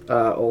towards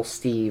old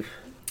Steve.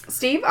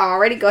 Steve,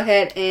 alrighty, go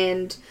ahead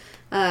and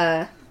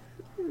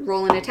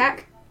roll an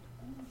attack.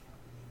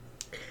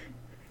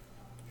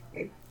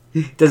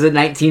 Does it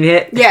 19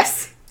 hit?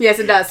 Yes,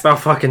 it does. About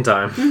fucking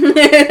time.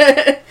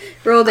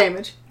 Roll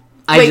damage.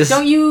 Wait,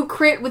 don't you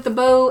crit with the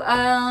bow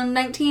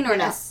 19 or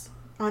Yes.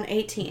 On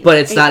 18. But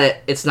it's not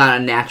a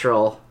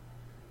natural.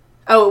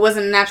 no? Oh, it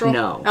wasn't a natural?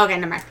 No. Okay,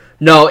 never mind.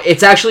 No,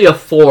 it's actually a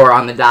 4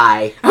 on the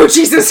die. Oh,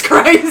 Jesus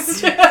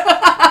Christ.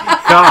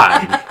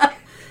 God.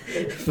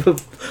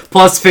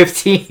 Plus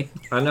 15.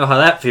 I know how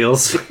that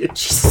feels.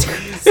 Jesus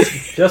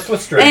Christ. Just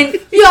with strength.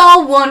 And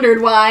y'all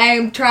wondered why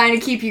I'm trying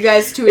to keep you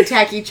guys to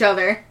attack each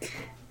other.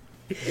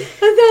 I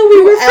thought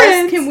we were Who else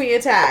friends. can we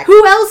attack?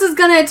 Who else is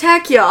gonna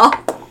attack y'all?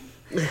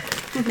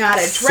 Not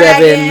a 7.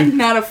 dragon.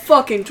 Not a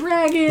fucking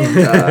dragon.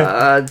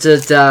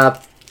 Just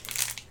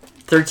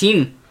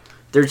 13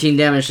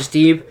 damage to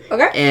Steve.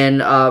 Okay.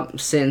 And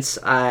since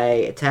I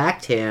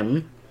attacked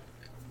him,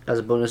 as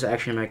a bonus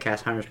action, I'm going to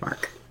cast Hunter's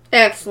Mark.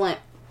 Excellent.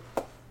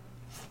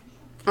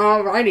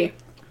 Alrighty.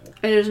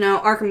 It is now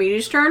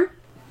Archimedes' turn.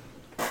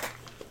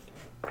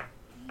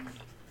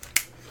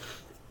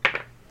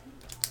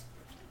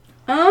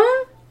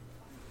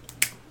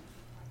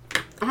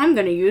 I'm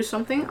gonna use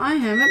something I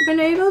haven't been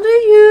able to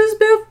use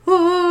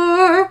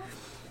before.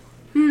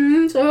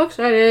 So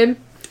excited.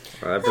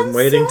 I've been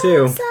waiting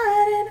too.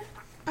 Excited.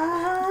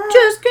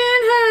 Just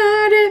can't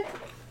hide it.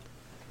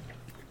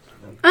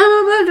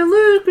 I'm about to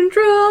lose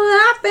control.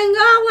 I think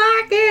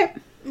I like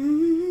it.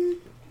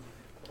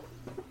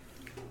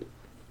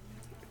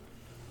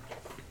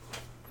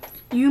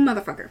 You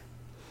motherfucker.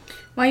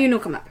 Why you no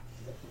come up?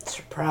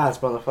 Surprise,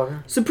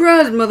 motherfucker.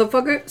 Surprise,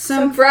 motherfucker.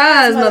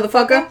 Surprise,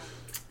 motherfucker.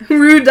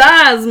 Rude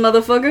eyes,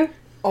 motherfucker.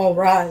 All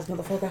rise,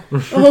 motherfucker.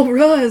 All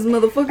rise, I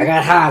motherfucker.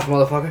 got hives,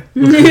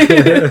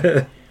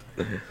 motherfucker.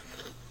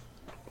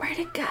 Where'd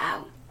it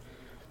go?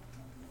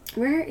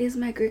 Where is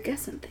my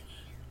Gurgesson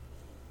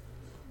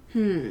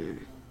thingy?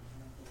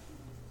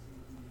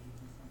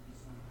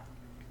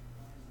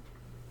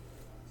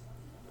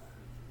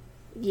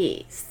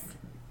 Yes.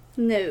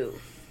 No.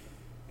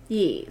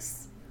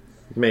 Yes.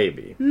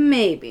 Maybe.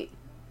 Maybe.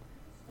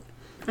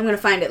 I'm going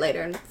to find it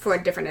later for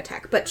a different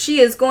attack. But she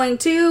is going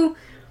to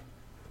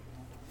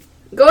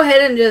go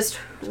ahead and just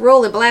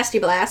roll a blasty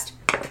blast.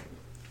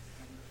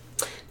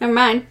 Never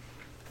mind.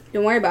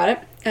 Don't worry about it.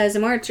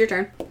 Zamora, it's your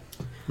turn.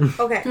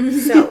 Okay,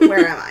 so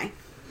where am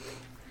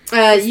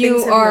I? You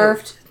Things have are...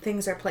 moved.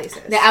 Things are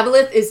places. The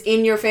aboleth is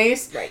in your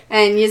face, Right.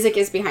 and Yizik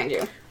is behind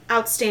you.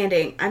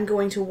 Outstanding. I'm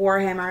going to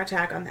Warhammer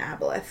attack on the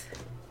aboleth.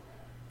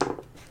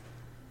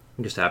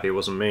 I'm just happy it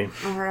wasn't me.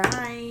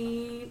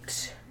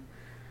 Alright.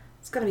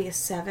 It's gonna be a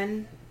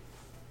 7.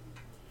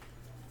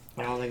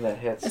 I don't think that A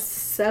hits.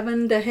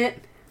 7 to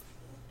hit.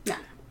 No.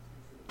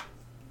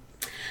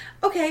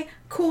 Okay,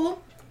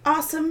 cool.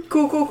 Awesome.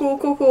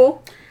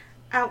 Cool.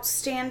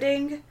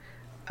 Outstanding.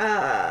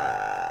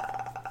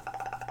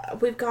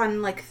 We've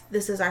gone, like,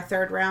 this is our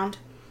 3rd round.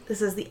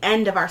 This is the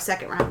end of our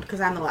 2nd round, because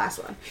I'm the last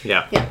one.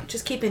 Yeah. Yeah.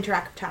 Just keeping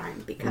track of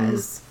time,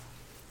 because...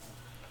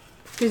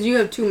 Because you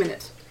have 2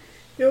 minutes.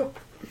 Yep.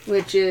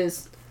 Which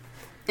is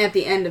at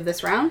the end of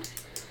this round.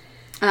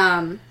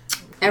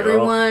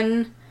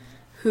 Everyone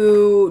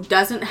who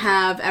doesn't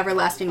have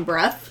everlasting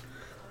breath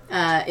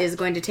is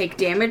going to take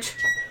damage.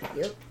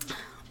 Yep.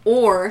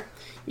 Or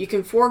you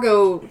can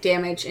forego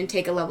damage and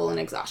take a level in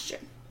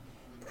exhaustion.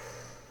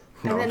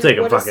 No, And I'm then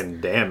taking what is-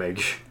 fucking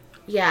damage.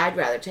 Yeah, I'd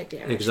rather take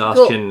damage.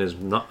 Exhaustion is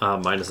not,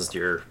 minuses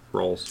your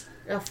rolls.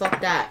 Oh, fuck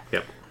that.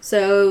 Yep.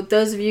 So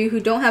those of you who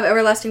don't have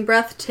everlasting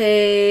breath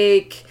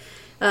take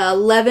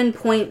 11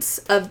 points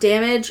of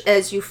damage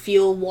as you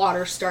feel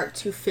water start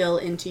to fill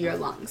into your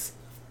lungs.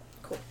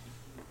 Cool.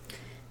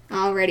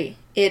 Alrighty.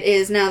 It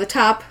is now the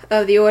top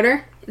of the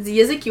order.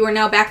 Yizik, you are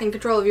now back in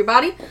control of your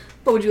body.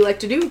 What would you like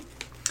to do?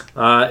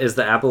 Is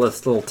the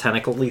aboleth's little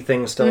tentacle-y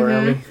thing still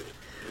around me?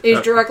 It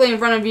is directly in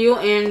front of you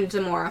and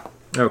Zamora.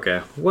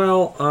 Okay.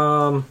 Well,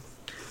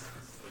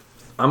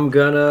 I'm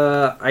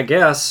gonna... I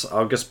guess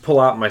I'll just pull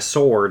out my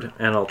sword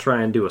and I'll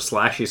try and do a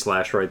slashy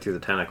slash right through the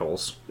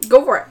tentacles.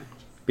 Go for it.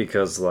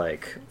 Because,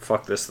 like,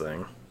 fuck this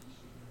thing.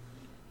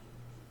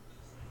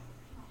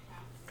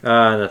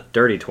 And a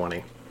dirty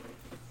 20.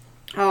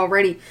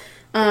 Alrighty.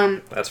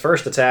 That's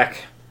first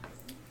attack.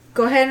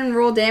 Go ahead and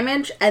roll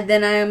damage, and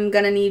then I'm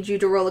gonna need you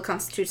to roll a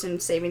Constitution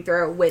saving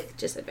throw with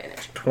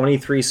disadvantage.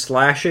 23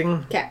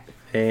 slashing. Okay.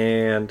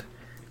 And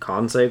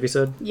con save, you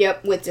said?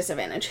 Yep, with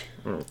disadvantage.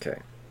 Okay.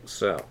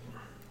 So.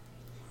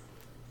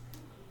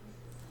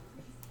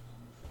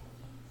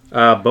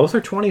 Both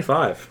are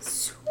 25.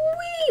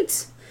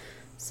 Sweet!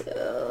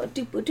 So,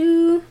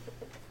 doo-ba-doo.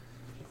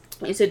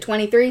 You said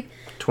 23?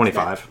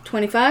 25.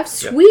 25?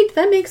 Sweet!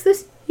 That makes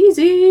this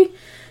easy.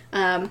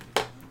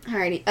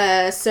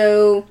 Alrighty.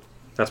 So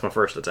That's my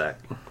first attack.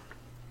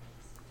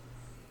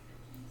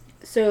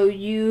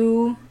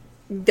 you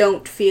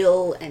don't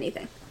feel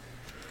anything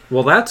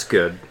Well, that's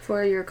good.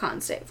 for your con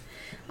save.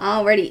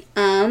 Alrighty.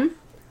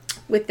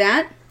 With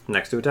that,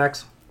 Next two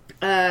attacks.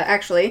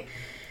 actually,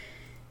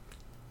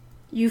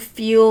 you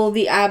feel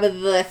the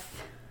aboleth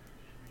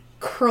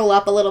curl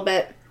up a little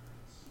bit.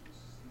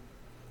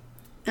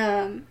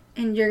 And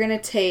you're gonna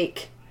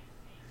take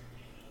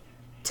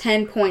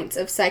 10 points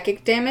of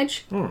psychic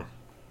damage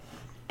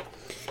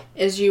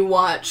as you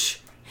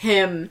watch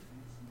him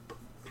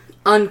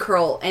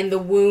uncurl and the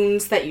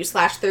wounds that you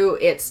slash through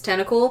its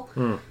tentacle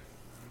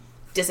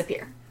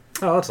disappear.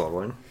 Oh, that's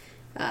lovely.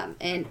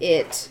 And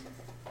it...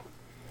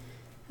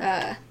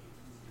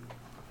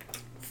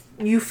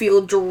 you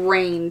feel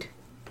drained.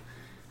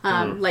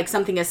 Like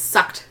something has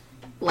sucked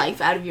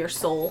life out of your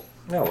soul.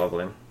 Oh,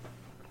 lovely.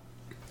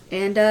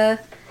 And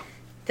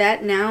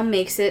that now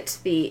makes it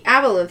the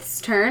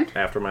aboleth's turn.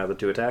 After my other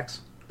two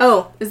attacks.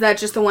 Oh, is that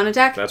just the one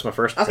attack? That's my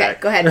first Okay,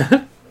 attack. go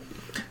ahead.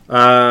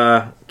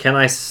 Can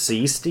I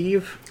see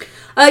Steve?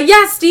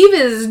 Yeah, Steve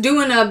is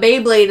doing a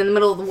Beyblade in the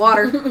middle of the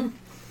water.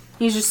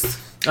 He's just...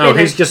 Oh,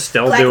 he's just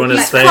still Clack, doing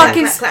his clack, thing.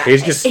 fucking- clack, clack.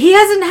 He's just... He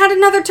hasn't had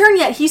another turn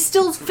yet. He's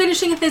still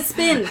finishing his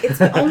spin. It's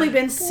only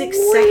been 6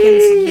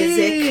 seconds,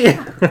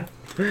 Yizik.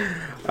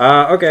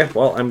 Okay,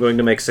 well, I'm going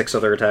to make 6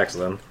 other attacks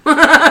then.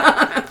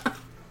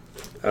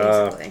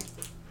 Basically.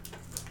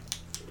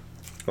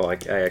 Well, I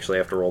actually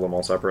have to roll them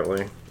all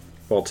separately.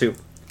 Well, 2.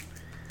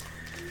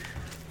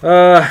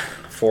 4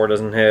 4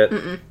 doesn't hit.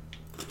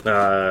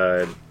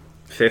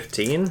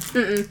 15?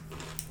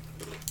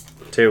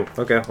 2.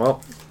 Okay,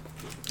 well,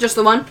 Just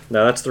the one?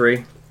 no, that's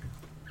 3.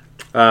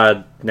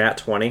 Nat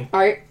 20.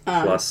 Alright.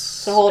 Plus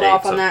So hold 8,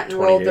 off on so that and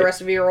roll the 28.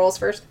 rest of your rolls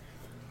first.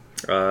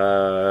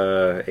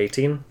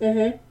 18.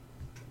 Mm-hmm.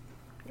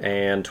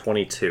 And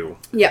 22.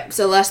 Yep,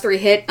 so last 3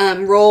 hit.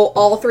 Roll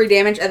all 3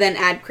 damage and then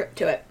add crit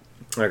to it.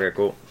 Okay,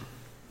 cool.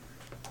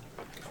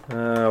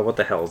 What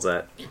the hell is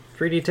that?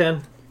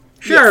 3d10?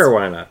 Sure, Yes.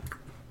 why not?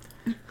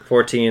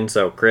 14,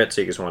 so crit,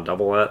 so you just want to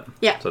double that?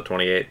 Yeah. So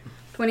 28.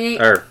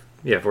 28? Or,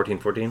 yeah, 14,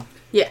 14?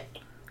 Yeah.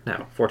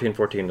 No, 14,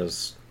 14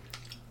 is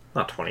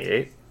not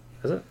 28,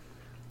 is it?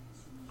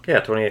 Yeah,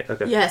 28,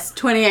 okay. Yes,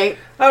 28.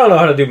 I don't know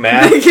how to do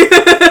math.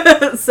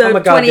 So I'm a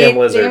goddamn 28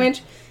 wizard.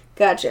 damage.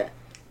 Gotcha.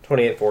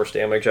 28 force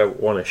damage, I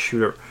want to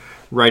shoot it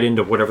right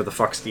into whatever the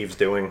fuck Steve's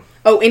doing.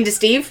 Oh, into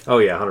Steve? Oh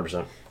yeah,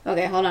 100%.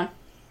 Okay, hold on.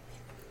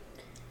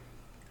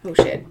 Oh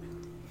shit.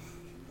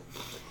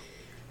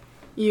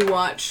 You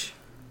watch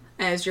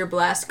as your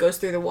blast goes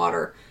through the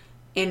water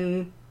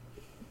and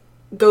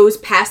goes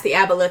past the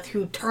aboleth,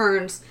 who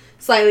turns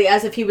slightly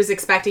as if he was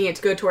expecting it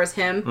to go towards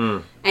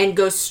him and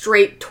goes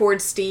straight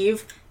towards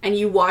Steve, and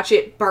you watch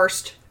it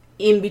burst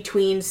in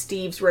between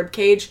Steve's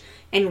ribcage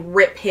and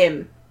rip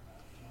him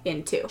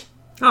in two.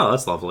 Oh,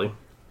 that's lovely.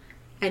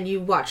 And you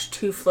watch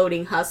 2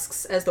 floating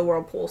husks as the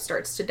whirlpool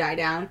starts to die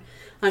down.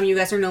 You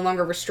guys are no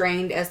longer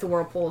restrained as the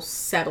whirlpool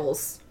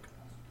settles.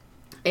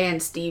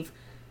 And Steve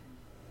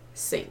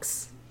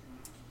sinks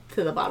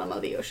to the bottom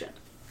of the ocean.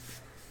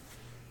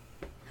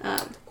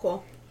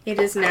 Cool. It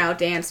is now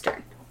Dan's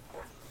turn.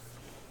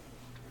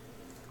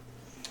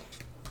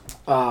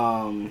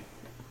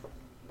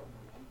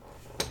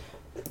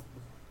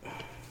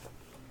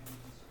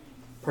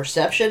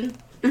 Perception?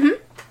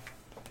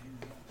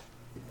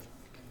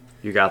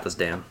 You got this,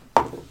 Dan.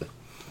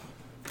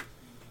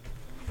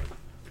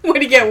 What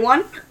do you get,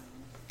 1?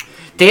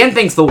 Dan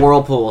thinks the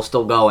whirlpool is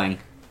still going.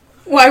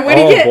 Why, what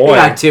do you Oh, get? boy.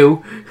 Got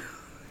 2.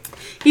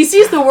 He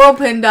sees the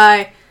whirlpool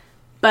die,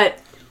 but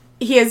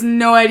he has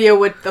no idea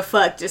what the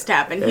fuck just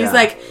happened. He's Yeah.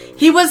 like,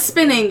 he was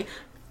spinning.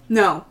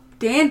 No,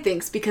 Dan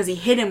thinks because he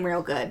hit him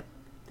real good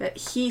that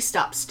he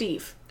stopped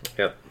Steve.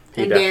 Yep.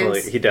 And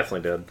He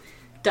definitely did.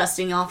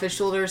 Dusting off his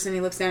shoulders, and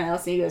he looks down at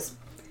Alice and he goes,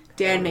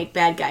 Dan, make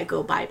bad guy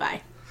go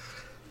bye-bye.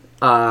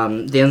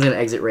 Dan's gonna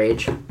exit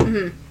rage.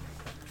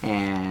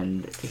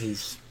 And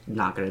he's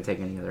not gonna take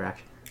any other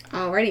action.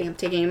 Alrighty, I'm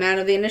taking him out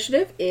of the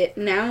initiative. It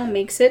now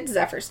makes it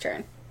Zephyr's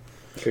turn.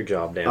 Good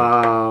job,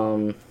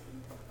 Dan.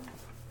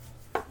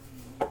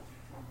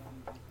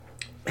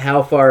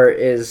 How far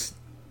is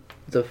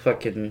the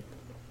fucking...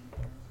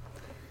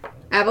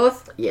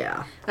 Aboleth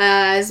Yeah.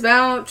 is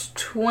about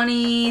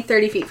 20,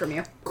 30 feet from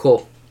you.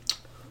 Cool.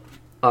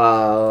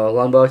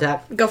 Longbow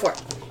attack? Go for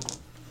it.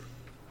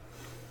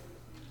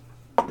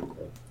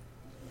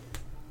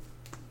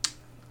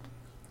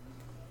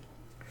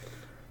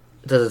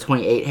 Does a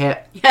 28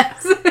 hit?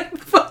 Yes.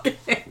 Fucking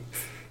God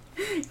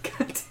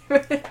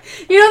damn it.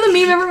 You know the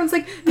meme everyone's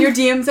like, your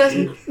DM's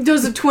asking,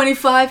 does a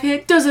 25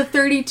 hit? Does a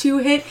 32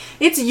 hit?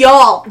 It's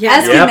y'all Yeah.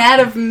 asking Yep. that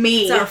of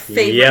me. It's our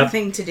favorite Yep.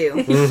 thing to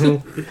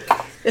do.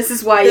 This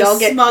is why The y'all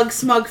get...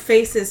 smug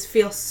faces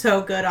feel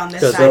so good on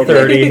this Does side. a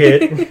 30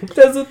 hit?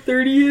 Does a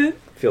 30 hit?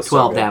 Feels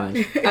 12 so good.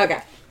 damage.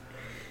 Okay.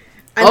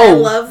 And I Oh,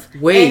 love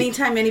wait.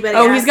 anytime anybody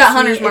Oh, he's asks got me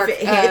Hunter's if Mark. it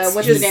hits,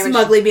 What's the just damage?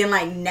 smugly being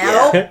like,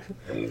 no.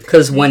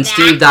 Because when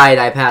Steve died,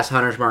 I passed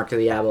Hunter's Mark to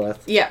the Aboleth.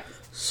 Yeah.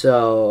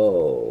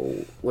 So,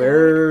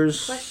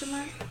 where's... Question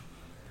mark?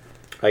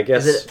 I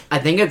guess. Is it, I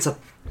think it's a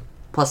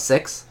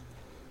 +6.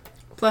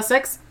 Plus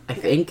 6? I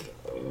think.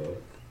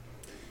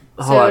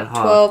 So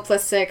 12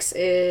 plus 6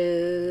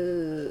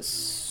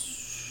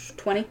 is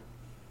 20?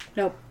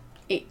 Nope,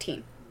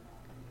 18.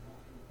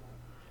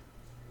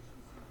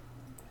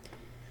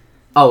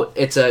 Oh,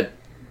 it's a...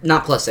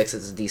 Not +6,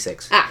 it's a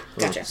D6. Ah,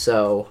 gotcha.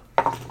 So,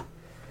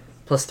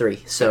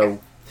 +3, so Okay.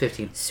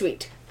 15.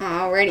 Sweet.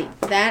 Alrighty,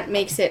 that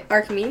makes it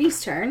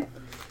Archimedes' turn,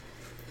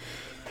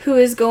 who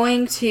is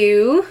going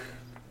to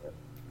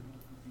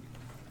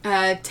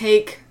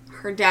take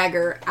her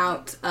dagger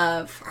out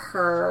of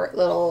her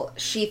little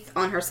sheath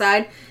on her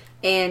side,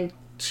 and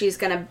she's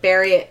going to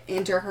bury it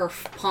into her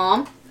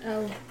palm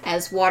Oh.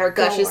 as water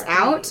gushes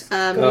Archimedes.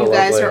 out. Oh, You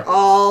guys lovely. are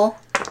all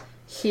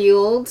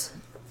healed.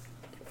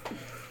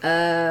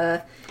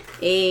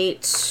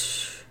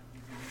 8,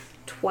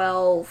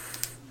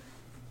 12,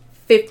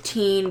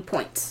 15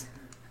 points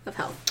of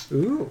health,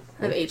 Ooh.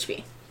 of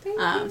HP.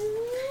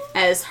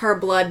 As her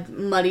blood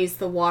muddies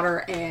the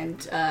water,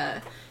 and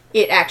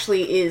it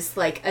actually is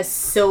like a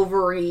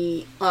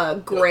silvery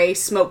gray,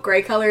 smoke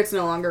gray color. It's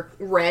no longer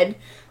red,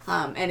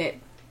 and it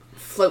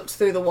floats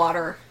through the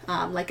water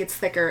like it's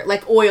thicker,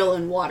 like oil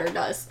and water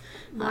does.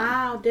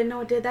 Wow, didn't know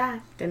it did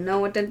that. Didn't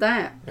know it did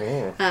that.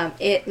 Oh.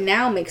 It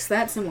now makes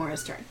that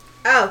Samora's turn.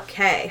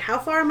 Okay, how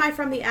far am I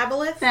from the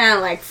aboleth?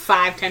 Like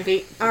 5-10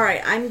 feet.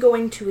 Alright, I'm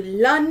going to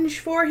lunge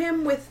for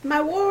him with my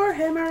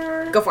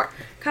warhammer. Go for it.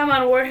 Come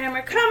on,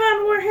 warhammer. Come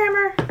on,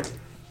 warhammer.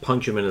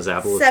 Punch him in his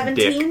aboleth's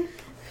dick.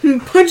 17.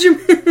 Punch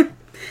him.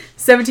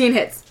 17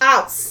 hits.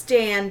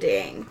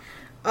 Outstanding.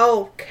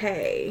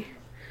 Okay.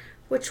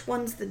 Which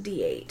one's the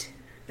D8?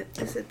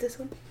 Is it this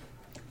one?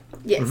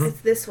 Yes. It's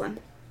this one.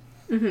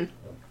 Mm-hmm.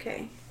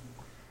 Okay.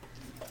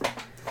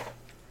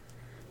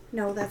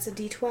 No, that's a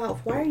D12.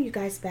 Why are you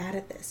guys bad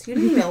at this? You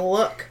didn't even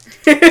look.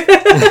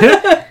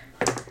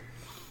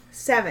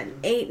 7,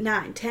 8,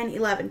 9, 10,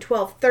 11,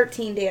 12,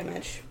 13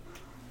 damage.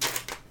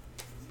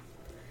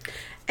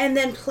 And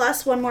then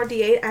plus one more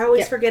D8. I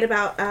always Yep. forget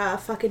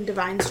about fucking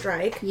Divine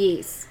Strike,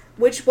 Yes.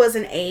 which was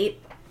an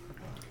 8.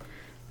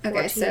 Okay,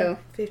 14, so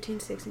 15,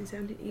 16,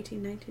 17,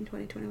 18, 19,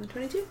 20, 21,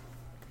 22.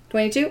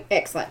 22?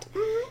 Excellent.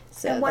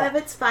 So And one that-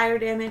 of it's fire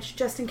damage,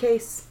 just in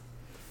case.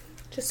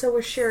 Just so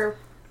we're sure.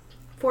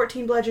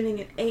 14 bludgeoning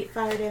and 8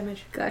 fire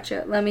damage.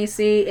 Gotcha. Let me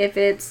see if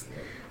it's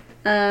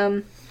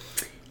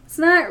it's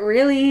not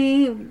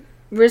really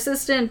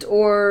resistant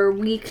or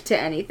weak to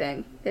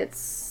anything.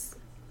 It's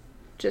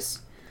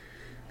just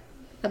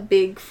a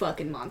big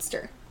fucking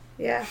monster.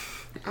 Yeah.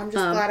 I'm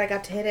just glad I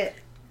got to hit it.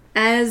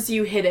 As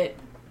you hit it,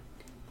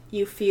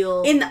 you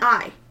feel In the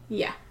eye.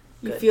 yeah,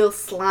 you Good. feel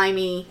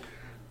slimy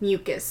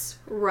mucus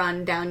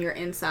run down your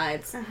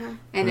insides. Uh-huh.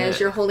 And as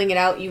Yeah. you're holding it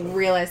out, you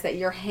realize that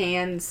your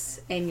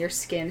hands and your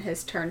skin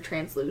has turned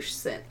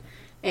translucent.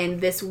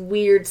 And this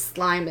weird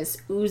slime is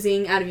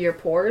oozing out of your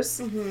pores.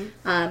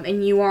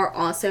 And you are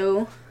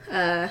also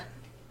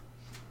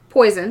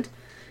poisoned.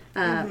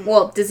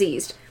 Well,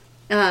 diseased.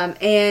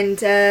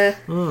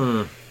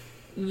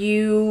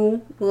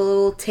 You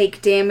will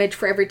take damage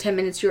for every 10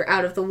 minutes you're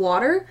out of the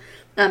water.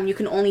 You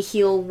can only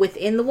heal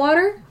within the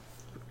water.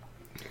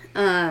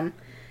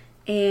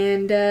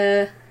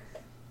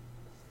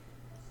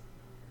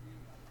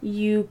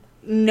 You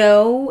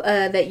know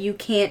that you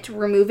can't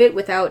remove it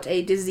without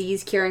a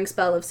disease curing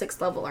spell of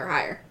 6th level or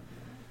higher.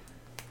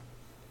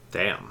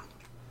 Damn.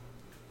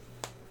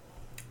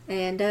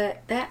 And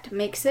that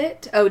makes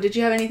it... Oh, did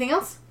you have anything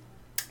else?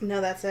 No,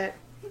 that's it.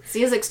 It's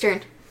Yazik's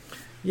turn.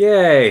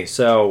 Yay!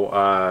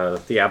 So,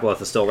 the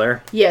Aboleth is still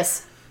there?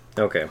 Yes.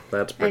 Okay,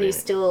 that's And pretty he's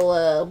neat. still...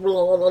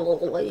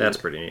 That's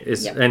pretty neat.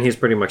 Yep. And he's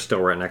pretty much still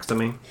right next to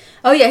me?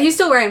 Oh, yeah, he's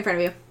still right in front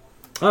of you.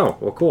 Oh,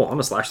 well, cool. I'm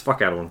gonna slash the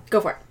fuck out of him.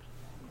 Go for it.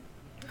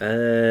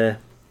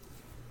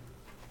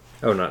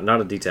 Oh,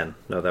 not a D10.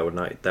 No, that would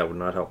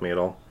not help me at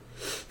all.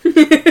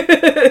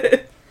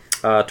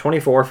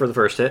 24 for the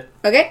first hit.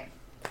 Okay.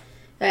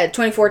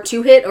 24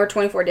 to hit or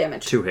 24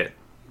 damage? 2 hit.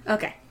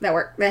 Okay, that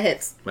worked. That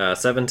hits.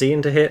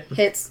 17 to hit.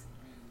 Hits.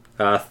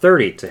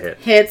 30 to hit.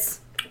 Hits.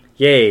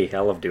 Yay! I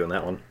love doing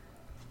that one.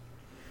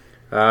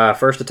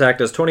 First attack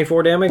does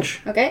 24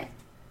 damage, Okay.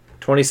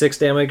 26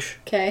 damage,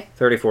 Okay.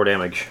 34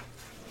 damage.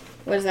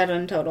 What is that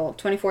in total?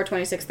 24,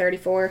 26,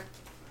 34,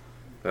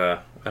 I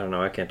don't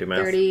know. I can't do math.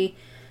 30,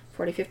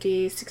 40,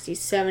 50, 60,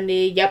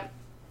 70. Yep.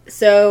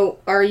 So,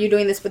 are you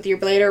doing this with your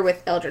blade or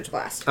with Eldritch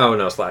Blast? Oh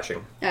no,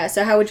 slashing.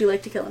 So how would you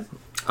like to kill him?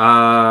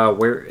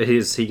 Where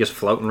is he just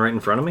floating right in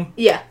front of me?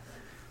 Yeah.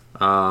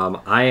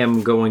 I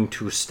am going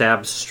to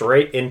stab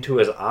straight into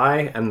his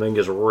eye and then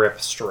just rip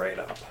straight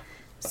up.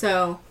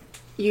 So,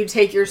 you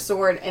take your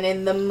sword and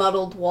in the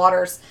muddled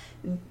waters,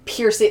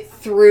 pierce it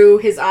through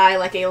his eye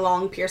like a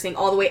long piercing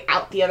all the way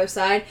out the other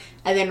side,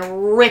 and then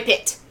rip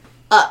it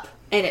up.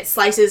 And it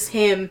slices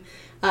him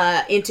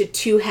into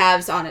 2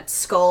 halves on its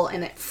skull,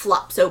 and it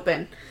flops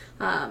open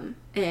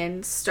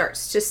and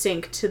starts to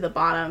sink to the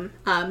bottom.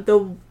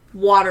 The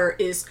water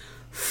is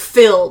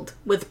filled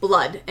with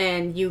blood,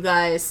 and you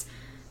guys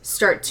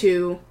start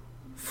to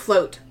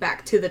float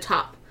back to the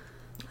top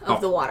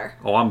of the water.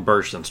 Oh, I'm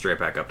bursting straight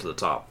back up to the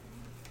top.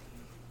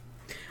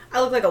 I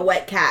look like a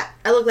wet cat.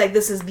 I look like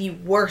this is the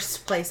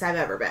worst place I've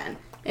ever been.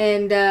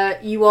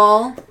 And you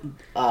all...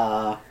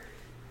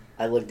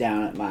 I look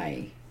down at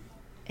my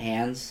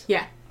hands.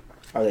 Yeah.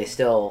 Are they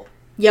still...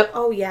 Yep.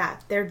 Oh yeah,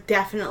 they're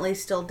definitely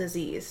still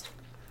diseased.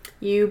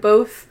 You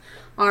both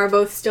are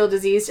both still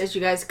diseased as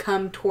you guys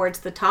come towards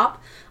the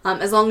top.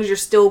 As long as you're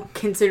still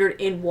considered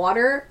in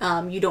water,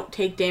 you don't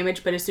take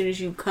damage, but as soon as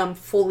you come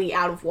fully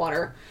out of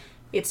water,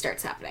 it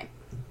starts happening.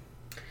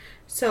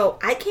 So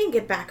I can't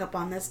get back up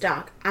on this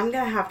dock. I'm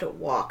gonna have to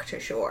walk to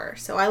shore.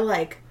 So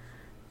I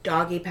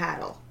doggy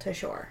paddle to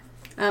shore.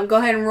 Go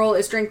ahead and roll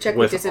a strength check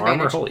with With disadvantage.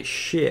 armor? Holy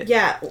shit.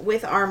 Yeah,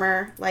 with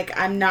armor.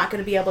 I'm not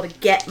gonna be able to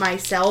get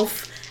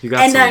myself. You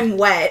got and some- I'm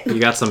wet. You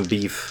got some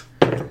beef.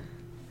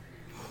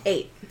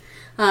 8.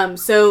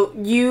 So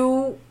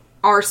you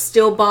are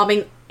still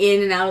bobbing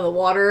in and out of the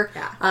water.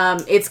 Yeah.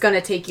 It's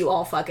gonna take you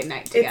all fucking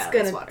night to get out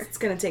of this water. It's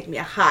gonna take me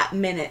a hot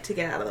minute to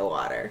get out of the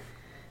water.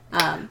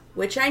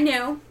 Which I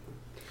knew.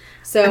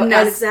 So I'm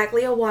not as,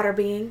 exactly a water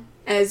being.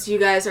 as you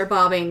guys are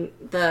bobbing,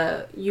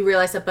 you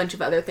realize a bunch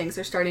of other things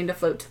are starting to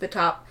float to the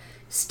top.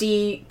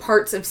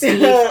 Parts of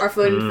Steve are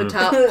floating to the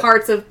top.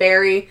 Parts of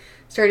Barry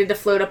started to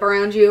float up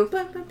around you.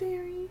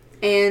 Berry.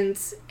 And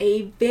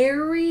a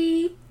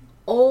very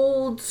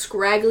old,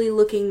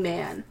 scraggly-looking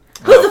man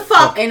Who the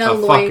fuck? in a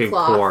Fucking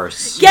loincloth.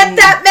 course. Get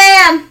that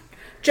man!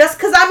 Just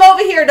because I'm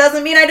over here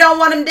doesn't mean I don't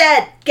want him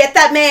dead. Get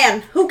that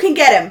man. Who can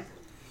get him?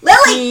 Lily!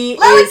 He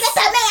Lily, is- get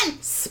that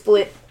man!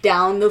 Split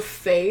down the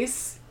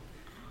face,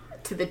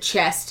 to the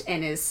chest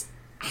and is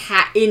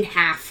in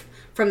half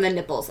from the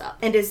nipples up.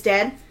 And is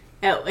dead?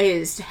 Oh, it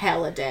is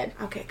hella dead.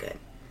 Okay, good.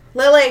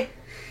 Lily!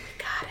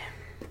 Got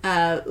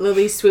him.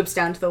 Lily swoops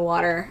down to the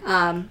water.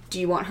 Do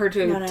you want her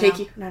to take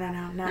you?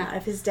 No.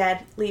 If he's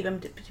dead, leave him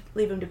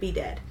to be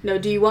dead. No,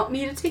 do you want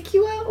me to take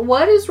you out?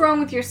 What is wrong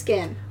with your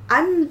skin?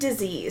 I'm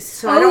diseased,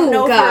 so I don't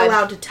know if God. you're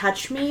allowed to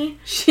touch me.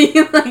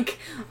 She like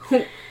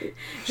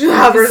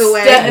Hovers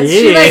away.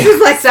 She like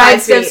She's like 5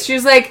 sidesteps. feet. She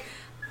was like,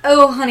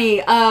 "Oh,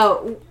 honey,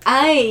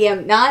 I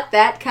am not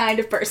that kind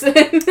of person."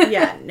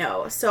 Yeah,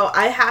 no. So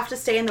I have to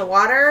stay in the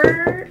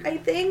water, I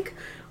think,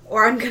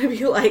 or I'm gonna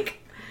be like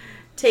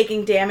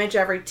taking damage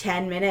every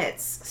 10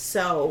 minutes.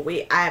 So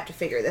I have to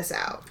figure this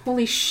out.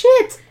 Holy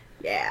shit!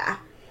 Yeah.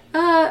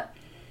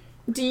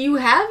 Do you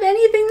have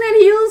anything that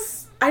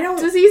heals I don't.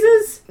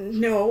 diseases?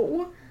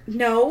 No.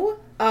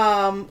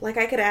 Like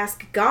I could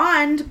ask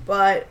Gond,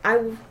 but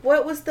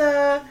what was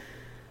the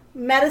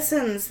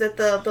medicines that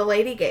the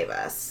lady gave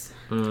us?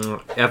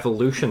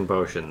 Evolution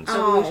potions.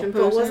 Evolution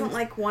But wasn't potions?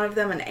 like one of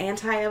them an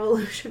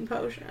anti-evolution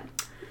potion?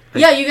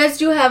 Yeah, you guys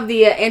do have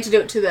the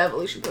antidote to the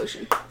evolution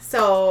potion.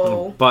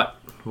 So But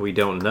we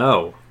don't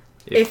know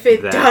if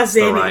it that's does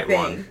the right anything,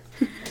 one.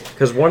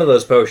 Because one of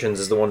those potions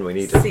is the one we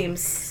needed.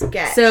 seems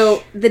sketch.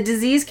 So the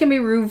disease can be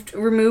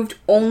removed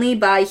only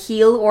by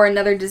heal or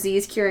another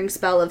disease curing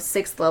spell of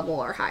 6th level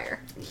or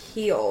higher.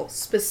 heal,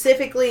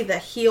 specifically the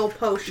heal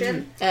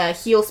potion,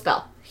 Heal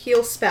spell.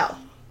 heal spell.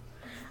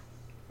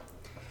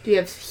 Do you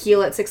have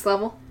heal at 6th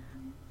level?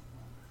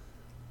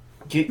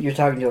 You're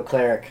talking to a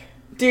cleric.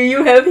 Do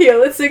you have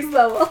heal at 6th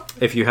level?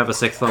 If you have a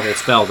 6th level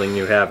spell, then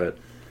you have it.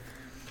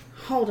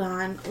 Hold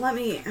on, let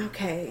me.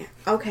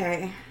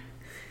 Okay.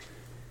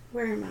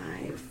 Where am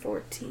I?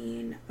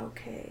 14.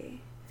 Okay.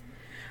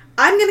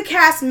 I'm gonna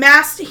cast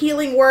Mass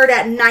Healing Word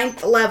at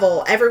 9th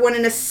level. Everyone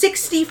in a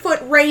 60-foot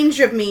range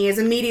of me is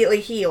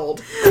immediately healed.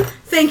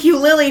 Thank you,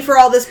 Lily, for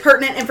all this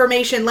pertinent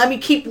information. Let me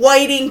keep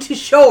wading to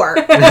shore.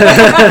 Go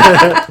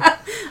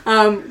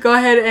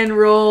ahead and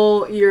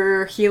roll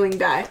your healing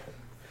die.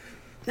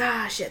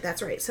 Shit,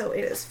 that's right. So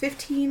it is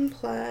 15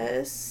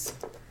 plus...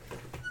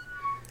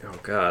 Oh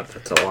god,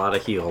 that's a lot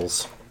of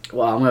heals.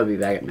 Well, I'm gonna be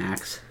back at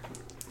max.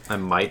 I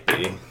might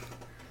be.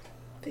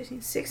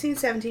 15, 16,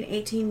 17,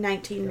 18,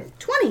 19,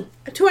 20.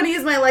 20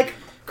 is my,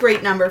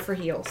 great number for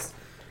heals.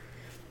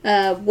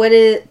 What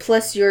is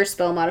plus your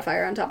spell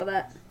modifier on top of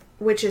that?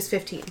 Which is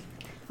 15.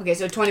 Okay,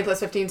 so 20 plus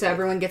 15, so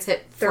everyone gets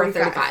hit for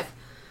 35.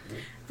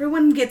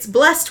 Everyone gets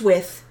blessed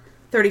with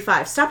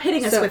 35. Stop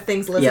hitting us So- with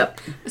things, Lizzie. Yep.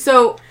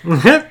 So,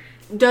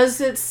 does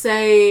it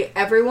say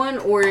everyone,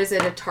 or is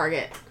it a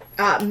target?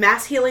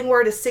 Mass Healing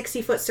Word is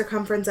 60-foot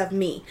circumference of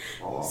me.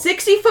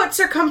 60-foot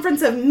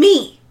circumference of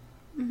me!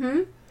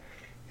 Mm-hmm.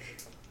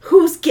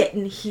 Who's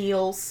getting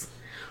heals?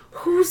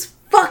 Who's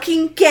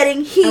fucking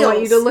getting heals? I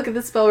want you to look at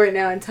the spell right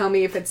now and tell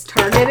me if it's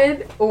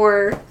targeted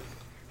or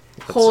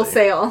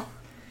wholesale.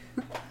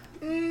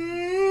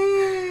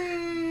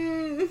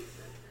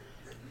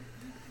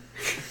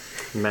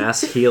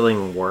 Mass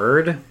healing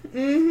word?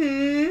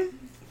 Mm-hmm.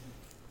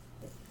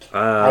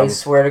 I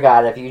swear to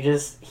God, if you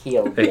just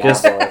healed It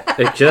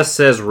Diablo, just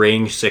says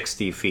range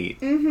 60 feet.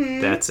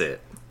 Mm-hmm. That's it.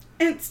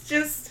 It's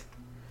just...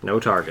 No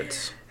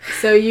targets.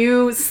 So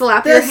you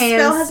slap your The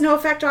hands. spell has no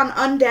effect on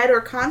undead or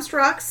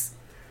constructs.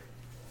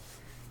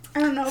 I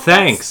don't know if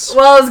Thanks.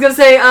 Well, I was gonna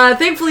say,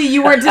 thankfully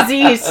you weren't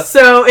diseased,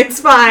 so it's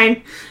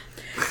fine.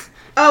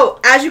 Oh,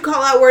 as you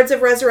call out words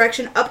of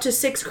resurrection, up to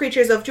 6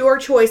 creatures of your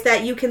choice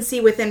that you can see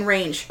within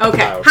range. Okay.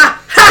 Wow.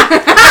 Ha!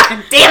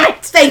 Ha! Damn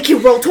it! Thank you,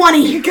 roll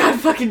 20! God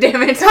fucking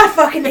damn it. God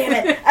fucking damn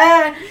it.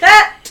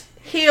 That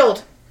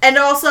healed. And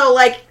also,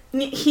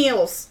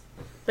 heals.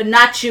 But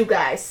not you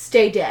guys.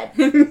 Stay dead.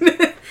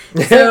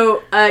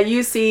 So,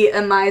 you see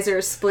a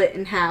miser split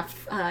in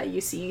half.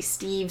 You see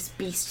Steve's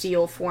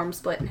bestial form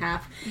split in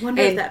half.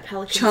 Wonder if And that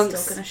pelican's chunks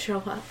still gonna show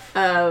up.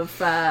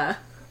 of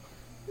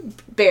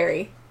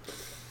Barry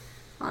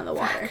on the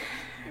water.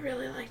 I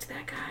really liked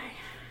that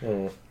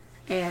guy.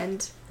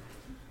 And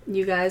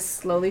you guys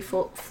slowly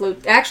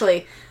float.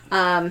 Actually,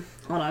 hold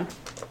on.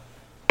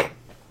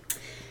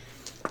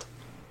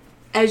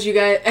 As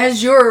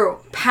you're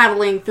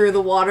paddling through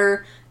the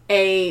water,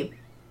 a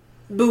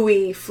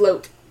buoy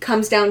float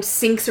comes down,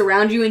 sinks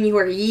around you, and you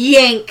are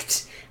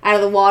yanked out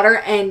of the water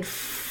and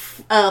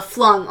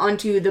flung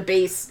onto the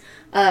base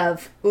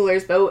of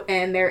Uller's boat.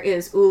 And there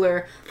is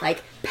Uller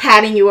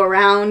patting you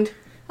around,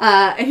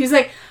 and he's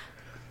like,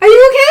 "Are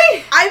you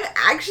okay? I'm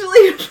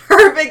actually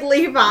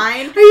perfectly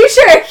fine. Are you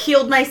sure?"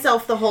 Healed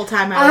myself the whole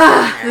time I was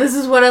down there. This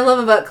is what I love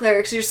about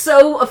clerics. You're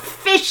so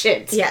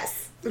efficient. Yes.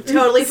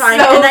 Totally fine.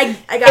 So And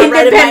I got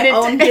rid of my independent.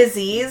 own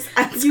disease.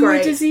 That's You great.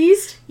 were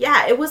diseased?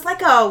 Yeah, it was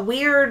like a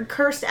weird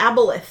cursed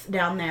aboleth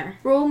down there.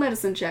 Roll a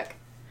medicine check.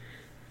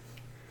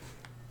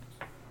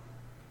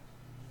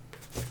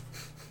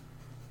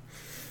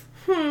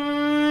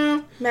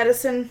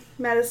 Medicine.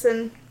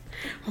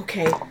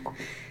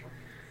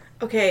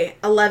 Okay,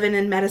 11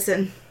 in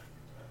medicine.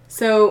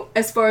 So,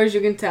 as far as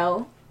you can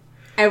tell,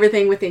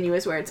 Everything within you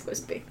is where it's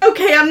supposed to be.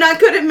 Okay, I'm not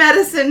good at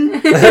medicine.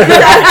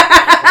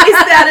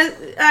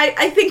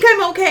 I think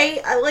I'm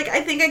okay.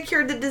 I think I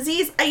cured the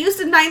disease. I used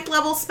a 9th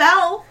level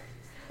spell.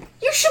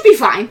 You should be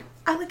fine.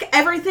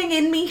 Everything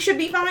in me should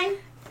be fine.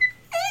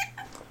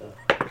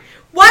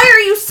 Why are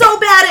you so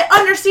bad at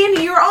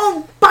understanding your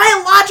own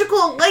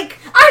biological, I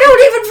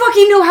don't even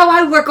fucking know how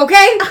I work,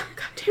 okay?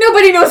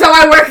 Nobody knows how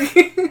I work.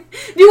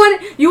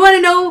 You want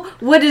to know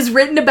what is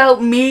written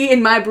about me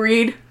and my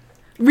breed?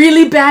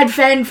 Really bad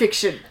fan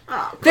fiction.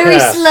 Oh, Very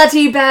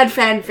slutty bad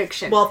fan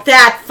fiction. well,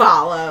 that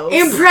follows.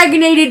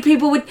 Impregnated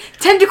people with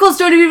tentacles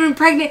don't even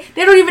impregnate.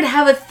 They don't even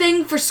have a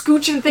thing for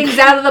scooching things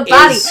out of the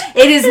body.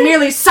 It is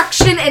merely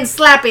suction and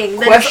slapping.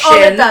 That is all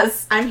it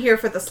does. I'm here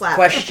for the slap.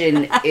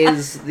 Question: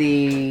 is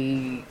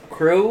the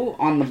crew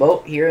on the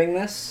boat hearing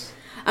this?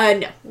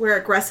 No, We're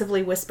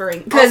aggressively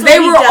whispering. because Also,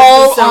 they he were does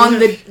all zone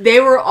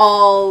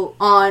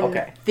on of-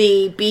 Okay.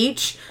 the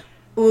beach.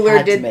 Uller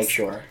Had did to make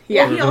sure.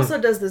 Yeah. Well, he also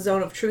does the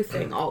zone of truth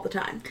thing all the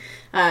time.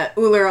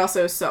 Uller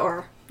also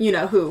saw,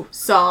 who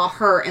saw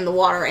her in the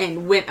water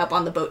and went up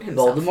on the boat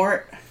himself.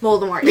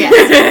 Voldemort. Yeah.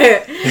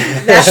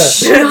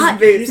 That's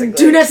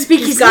Do not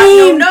speak He's his got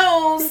name.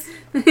 no nose.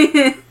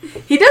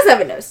 He does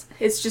have a nose.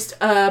 It's just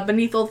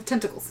beneath all the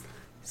tentacles.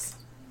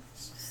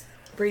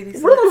 Breathe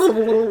these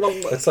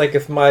lips. It's like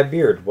if my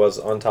beard was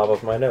on top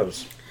of my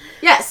nose.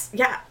 Yes.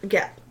 Yeah.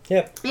 Yep,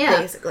 Yeah.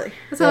 Basically.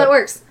 That's how that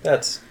works.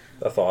 that's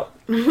a thought.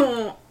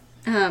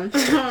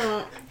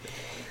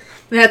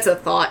 That's a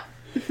thought.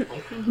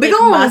 Big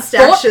ol'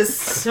 mustache thought. is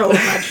so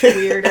much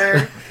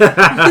weirder.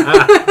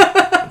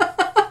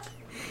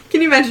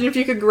 Can you imagine if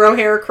you could grow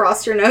hair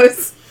across your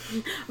nose?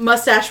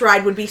 Mustache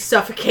ride would be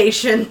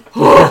suffocation.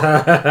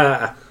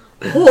 Oh.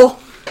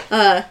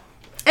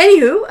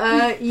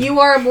 Anywho, you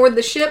are aboard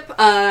the ship.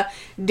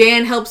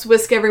 Dan helps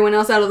whisk everyone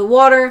else out of the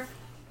water,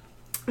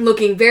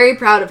 looking very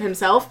proud of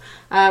himself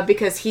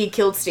because he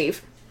killed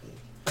Steve.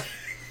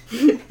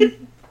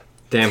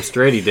 Damn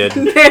straight he did.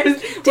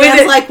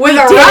 Dan's like, we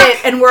with a did rock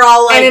it, and we're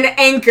all like, and an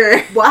anchor.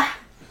 what?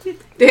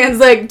 Dan's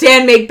like,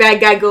 Dan make bad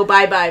guy go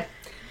bye-bye.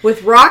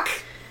 With rock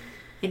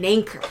and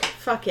anchor.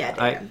 Fuck yeah,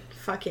 Dan.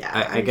 Fuck yeah.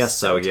 I I'm guess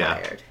so, yeah.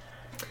 tired.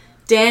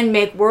 Dan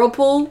make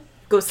whirlpool,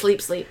 go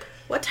sleep.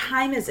 What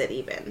time is it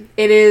even?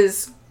 It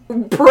is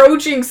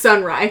approaching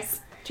sunrise.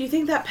 Do you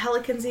think that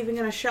pelican's even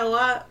gonna show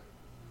up?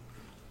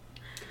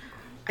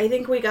 I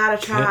think we gotta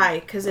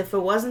try, because if it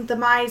wasn't the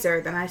miser,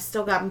 then I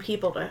still got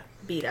people to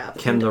beat up.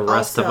 Can And the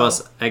rest of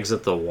also- us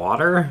exit the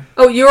water?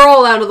 Oh, you're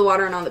all out of the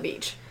water and on the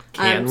beach.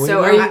 Can we? So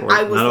though? are you?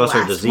 I was None of the us are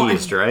last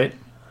diseased, right?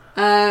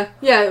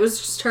 Yeah, it was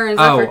just her and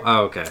Zephyr.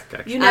 Oh, okay.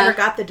 Gotcha. You never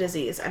got the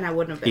disease, and I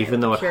wouldn't have been Even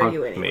able though to it cure hugged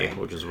you anyway. me,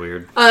 which is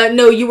weird.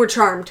 No, you were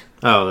charmed.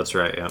 Oh, that's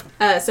right,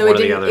 yeah. So One it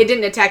or the other.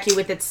 didn't attack you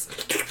with its.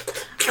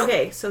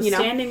 Okay, so You know?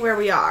 standing where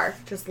we are,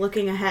 just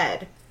looking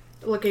ahead,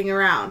 looking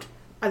around,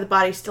 are the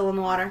bodies still in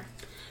the water?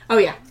 Oh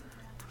yeah,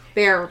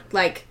 they're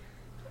like,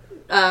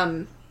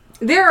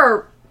 there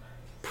are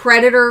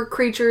predator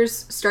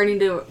creatures starting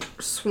to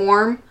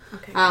swarm.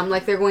 Okay.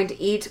 Like they're going to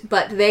eat,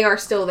 but they are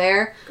still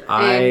there,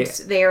 and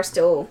they are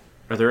still.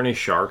 Are there any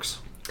sharks?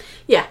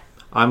 Yeah.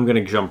 I'm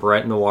gonna jump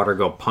right in the water,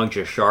 go punch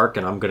a shark,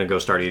 and I'm gonna go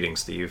start eating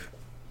Steve.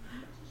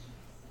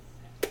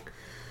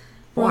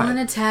 What? One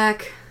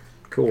attack.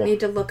 I Cool. need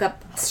to look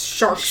up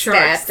shark Shark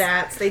stats.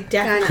 stats. They It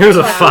definitely. was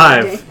a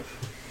 5.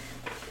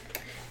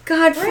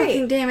 God Great.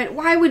 fucking damn it!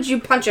 Why would you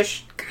punch a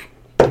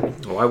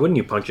Why wouldn't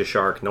you punch a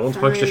shark? No one's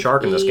punched a 5,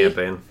 shark in this 8.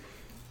 campaign.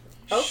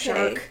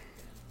 Okay.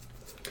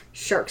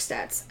 Shark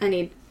stats. I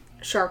need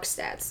shark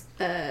stats.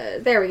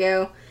 There we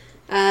go.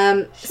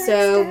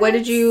 So what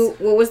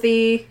was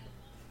the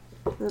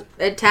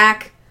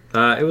attack?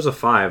 It was a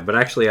 5, but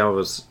actually now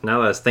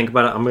that I think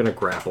about it, I'm gonna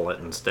grapple it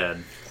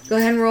instead. Go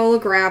ahead and roll a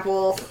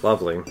grapple.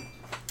 Lovely.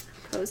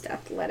 Opposed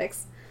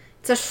athletics.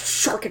 It's a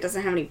shark. It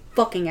doesn't have any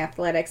fucking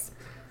athletics.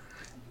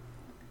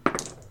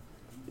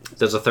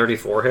 Does a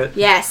 34 hit?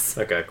 Yes.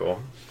 Okay,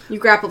 cool. You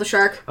grapple the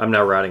shark. I'm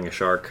now riding a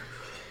shark.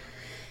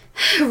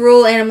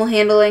 Roll animal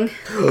handling.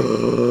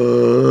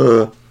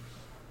 You're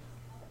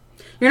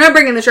not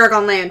bringing the shark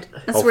on land.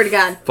 I swear to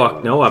God.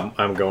 Fuck, no,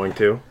 I'm going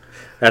to.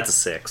 That's a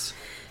 6.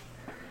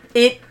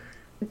 It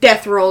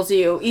death rolls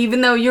you.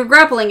 Even though you're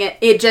grappling it,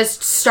 it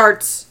just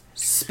starts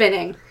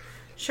spinning.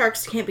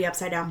 Sharks can't be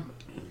upside down.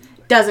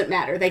 Doesn't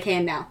matter. They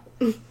can now.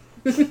 You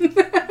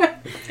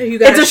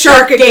got It's a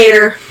shark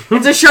gator.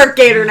 It's a shark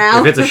gator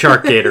now. If it's a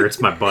shark gator, it's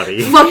my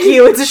buddy. Fuck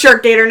you. It's a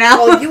shark gator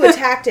now. Well, you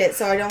attacked it,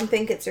 so I don't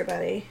think it's your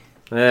buddy.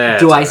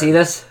 Do I see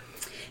this?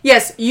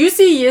 Yes, you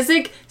see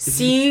Yizik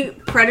see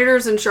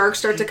predators and sharks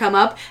start to come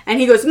up, and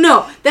he goes,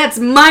 "No, that's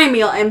my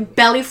meal," and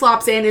belly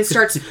flops in and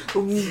starts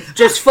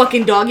just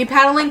fucking doggy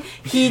paddling.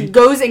 He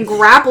goes and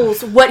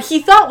grapples what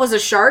he thought was a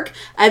shark,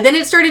 and then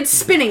it started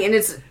spinning, and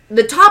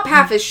the top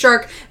half is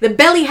shark, the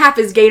belly half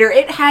is gator.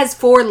 It has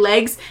 4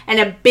 legs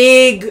and a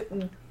big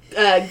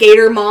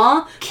gator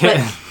maw.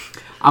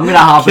 I'm gonna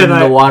hop Can into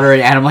I- the water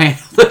and animal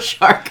handle the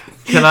shark.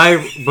 Can I,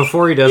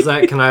 before he does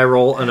that, can I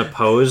roll an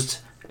opposed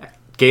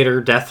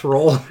gator death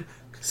roll?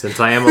 Since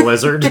I am a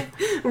lizard.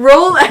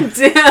 Roll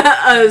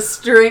a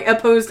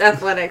opposed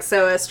athletics,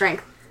 so a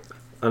strength.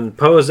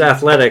 Unposed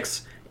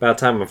athletics. About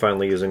time I'm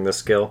finally using this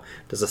skill.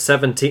 Does a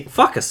 17...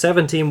 Fuck, a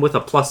 17 with a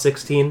plus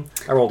 16?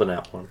 I rolled a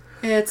nat 1.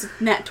 It's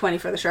nat 20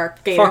 for the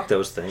shark gator. Fuck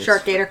those things.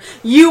 Shark gator.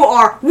 You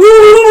are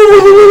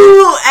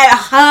at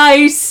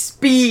high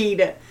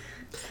speed.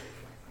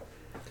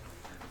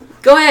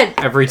 Go ahead.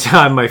 Every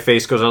time my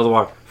face goes out of the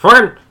water.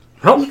 Fucking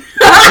help!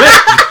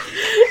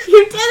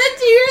 You did it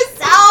to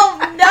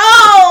yourself!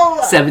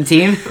 No!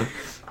 17.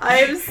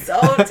 I'm so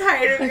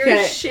tired of your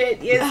Okay.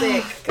 shit,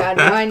 Yizik. God,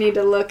 now I need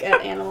to look at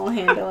animal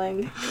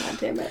handling. God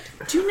damn it.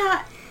 Do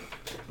not...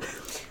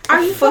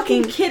 Are you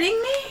fucking kidding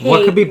me?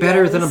 What could be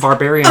better than a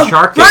barbarian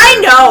shark?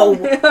 Rhino! A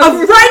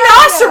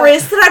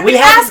rhinoceros that I've We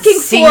been haven't asking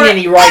seen for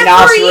any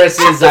rhinoceroses,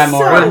 every Imora.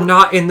 We're episode.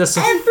 not in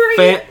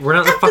the we're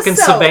not in the fucking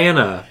episode.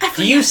 savannah.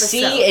 Do you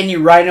see any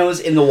rhinos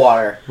in the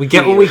water? We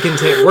get what we can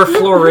take. We're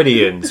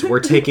Floridians.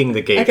 We're taking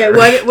the gator.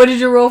 Okay, what did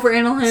you roll for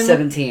animal handling?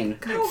 17.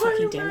 God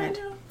fucking damn it.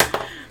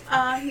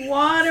 I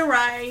want a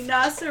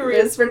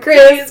rhinoceros For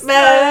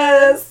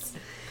Christmas.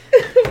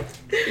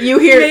 You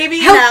hear Maybe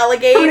an "Help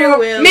alligator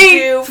will me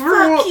do.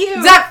 Fuck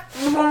you. Zap.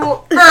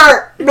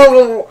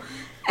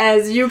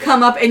 As you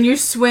come up and you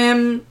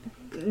swim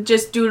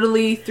just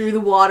doodly through the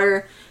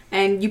water,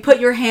 and you put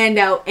your hand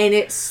out and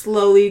it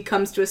slowly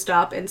comes to a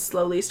stop and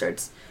slowly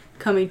starts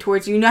coming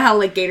towards you. You know how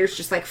like gators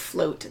just like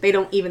float. They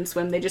don't even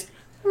swim. They just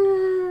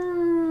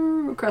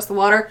across the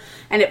water,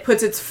 and it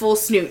puts its full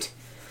snoot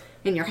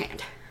in your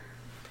hand.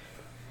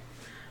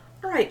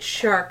 All right,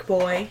 shark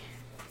boy.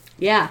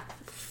 Yeah.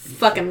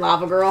 Fucking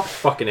lava girl.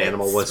 Fucking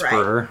animal That's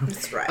whisperer. right.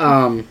 That's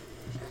right.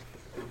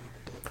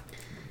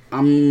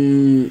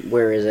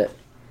 Where is it?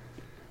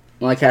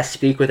 Well, I cast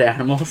Speak with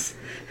Animals.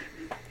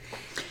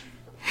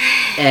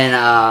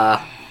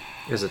 And,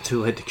 Is it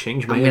too late to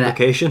change my I'm gonna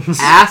implications?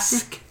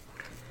 ask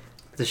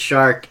the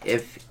shark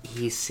if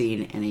he's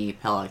seen any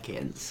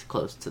pelicans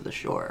close to the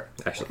shore.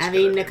 Actually, that's I've a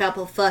good eaten a idea.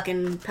 couple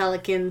fucking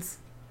pelicans.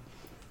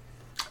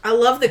 I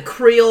love the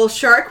Creole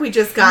shark we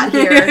just got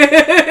here.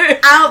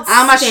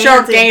 I'm a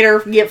shark gator.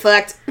 Get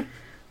fucked. I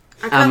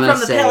I'm come gonna from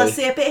the say-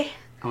 Pelissipi.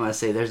 I'm gonna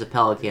say there's a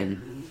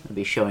pelican that'll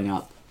be showing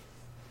up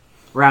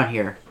around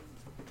here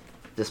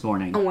this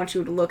morning. I want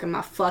you to look in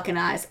my fucking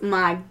eyes.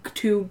 My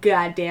 2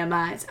 goddamn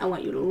eyes. I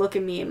want you to look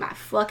at me in my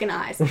fucking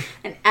eyes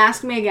and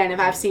ask me again if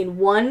I've seen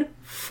one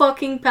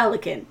fucking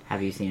pelican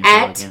Have you seen a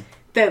at pelican?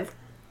 the...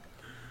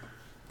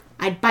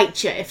 I'd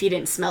bite you if you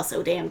didn't smell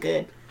so damn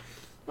good.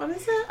 What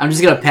is it? I'm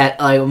just gonna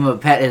I'm gonna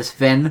pet his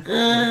fin.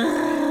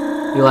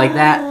 You like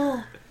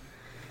that?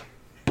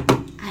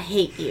 I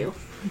hate you.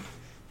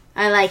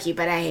 I like you,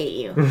 but I hate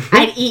you.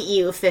 I'd eat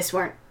you if this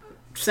weren't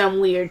some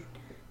weird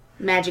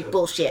magic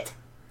bullshit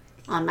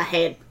on my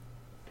head.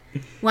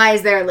 Why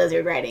is there a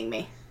lizard riding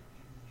me?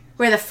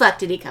 Where the fuck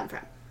did he come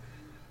from?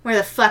 Where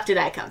the fuck did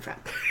I come from?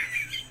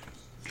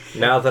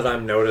 Now that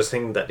I'm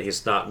noticing that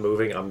he's not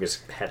moving, I'm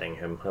just petting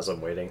him as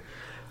I'm waiting.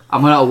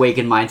 I'm gonna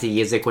awaken mine to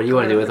Yizik. What do you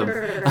want to do with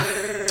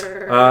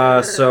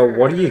him? So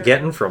what are you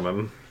getting from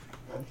him?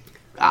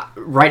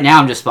 Right now,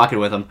 I'm just fucking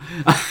with him.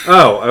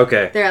 Oh,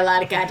 okay. There are a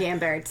lot of goddamn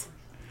birds.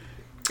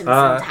 In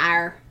Uh, this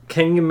entire...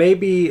 Can you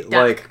maybe, Duck.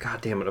 like... God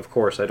damn it, of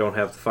course, I don't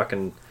have the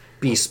fucking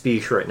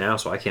speech right now,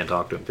 so I can't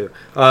talk to him, too.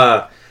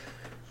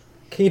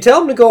 Can you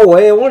tell him to go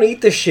away? I want to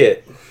eat this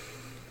shit.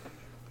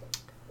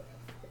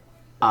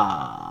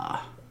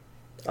 I'll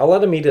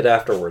let him eat it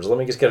afterwards. Let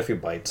me just get a few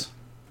bites.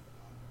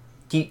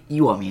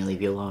 You want me to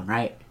leave you alone,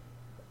 right?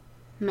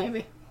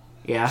 Maybe.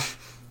 Yeah.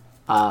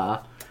 The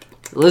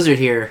lizard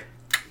here,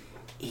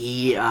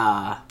 he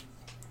kind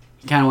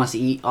of wants to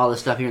eat all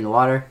this stuff here in the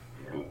water.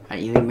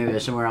 You think maybe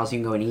there's somewhere else you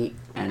can go and eat,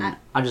 and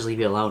I'll just leave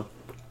you alone.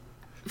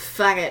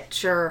 Fuck it,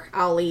 sure,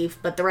 I'll leave.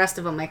 But the rest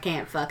of them, I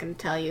can't fucking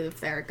tell you if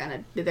they're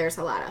gonna... There's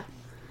a lot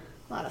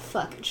of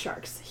fucking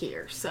sharks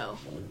here, so...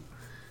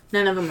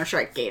 None of them are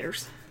shark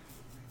gators.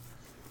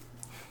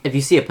 If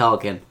you see a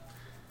pelican,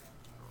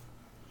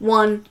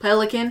 One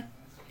pelican.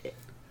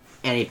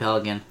 any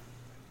pelican,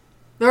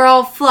 They're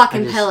all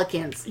fucking I just-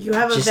 pelicans. You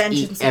have a Just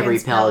vengeance eat every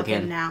against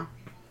pelican pelican. now.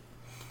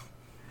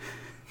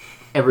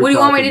 every What do you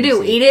want me to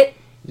pelican do? see. Eat it?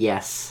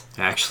 Yes.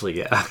 Actually,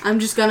 yeah. I'm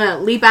just gonna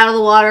leap out of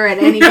the water at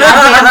any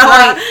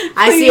goddamn point.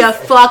 I see a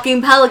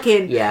fucking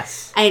pelican.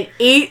 Yes. And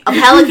eat a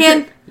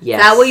pelican? Yes.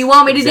 Is that what you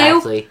want me to do?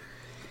 Exactly.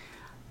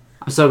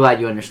 I'm so glad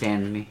you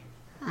understand me.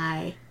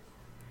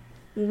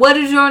 What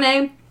is your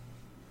name?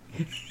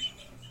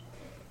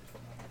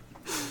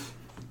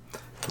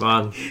 Come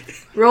on.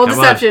 Roll Come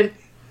on. deception.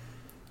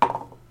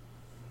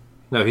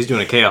 No, he's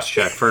doing a chaos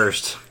check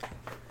first.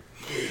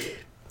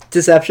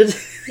 Deception.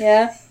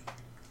 Yeah.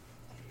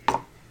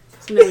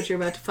 So know what you're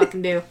about to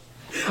fucking do.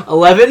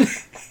 11.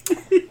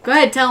 Go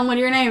ahead, tell him what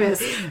your name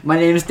is. My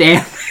name is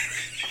Dan.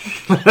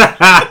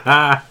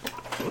 My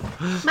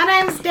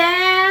name's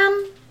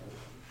Dan.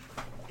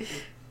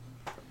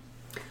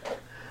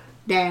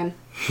 Dan,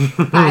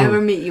 if I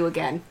ever meet you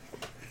again,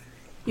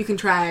 you can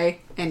try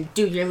and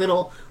do your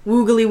little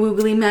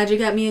woogly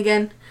magic at me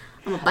again.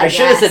 I'm gonna bite I your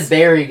should have ass. said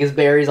Barry because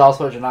Barry's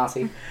also a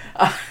Genasi.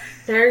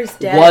 There he's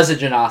dead. Was a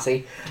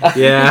Genasi.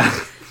 Yeah,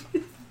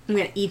 I'm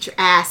gonna eat your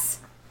ass.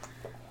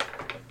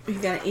 He's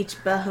gonna eat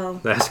your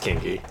butthole. that's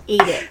kinky.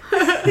 Eat it.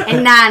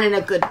 And not in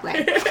a good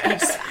way.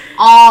 It's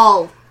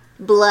all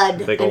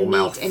blood Big and old meat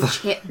mouth.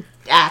 and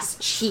ass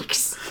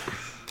cheeks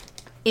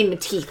in my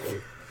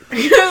teeth.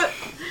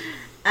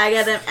 I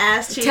got them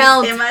ass cheeks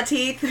Tell- in my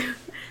teeth.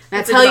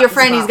 Now tell your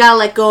friend he's gotta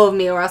let go of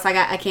me, or else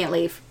I can't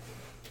leave.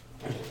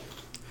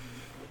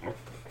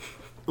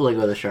 Let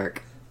go of the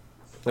shark.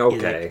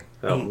 Okay.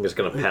 Oh, I'm just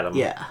gonna pet him.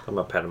 Yeah. I'm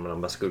gonna pet him and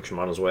I'm gonna scooch him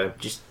on his way.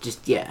 Just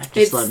It let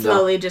him go.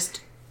 slowly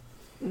just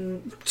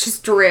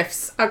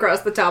drifts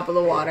across the top of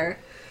the water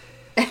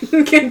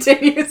and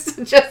continues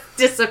to just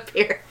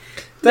disappear.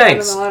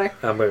 Thanks. Down in the water.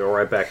 I'm gonna go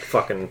right back to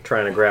fucking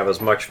trying to grab as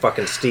much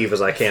fucking Steve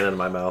as I can in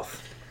my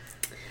mouth.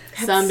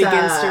 Sun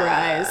begins to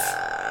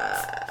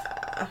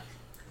rise.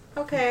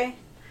 Okay.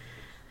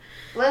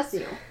 Bless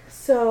you.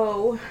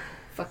 So,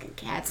 Fucking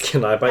cats.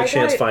 Can I by I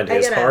chance gotta- find I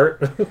his gotta-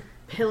 heart?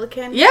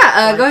 pelican.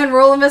 Yeah, go ahead and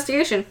roll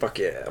investigation. Fuck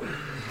yeah.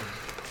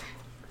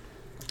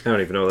 I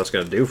don't even know what that's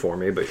gonna do for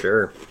me, but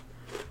sure.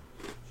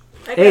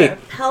 I got Hey. a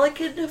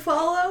pelican to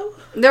follow.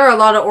 There are a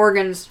lot of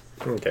organs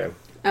Okay.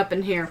 up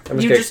in here. I'm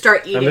You gonna- just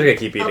start eating. I'm just gonna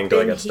keep eating Up until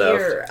I in get stuffed.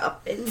 here.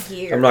 Up in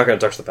here. I'm not gonna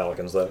touch the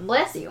pelicans though.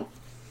 Bless you.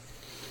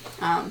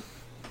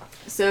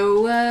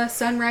 So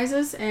sun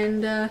rises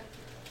and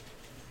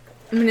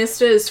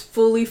Minista is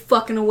fully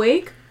fucking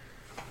awake.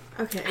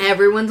 Okay.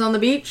 Everyone's on the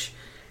beach.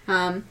 What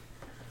I'm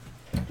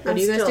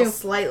do you guys still do?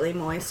 slightly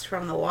moist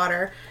from the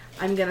water.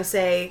 I'm gonna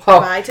say Oh.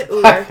 goodbye to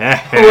Uller.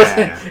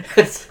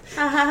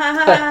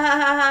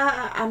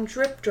 I I'm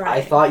drip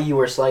drying. thought you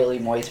were slightly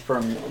moist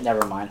from.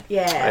 Never mind.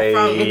 Yeah.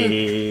 From,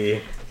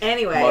 Hey.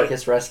 anyway.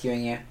 Marcus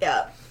rescuing you.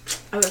 Yeah.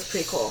 That was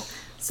pretty cool.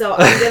 So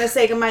I'm gonna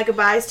say my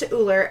goodbyes to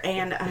Uller,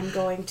 and I'm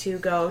going to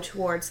go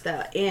towards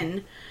the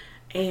inn.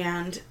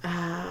 And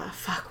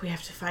fuck, we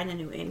have to find a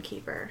new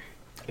innkeeper.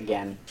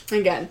 Again.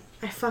 Again.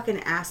 I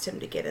fucking asked him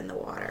to get in the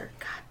water.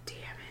 God damn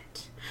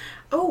it.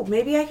 Oh,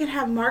 maybe I can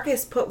have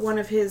Marcus put one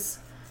of his,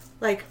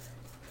 like,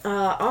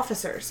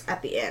 officers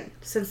at the inn,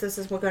 since this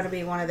is going to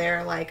be one of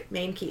their, like,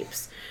 main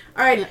keeps.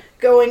 Alright,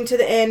 going to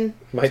the inn.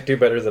 Might do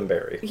better than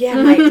Barry. Yeah,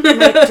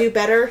 might do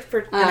better for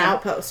an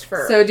outpost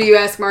for... So do you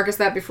ask Marcus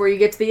that before you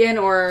get to the inn,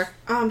 or...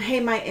 hey,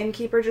 my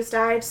innkeeper just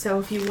died, so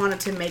if you wanted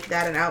to make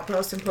that an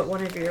outpost and put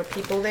one of your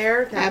people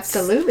there, that's...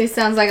 Absolutely,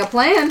 sounds like a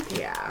plan.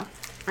 Yeah.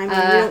 I mean, we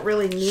don't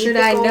really need Should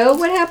the I gold. know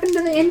what happened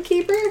to the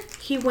innkeeper?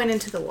 He went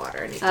into the water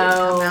and he didn't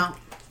come out.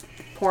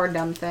 Poor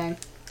dumb thing.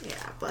 Yeah,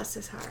 bless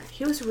his heart.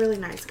 He was a really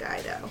nice guy,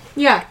 though.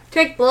 Yeah,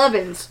 take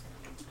Blevins.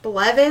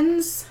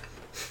 Blevins?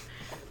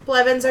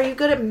 Blevins, are you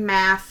good at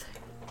math?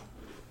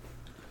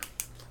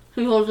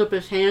 He holds up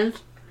his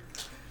hands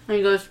and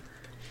he goes,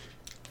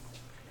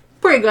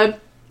 pretty good.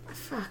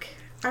 Fuck.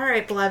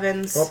 Alright,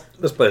 Blevins. Well,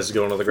 this place is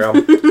going to the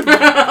ground.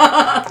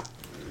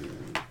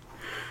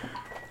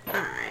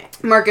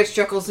 Alright. Marcus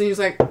chuckles and he's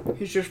like,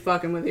 he's just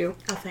fucking with you.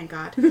 Oh, thank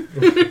God. Oh,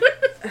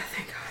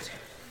 thank God.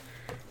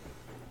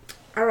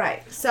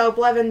 Alright, so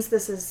Blevins,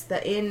 this is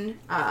the inn.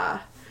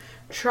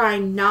 Try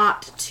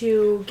not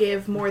to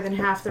give more than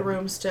half the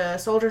rooms to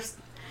soldiers.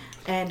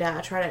 And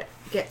try to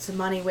get some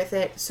money with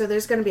it. So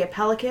there's going to be a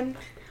pelican.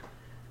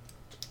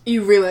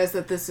 You realize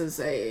that this is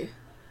a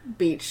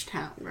beach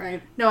town,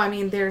 right? No, I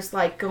mean, there's,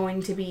 like,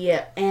 going to be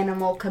an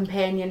animal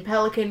companion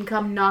pelican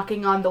come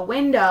knocking on the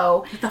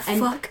window. What the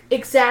fuck?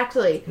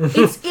 Exactly.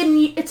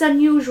 It's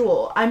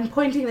unusual. I'm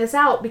pointing this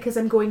out because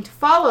I'm going to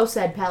follow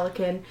said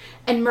pelican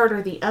and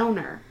murder the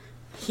owner.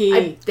 He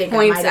I think I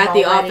points might have at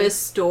the already.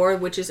 office door,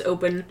 which is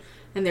open,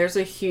 and there's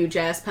a huge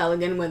ass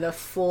pelican with a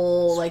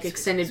full, like,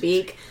 extended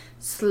beak,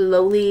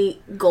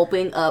 slowly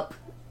gulping up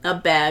a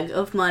bag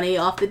of money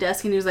off the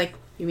desk, and he's like,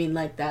 you mean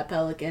like that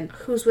pelican?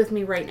 Who's with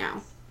me right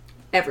now?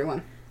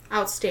 Everyone.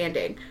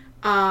 Outstanding.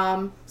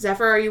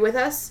 Zephyr, are you with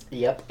us?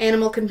 Yep.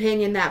 Animal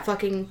companion, that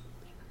fucking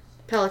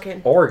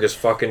pelican. Or just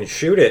fucking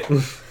shoot it.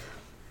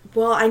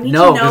 Well, I need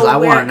No, to 'cause know I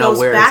where wanna it know goes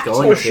where it's back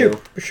going Oh, to. to.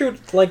 shoot.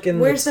 Shoot, like in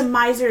Where's the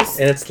miser's...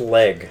 in its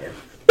leg.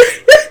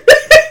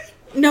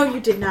 No, you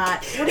did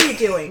not. What are you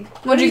doing?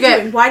 What'd you are get?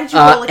 doing? Why did you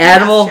roll a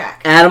Animal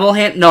chaos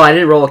check? No, I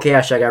didn't roll a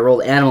chaos check. I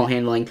rolled animal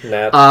handling.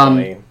 That's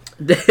funny.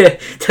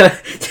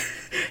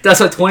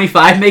 Does a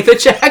 25 make the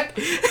check?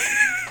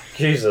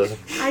 Jesus.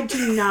 I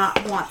do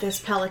not want this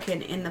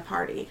pelican in the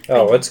party.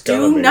 Oh, it's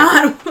gonna Do be.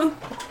 not.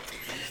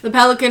 The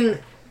pelican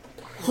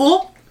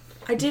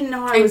I didn't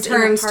know I and was in the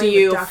turns to party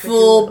you, with Dr.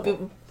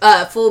 Dolittle.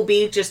 full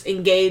beak, just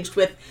engaged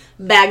with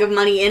bag of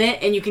money in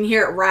it, and you can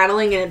hear it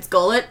rattling in its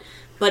gullet,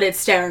 but it's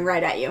staring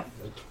right at you.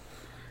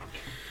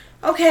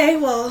 Okay,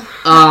 well,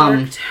 that Um,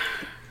 worked.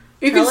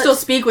 You Tell can still it-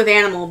 speak with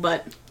animal,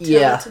 but Tell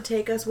Yeah. it to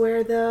take us where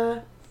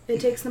it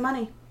takes the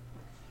money.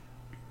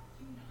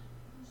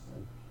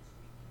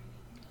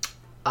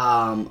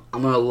 I'm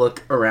gonna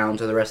look around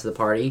to the rest of the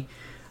party.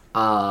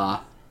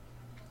 I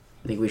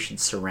think we should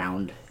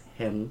surround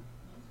him.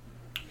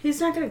 He's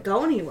not going to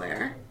go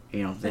anywhere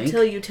You don't think?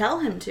 until you tell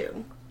him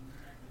to.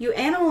 You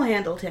animal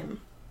handled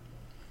him.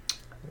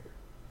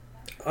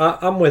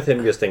 I'm with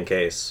him just in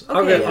case.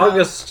 Okay, I'll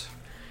just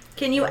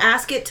Can you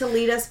ask it to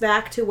lead us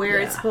back to where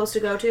it's supposed to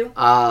go to?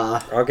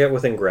 I'll get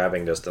within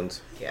grabbing distance.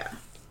 Yeah.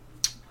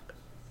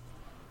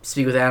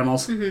 Speak with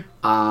animals.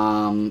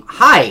 Mm-hmm.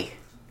 Hi.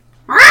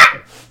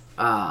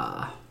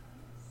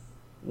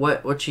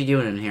 What you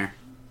doing in here?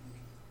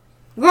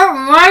 What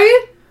money?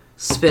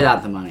 Spit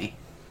out the money.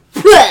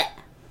 What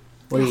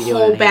What are you doing?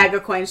 whole in bag here?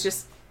 of coins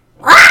just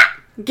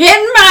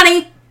getting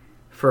money.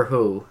 For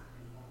who?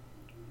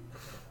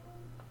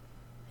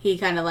 He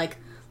kind of like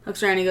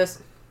looks around and he goes,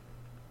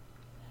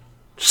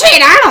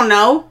 shit, I don't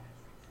know.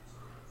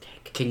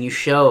 Can you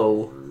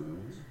show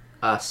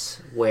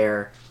us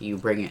where you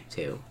bring it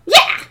to?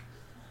 Yeah.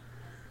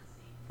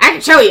 I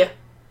can show you.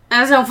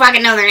 I just don't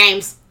fucking know their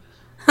names.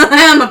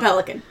 I'm a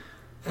pelican.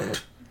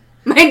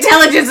 My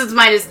intelligence is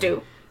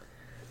 -2.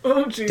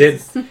 Oh,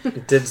 Jesus.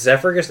 Did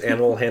Zephyrus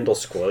animal handle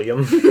Squilliam?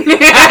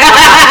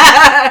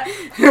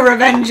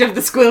 Revenge of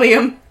the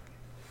Squillium.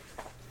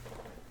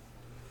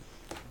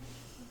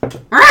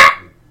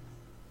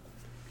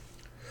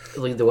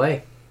 Lead the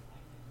way.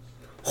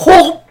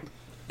 Halt!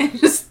 And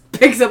just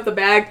picks up the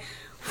bag.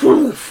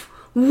 Woof,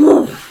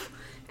 woof,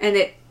 and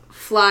it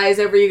flies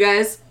over you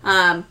guys.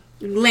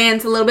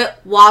 Lands a little bit,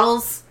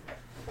 waddles.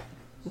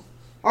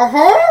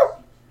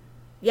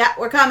 Yeah,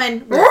 we're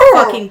coming. We'll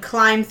fucking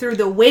climb through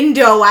the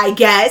window, I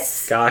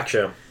guess.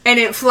 Gotcha. And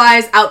it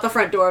flies out the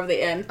front door of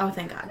the inn. Oh,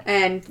 thank God.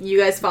 And you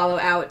guys follow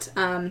out.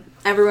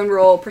 Everyone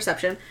roll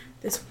perception.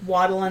 This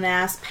waddling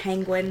ass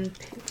penguin,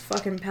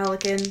 fucking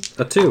pelican.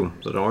 A 2,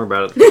 so don't worry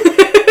about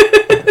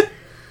it.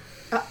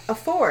 A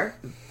 4.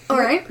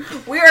 Alright.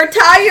 We are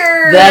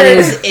tired. That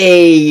is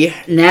a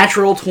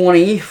natural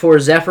 20 for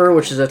Zephyr,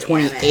 which is a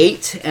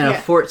 28, and Yeah.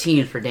 a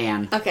 14 for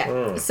Dan. Okay.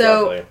 Mm,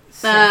 So,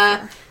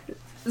 lovely.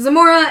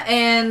 Zamora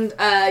and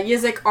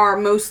Yizik are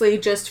mostly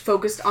just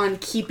focused on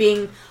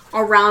keeping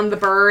around the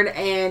bird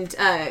and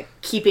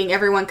keeping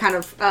everyone kind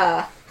of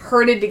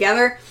herded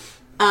together.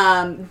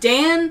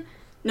 Dan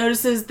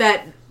notices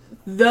that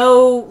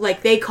though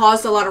like they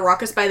caused a lot of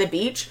ruckus by the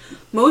beach,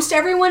 most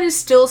everyone is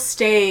still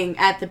staying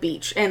at the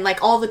beach, and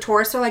like all the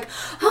tourists are like,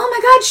 "Oh my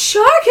God,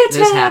 shark attack!"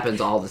 This happens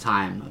all the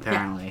time,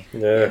 apparently.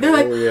 Yeah. They're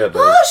like, oh, yeah,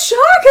 "Oh,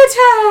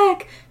 shark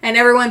attack!" And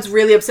everyone's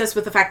really obsessed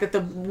with the fact that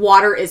the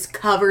water is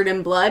covered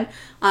in blood.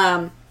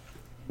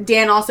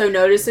 Dan also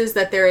notices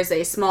that there is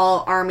a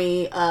small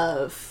army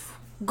of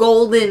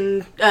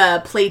golden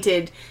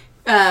plated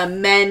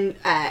men,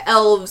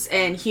 elves,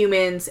 and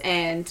humans,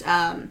 and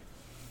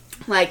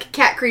like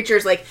cat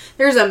creatures. Like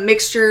there's a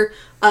mixture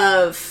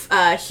of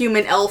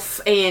human, elf,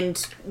 and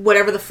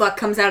whatever the fuck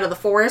comes out of the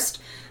forest.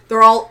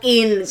 They're all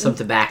in Some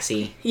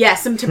tabaxi.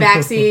 some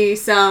tabaxi,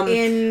 some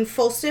in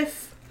full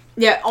stiff.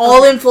 yeah,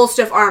 all in full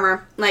stiff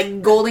armor,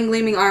 like golden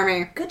gleaming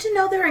armor. Good to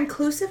know they're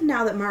inclusive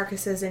now that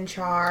Marcus is in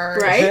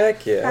charge. Right?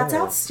 Heck yeah. That's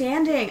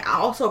outstanding.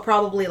 Also,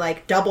 probably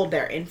like doubled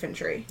their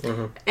infantry.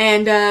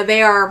 And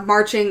they are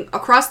marching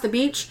across the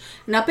beach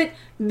and up it.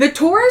 The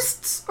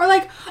tourists are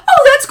like,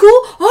 "Oh, that's cool!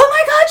 Oh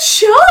my God,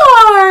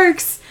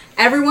 sharks!"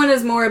 Everyone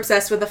is more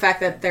obsessed with the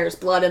fact that there's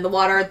blood in the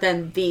water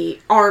than the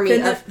army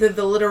Then of.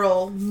 the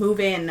literal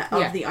move in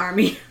of Yeah. the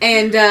army.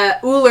 And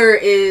Uller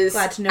is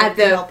Glad to know at we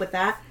can the help with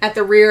that. at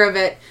the rear of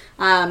it,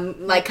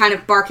 like kind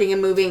of barking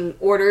and moving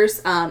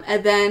orders.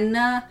 And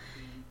then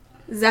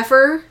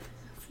Zephyr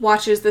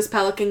watches this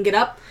pelican get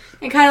up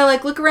and kind of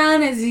like look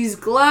around as he's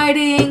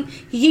gliding.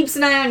 He keeps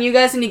an eye on you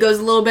guys and he goes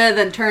a little bit,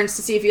 then turns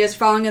to see if you guys are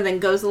following, and then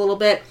goes a little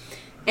bit.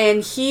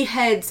 And he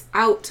heads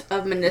out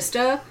of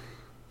Manista,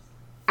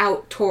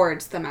 out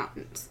towards the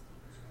mountains.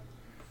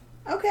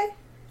 Okay.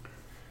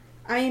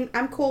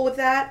 I'm cool with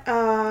that.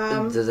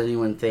 Does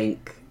anyone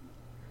think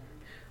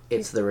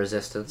it's the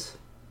Resistance?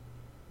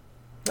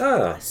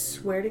 Ah,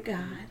 Swear to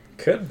God,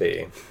 could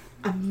be.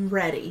 I'm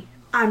ready.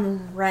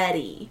 I'm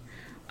ready.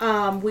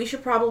 We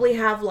should probably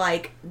have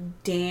like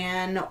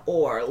Dan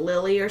or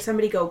Lily or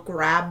somebody go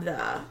grab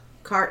the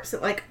cart. So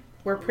like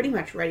we're pretty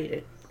much ready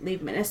to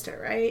leave Minister,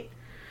 right?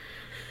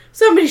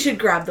 Somebody should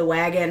grab the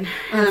wagon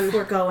if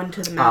we're going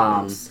to the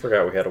mountains.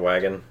 Forgot we had a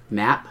wagon.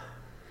 Map?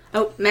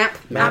 Oh, map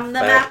On the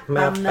map,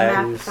 map, on the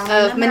map, baggies. on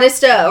the of map,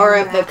 Manista or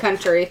on of the map.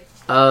 country.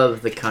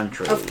 Of the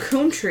country. Of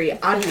country,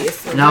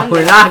 obviously. No,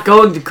 we're not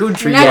going to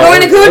country We're not yet.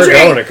 going to country.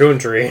 We're going to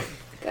country.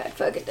 God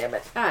fucking damn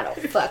it. I don't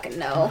fucking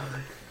know.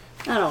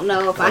 I don't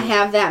know if I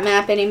have that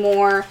map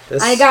anymore.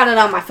 This- I got it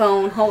on my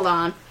phone. Hold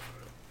on.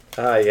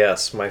 Ah,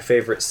 yes, my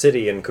favorite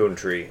city in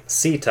country,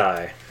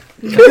 Seatai.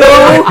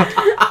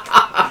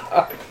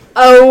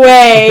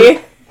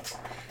 Away.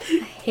 I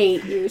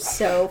hate you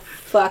so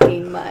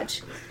fucking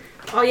much.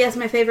 Oh yes,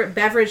 my favorite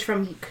beverage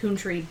from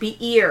country,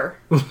 beer.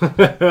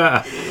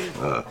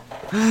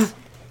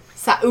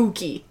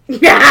 Sauki.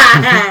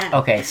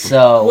 Okay,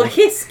 so...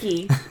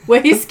 Whiskey.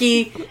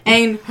 Whiskey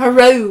and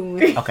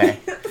haroom. Okay.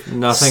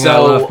 Nothing So, I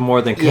love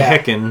more than yeah.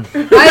 Kahickin.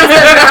 Why is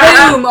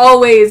the haroom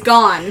always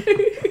gone?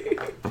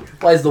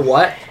 Why is the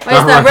what? Why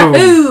is the Haroom.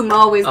 haroom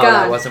always Oh,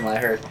 that gone? wasn't what I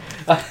heard.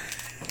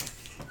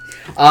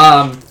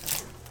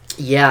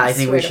 Yeah, I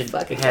think Swear we to should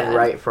fucking head God.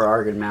 right for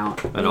Argon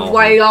Mount. And all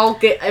Why y'all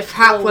get a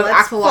pack Well, with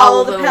let's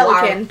follow the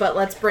pelican, but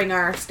let's bring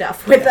our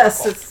stuff with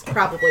us. It's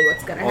probably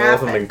what's gonna of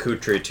them happen. in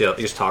Kutri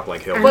just talk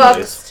like Well,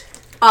 hillbillies.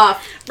 Why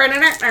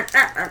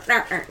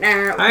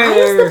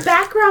is the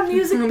background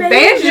music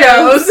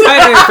Banjos.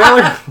 Hey,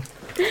 fella.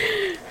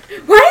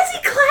 Why is he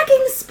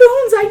clacking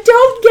spoons? I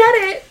don't get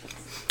it.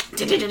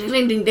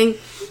 Ding, ding, ding.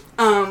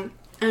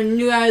 And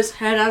you guys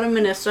head out of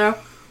Minnesota.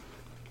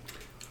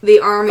 The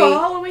army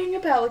Following a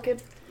pelican.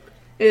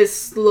 is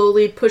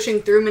slowly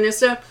pushing through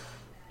Minnesota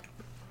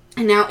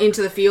and now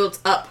into the fields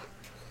up.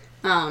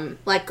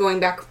 Like going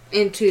back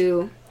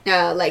into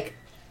like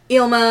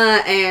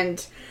Ilma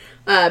and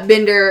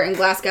Binder and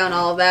Glasgow and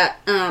all of that.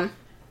 And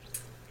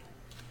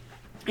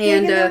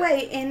Making their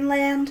way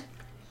inland.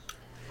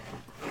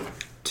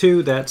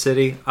 To that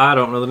city I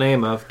don't know the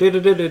name of.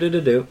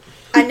 Do.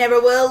 I never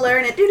will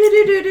learn it. Do do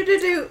do do do do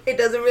do. It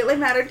doesn't really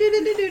matter. Do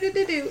do do do do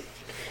do do.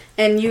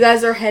 and you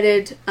guys are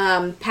headed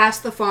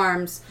past the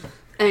farms,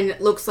 and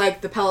it looks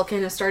like the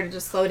pelican has started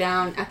to slow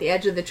down at the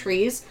edge of the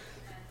trees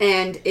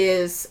and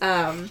is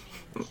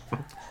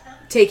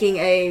taking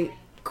a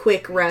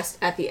quick rest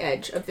at the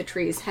edge of the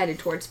trees headed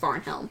towards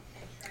Farnhelm.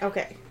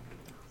 Okay.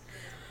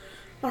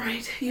 All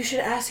right. You should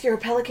ask your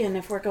pelican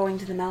if we're going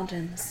to the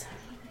mountains.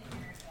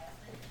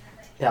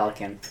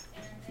 Pelican.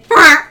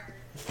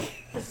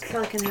 Does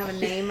pelican have a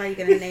name? Are you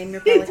gonna name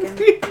your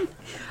pelican?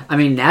 I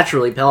mean,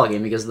 naturally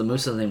Pelican because the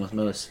moose's name was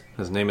Moose.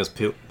 His name is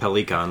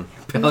Pelican.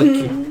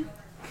 Pelican.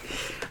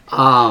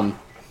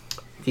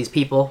 These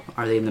people,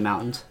 are they in the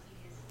mountains?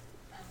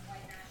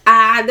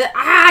 And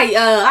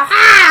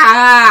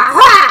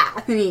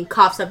he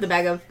coughs up the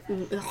bag of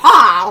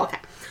okay.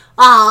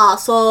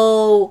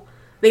 So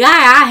the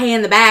guy I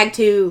hand the bag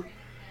to,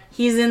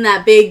 he's in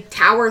that big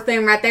tower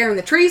thing right there in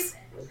the trees.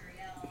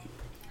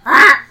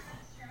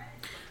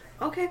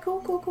 Okay,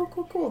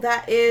 cool.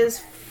 That is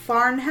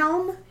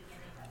Farnhelm.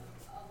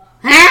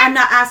 I'm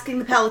not asking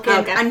the pelican.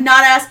 Okay. I'm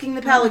not asking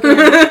the pelican.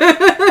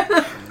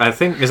 I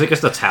think, is it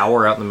just a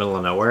tower out in the middle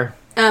of nowhere?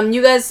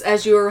 You guys,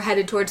 as you are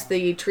headed towards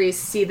the trees,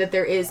 see that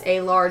there is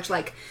a large,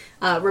 like,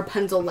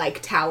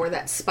 Rapunzel-like tower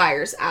that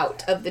spires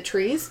out of the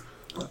trees.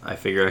 I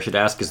figure I should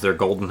ask, is there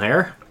golden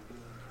hair?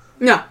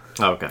 No.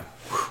 Oh, okay.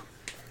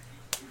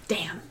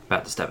 Damn.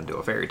 About to step into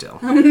a fairy tale.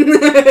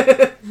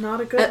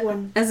 Not a good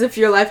one. As if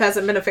your life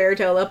hasn't been a fairy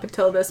tale up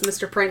until this,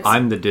 Mr. Prince.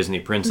 I'm the Disney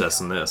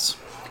princess in this.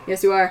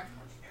 Yes, you are.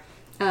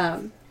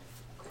 And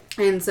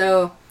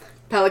so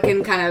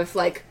Pelican kind of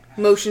like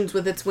motions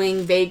with its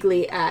wing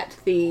vaguely at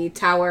the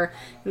tower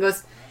and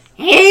goes,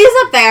 "He's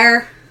up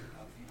there."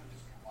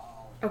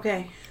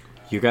 Okay.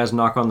 You guys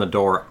knock on the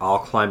door, I'll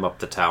climb up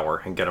the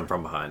tower and get him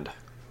from behind.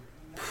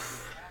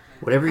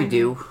 Whatever you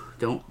do,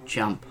 don't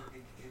jump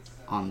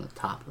on the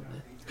top of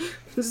it.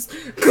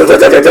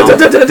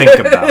 Don't think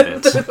about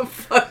it. The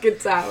fucking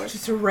tower.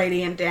 Just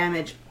radiant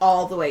damage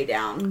all the way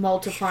down,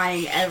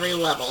 multiplying every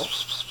level.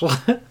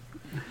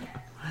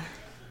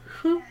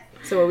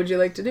 So what would you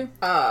like to do?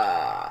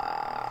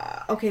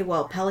 Okay,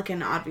 well,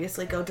 Pelican,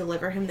 obviously, go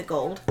deliver him the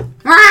gold.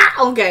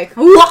 Okay.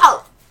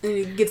 Whoa! And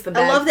he gets the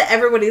bag. I love that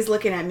everybody's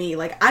looking at me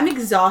like I'm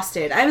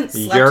exhausted. I haven't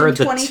slept You're in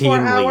the 24 team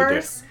leader.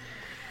 hours.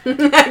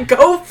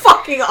 Go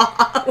fucking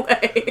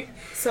away.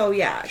 So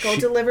yeah, go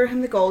deliver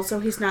him the gold so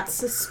he's not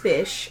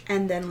suspicious,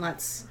 and then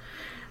let's...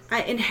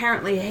 I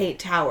inherently hate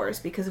towers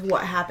because of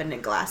what happened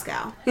in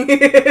Glasgow.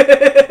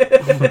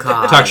 Oh,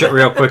 God. Touch it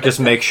real quick, just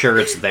make sure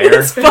it's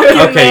there. It's fucking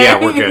Okay, there. yeah,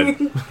 we're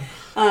good.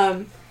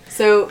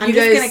 So I'm you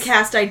just guys gonna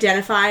cast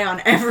Identify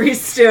on every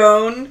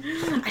stone.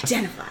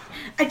 Identify.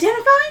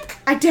 Identify?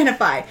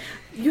 Identify.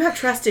 You have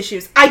trust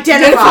issues.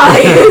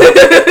 Identify!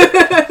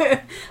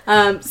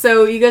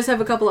 So you guys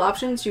have a couple of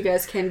options. You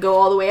guys can go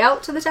all the way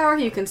out to the tower.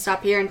 You can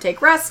stop here and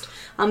take rest.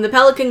 The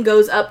Pelican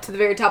goes up to the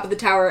very top of the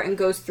tower and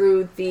goes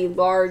through the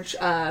large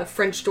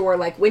French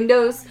door-like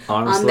windows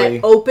Honestly-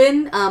 that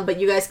open, but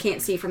you guys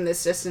can't see from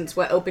this distance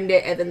what opened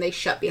it, and then they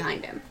shut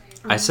behind him.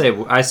 I say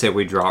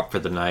we drop for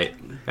the night.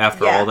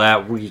 After Yeah. all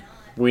that, we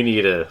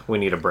need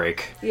a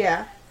break.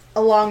 Yeah.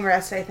 A long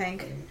rest, I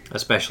think.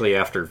 Especially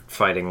after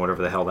fighting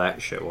whatever the hell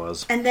that shit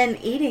was. And then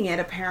eating it,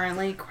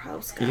 apparently.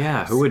 Gross, guys.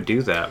 Yeah, who would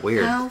do that?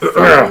 Weird. How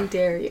fucking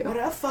dare you? What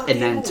a fucking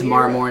And then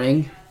tomorrow weirdo.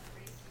 morning,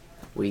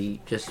 we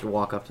just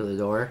walk up to the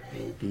door,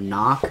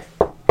 knock,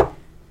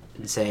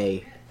 and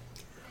say,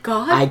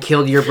 God? I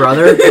killed your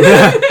brother,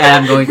 and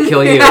I'm going to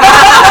kill you.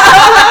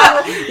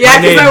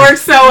 Yeah, because that worked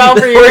so well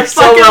for you. Worked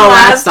so fucking well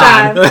last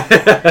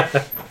last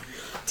time.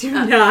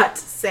 Do not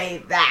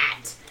say that.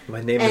 My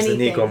name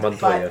Anything but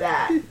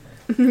that.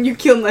 You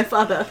killed my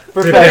father.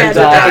 Prepare to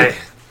die.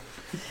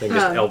 Then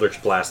just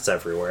eldritch blasts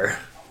everywhere.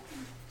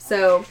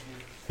 So,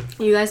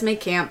 you guys make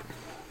camp,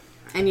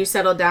 and you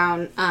settle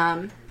down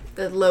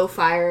the low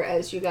fire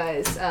as you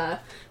guys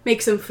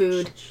make some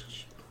food.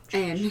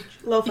 And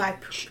Lo-fi.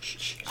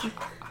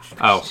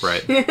 Oh,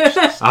 right.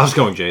 I was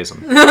going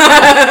Jason.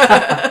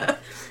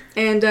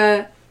 and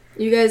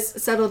you guys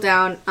settle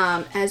down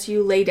as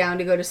you lay down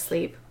to go to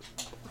sleep.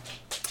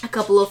 A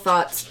couple of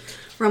thoughts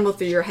rumble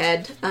through your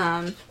head.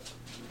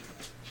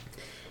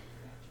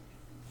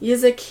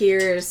 Yizik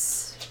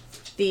hears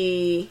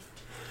the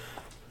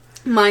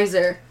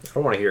miser I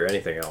don't want to hear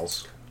anything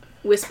else.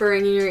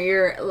 whispering in your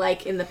ear,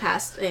 like in the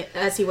past,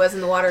 as he was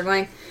in the water,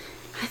 going,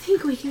 I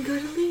think we can go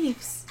to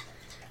Leaves.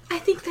 I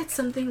think that's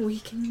something we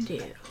can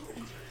do.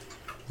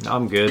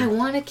 I'm I good.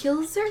 want to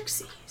kill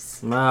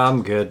Xerxes. Nah,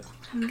 I'm good.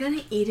 I'm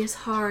gonna eat his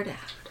heart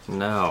out.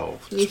 No.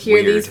 You it's hear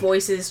weird. these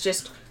voices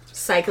just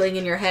cycling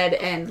in your head,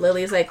 and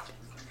Lily's like,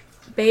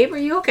 Babe, are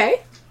you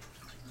okay?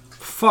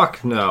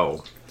 Fuck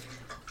no.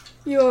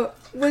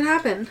 What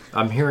happened?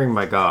 I'm hearing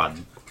my god.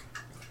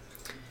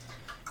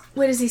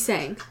 What is he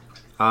saying?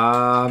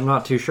 I'm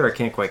not too sure. I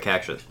can't quite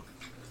catch it.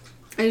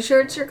 Are you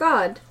sure it's your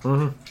god?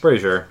 Pretty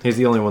sure. He's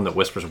the only one that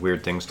whispers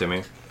weird things to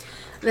me.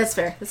 That's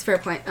fair. That's a fair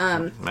point.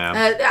 Yeah.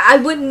 I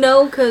wouldn't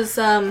know because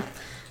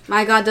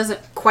my god doesn't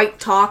quite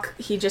talk.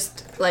 He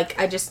just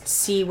I just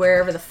see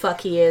wherever the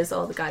fuck he is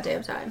all the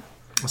goddamn time.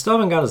 I still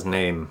haven't got his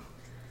name.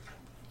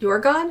 Your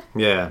god?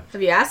 Yeah.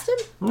 Have you asked him?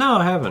 No,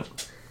 I haven't.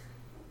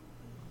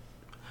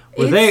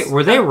 Were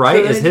It's they a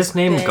right? Is good his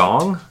name thing.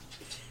 Gong?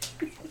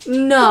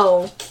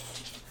 No.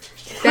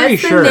 Pretty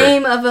That's sure. the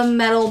name of a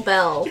metal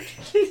bell.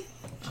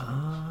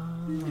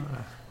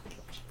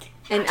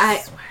 And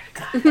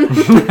If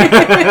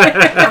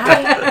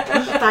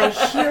I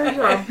hear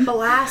your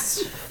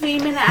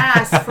blaspheming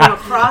ass from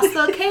across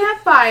the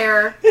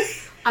campfire,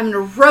 I'm gonna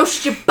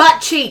roast your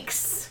butt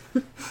cheeks.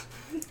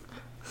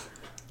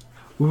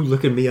 Ooh,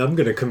 look at me. I'm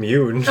gonna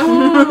commune. by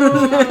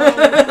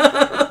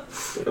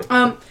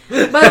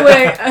the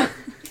way,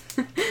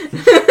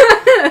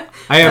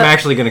 I am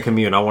actually gonna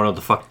commune. I want to know what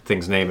the fuck the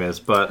thing's name is,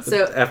 but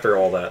So- after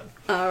all that,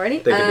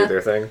 alrighty. they can do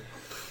their thing.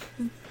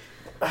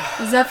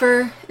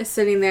 Zephyr is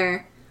sitting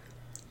there,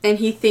 and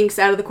he thinks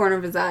out of the corner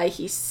of his eye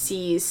he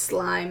sees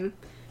slime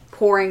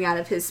pouring out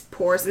of his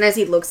pores. And as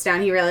he looks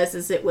down, he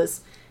realizes it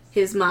was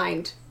his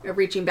mind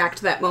reaching back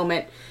to that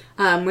moment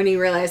when he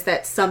realized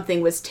that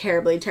something was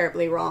terribly,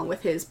 terribly wrong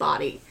with his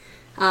body.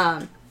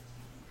 And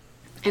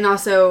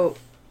also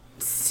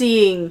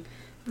seeing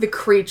the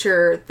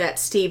creature that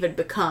Steve had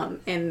become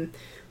and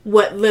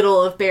what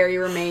little of Barry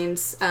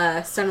remains,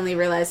 suddenly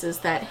realizes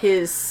that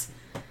his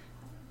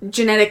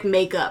genetic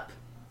makeup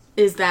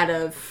is that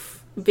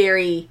of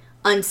very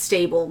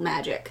unstable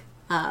magic.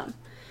 And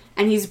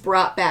he's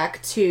brought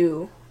back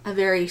to a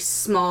very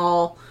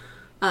small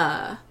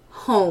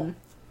home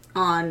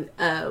on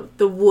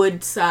the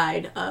wood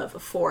side of a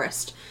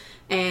forest.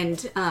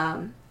 And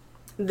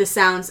the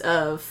sounds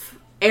of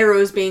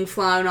arrows being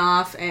flown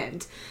off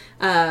and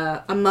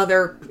a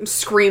mother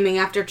screaming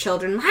after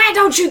children,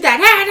 don't shoot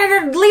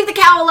that! Leave the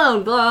cow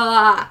alone! Blah,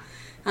 blah,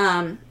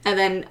 blah. And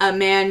then a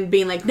man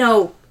being like,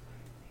 no,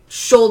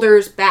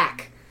 shoulders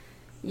back.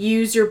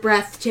 Use your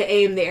breath to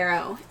aim the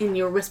arrow. And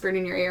you're whispered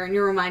in your ear, and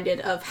you're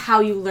reminded of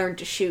how you learned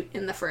to shoot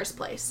in the first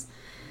place.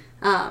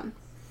 And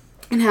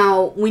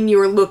how when you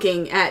were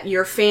looking at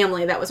your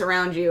family that was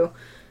around you,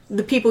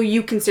 the people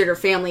you consider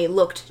family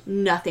looked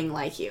nothing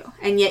like you.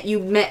 And yet you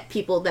met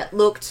people that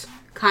looked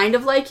kind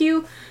of like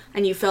you,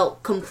 and you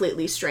felt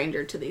completely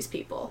stranger to these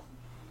people.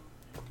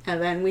 And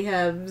then we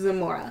have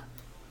Zamora.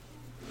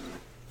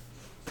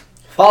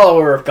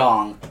 Follower of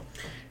Gong.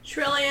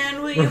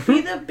 Trillian, will you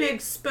be the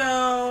big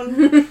spoon?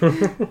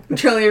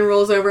 Trillian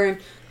rolls over and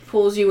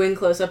pulls you in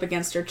close up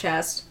against her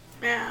chest.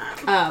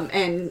 Yeah.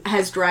 And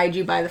has dried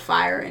you by the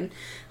fire,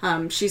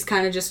 and she's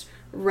kind of just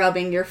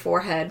rubbing your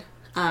forehead.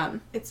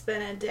 It's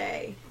been a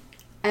day.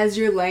 As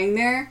you're laying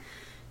there,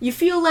 you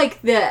feel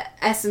like the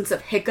essence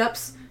of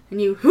hiccups,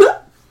 and you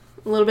whoop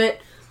a little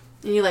bit,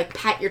 and you like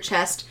pat your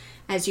chest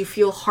as you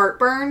feel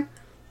heartburn,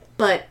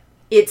 but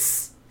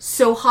it's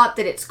so hot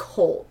that it's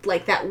cold,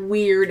 like that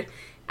weird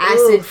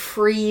acid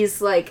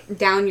freeze like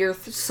down your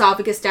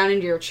esophagus down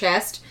into your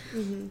chest.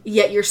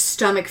 Yet your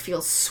stomach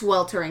feels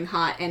sweltering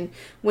hot, and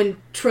when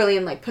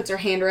Trillian like puts her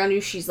hand around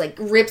you, she's like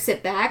rips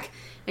it back,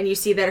 and you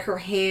see that her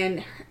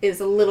hand is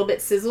a little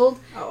bit sizzled,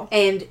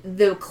 and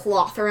the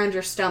cloth around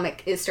your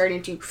stomach is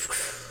starting to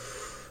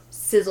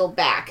sizzle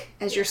back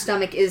as your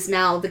stomach is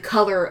now the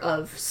color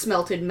of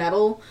smelted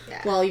metal,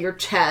 while your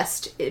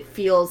chest, it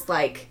feels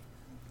like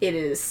it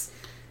is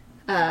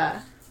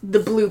the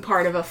blue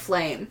part of a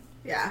flame.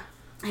 Yeah.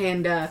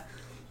 And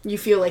you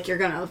feel like you're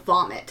gonna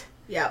vomit.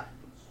 Yep.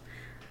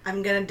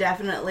 I'm gonna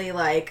definitely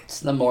like. It's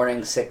the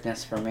morning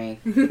sickness for me.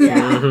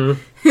 Yeah.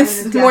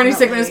 It's gonna morning definitely-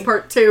 sickness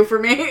part 2 for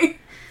me.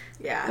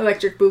 Yeah.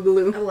 Electric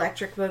Boogaloo.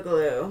 Electric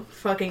Boogaloo.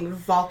 Fucking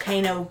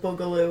volcano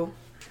Boogaloo.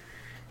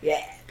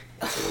 Yeah.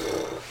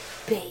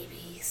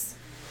 Babies.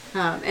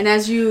 And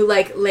as you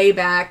like lay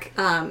back,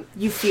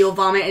 you feel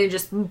vomit and it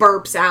just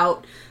burps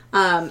out.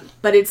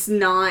 But it's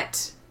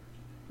not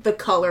the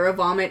color of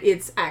vomit.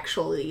 It's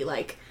actually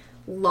like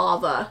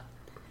lava.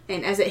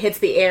 And as it hits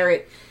the air,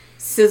 it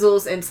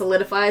sizzles and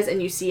solidifies,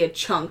 and you see a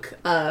chunk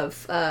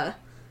of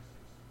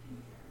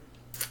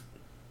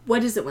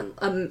what is it when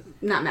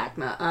not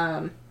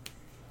magma,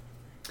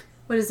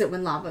 what is it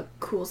when lava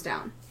cools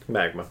down?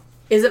 Magma.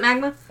 Is it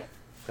magma?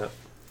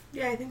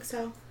 Yeah, I think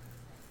so.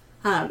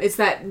 It's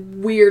that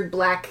weird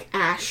black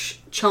ash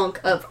chunk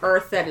of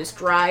earth that is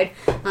dried.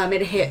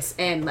 It hits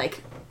and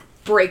like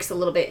breaks a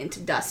little bit into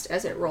dust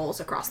as it rolls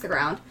across the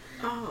ground.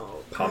 Oh,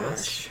 Pumice.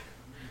 gosh.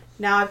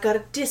 Now I've got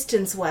a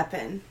distance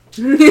weapon.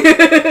 And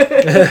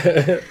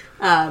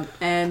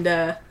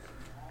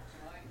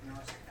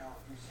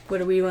what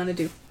do we want to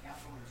do?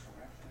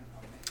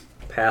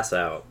 Pass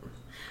out.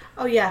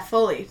 Oh, yeah,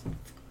 fully.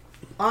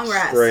 Long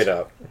rest. Straight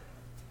up.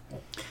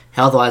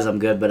 Health-wise, I'm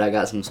good, but I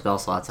got some spell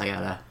slots I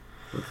gotta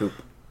recoup.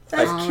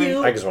 That's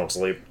cute. I just won't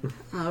sleep.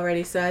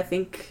 Alrighty, so I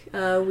think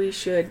we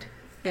should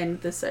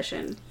end the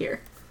session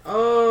here.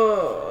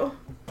 Oh.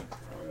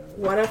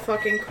 What a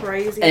fucking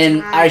crazy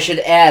And time. I should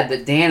add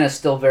that Dan is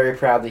still very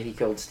proud that he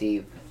killed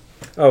Steve.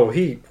 Oh,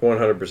 he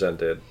 100%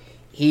 did.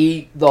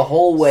 He, the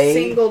whole way...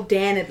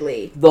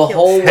 Single-dandedly. The killed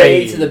whole Steve.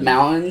 way Hey. to the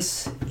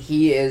mountains,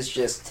 he is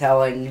just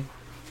telling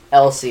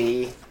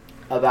Elsie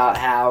about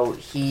how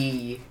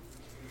he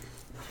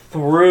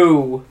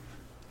threw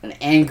an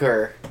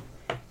anchor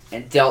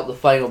and dealt the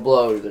final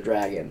blow to the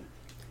dragon.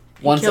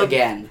 Once killed-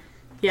 again.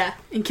 Yeah,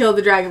 and kill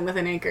the dragon with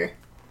an anchor.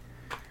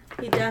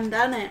 He done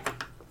it.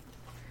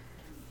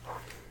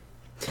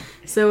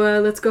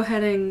 So let's go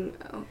ahead and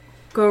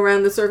go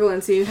around the circle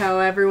and see how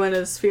everyone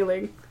is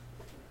feeling.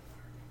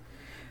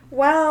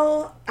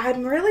 Well,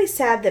 I'm really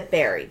sad that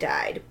Barry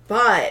died,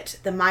 but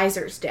the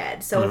miser's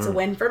dead, so it's a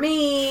win for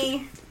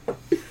me.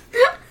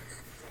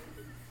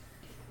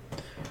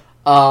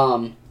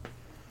 Do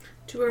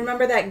you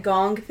remember that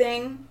gong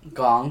thing?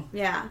 Gong.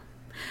 Yeah.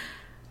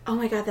 Oh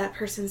my god, that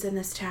person's in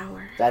this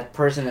tower. That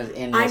person is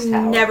in this I'm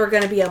tower. never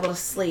gonna be able to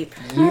sleep.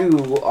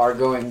 You are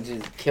going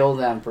to kill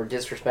them for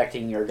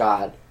disrespecting your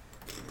god.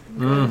 I'm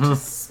going to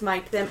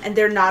smite them, and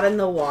they're not in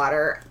the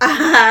water.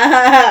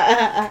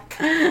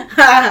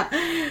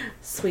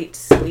 Sweet,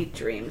 sweet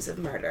dreams of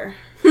murder.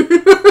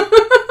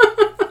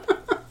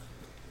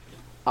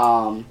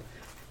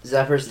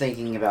 Zephyr's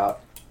thinking about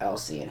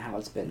Elsie and how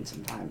it's been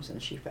some time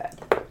since she fed.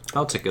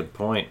 That's a good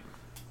point.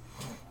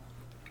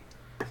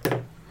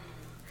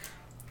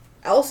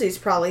 Elsie's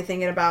probably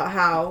thinking about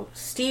how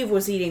Steve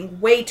was eating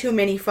way too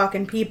many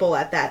fucking people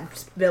at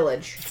that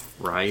village.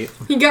 Right?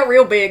 He got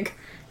real big.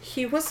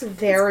 He was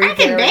very,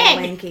 fucking very big.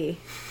 lanky.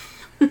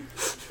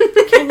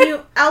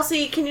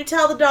 Elsie, can you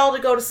tell the doll to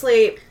go to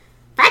sleep?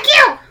 Fuck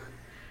you!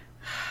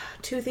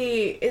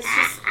 Toothy, it's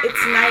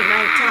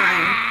night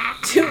time.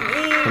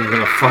 Toothy, I'm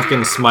gonna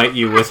fucking smite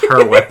you with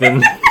her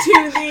weapon.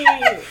 Toothy.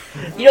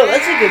 You know,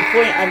 that's a good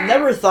point. I've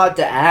never thought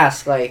to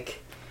ask,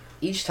 like,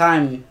 each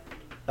time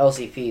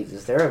Elsie feeds,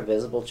 is there a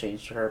visible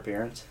change to her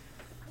appearance?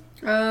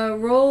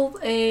 Roll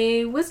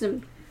a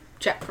wisdom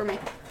check for me.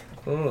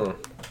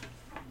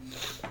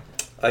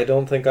 I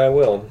don't think I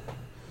will.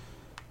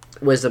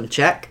 Wisdom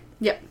check.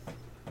 Yep.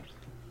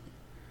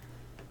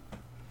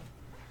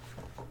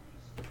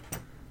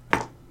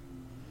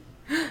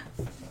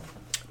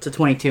 It's a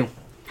 22.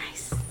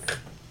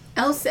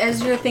 Elsie,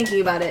 as you're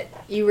thinking about it,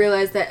 you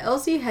realize that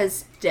Elsie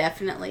has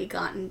definitely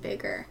gotten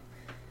bigger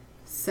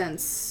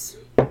since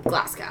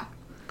Glasgow.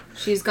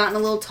 She's gotten a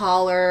little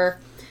taller.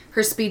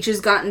 Her speech has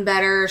gotten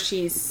better.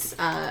 She's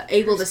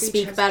able to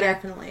speak better.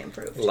 Definitely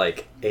improved.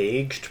 Like,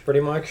 aged, pretty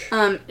much?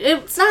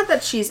 It's not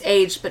that she's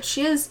aged, but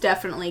she has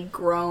definitely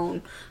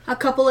grown a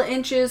couple of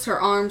inches. Her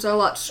arms are a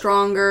lot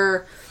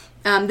stronger.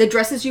 The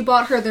dresses you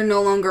bought her, they're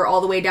no longer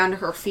all the way down to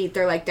her feet.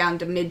 They're like down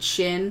to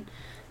mid-shin.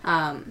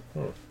 And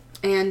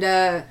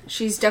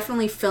she's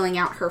definitely filling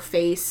out her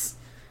face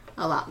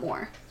a lot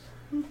more.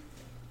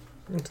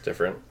 It's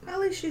different. At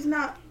least she's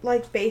not,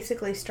 like,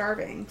 basically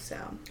starving, so.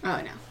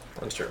 Oh, no.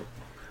 That's true.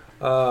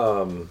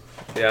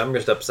 Yeah, I'm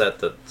just upset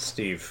that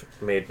Steve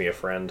made me a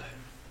friend.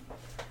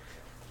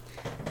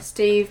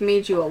 Steve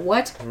made you a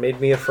what? Made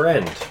me a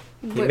friend.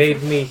 He What-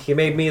 made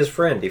me his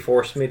friend. He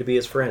forced me to be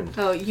his friend.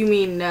 Oh, you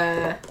mean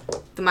the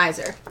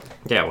miser.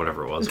 Yeah,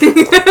 whatever it was.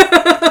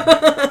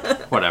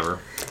 Whatever.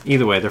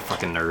 Either way, they're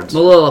fucking nerds. I'm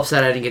a little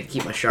upset I didn't get to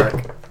keep my shark.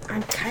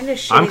 I'm kind of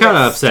shitty I'm kinda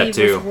that upset,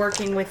 Steve too. was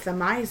working with the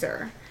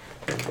miser.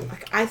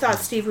 Like, I thought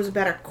Steve was a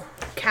better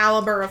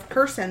caliber of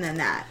person than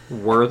that.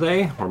 Were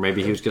they? Or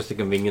maybe he was just a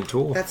convenient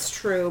tool. That's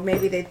true.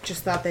 Maybe they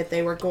just thought that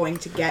they were going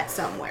to get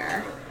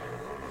somewhere.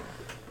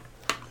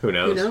 Who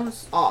knows? Who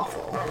knows?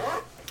 Awful.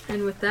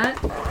 And with that,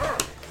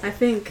 I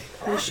think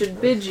we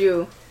should bid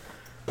you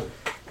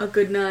a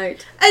good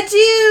night.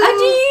 Adieu!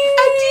 Adieu!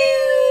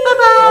 Adieu!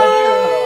 Bye-bye!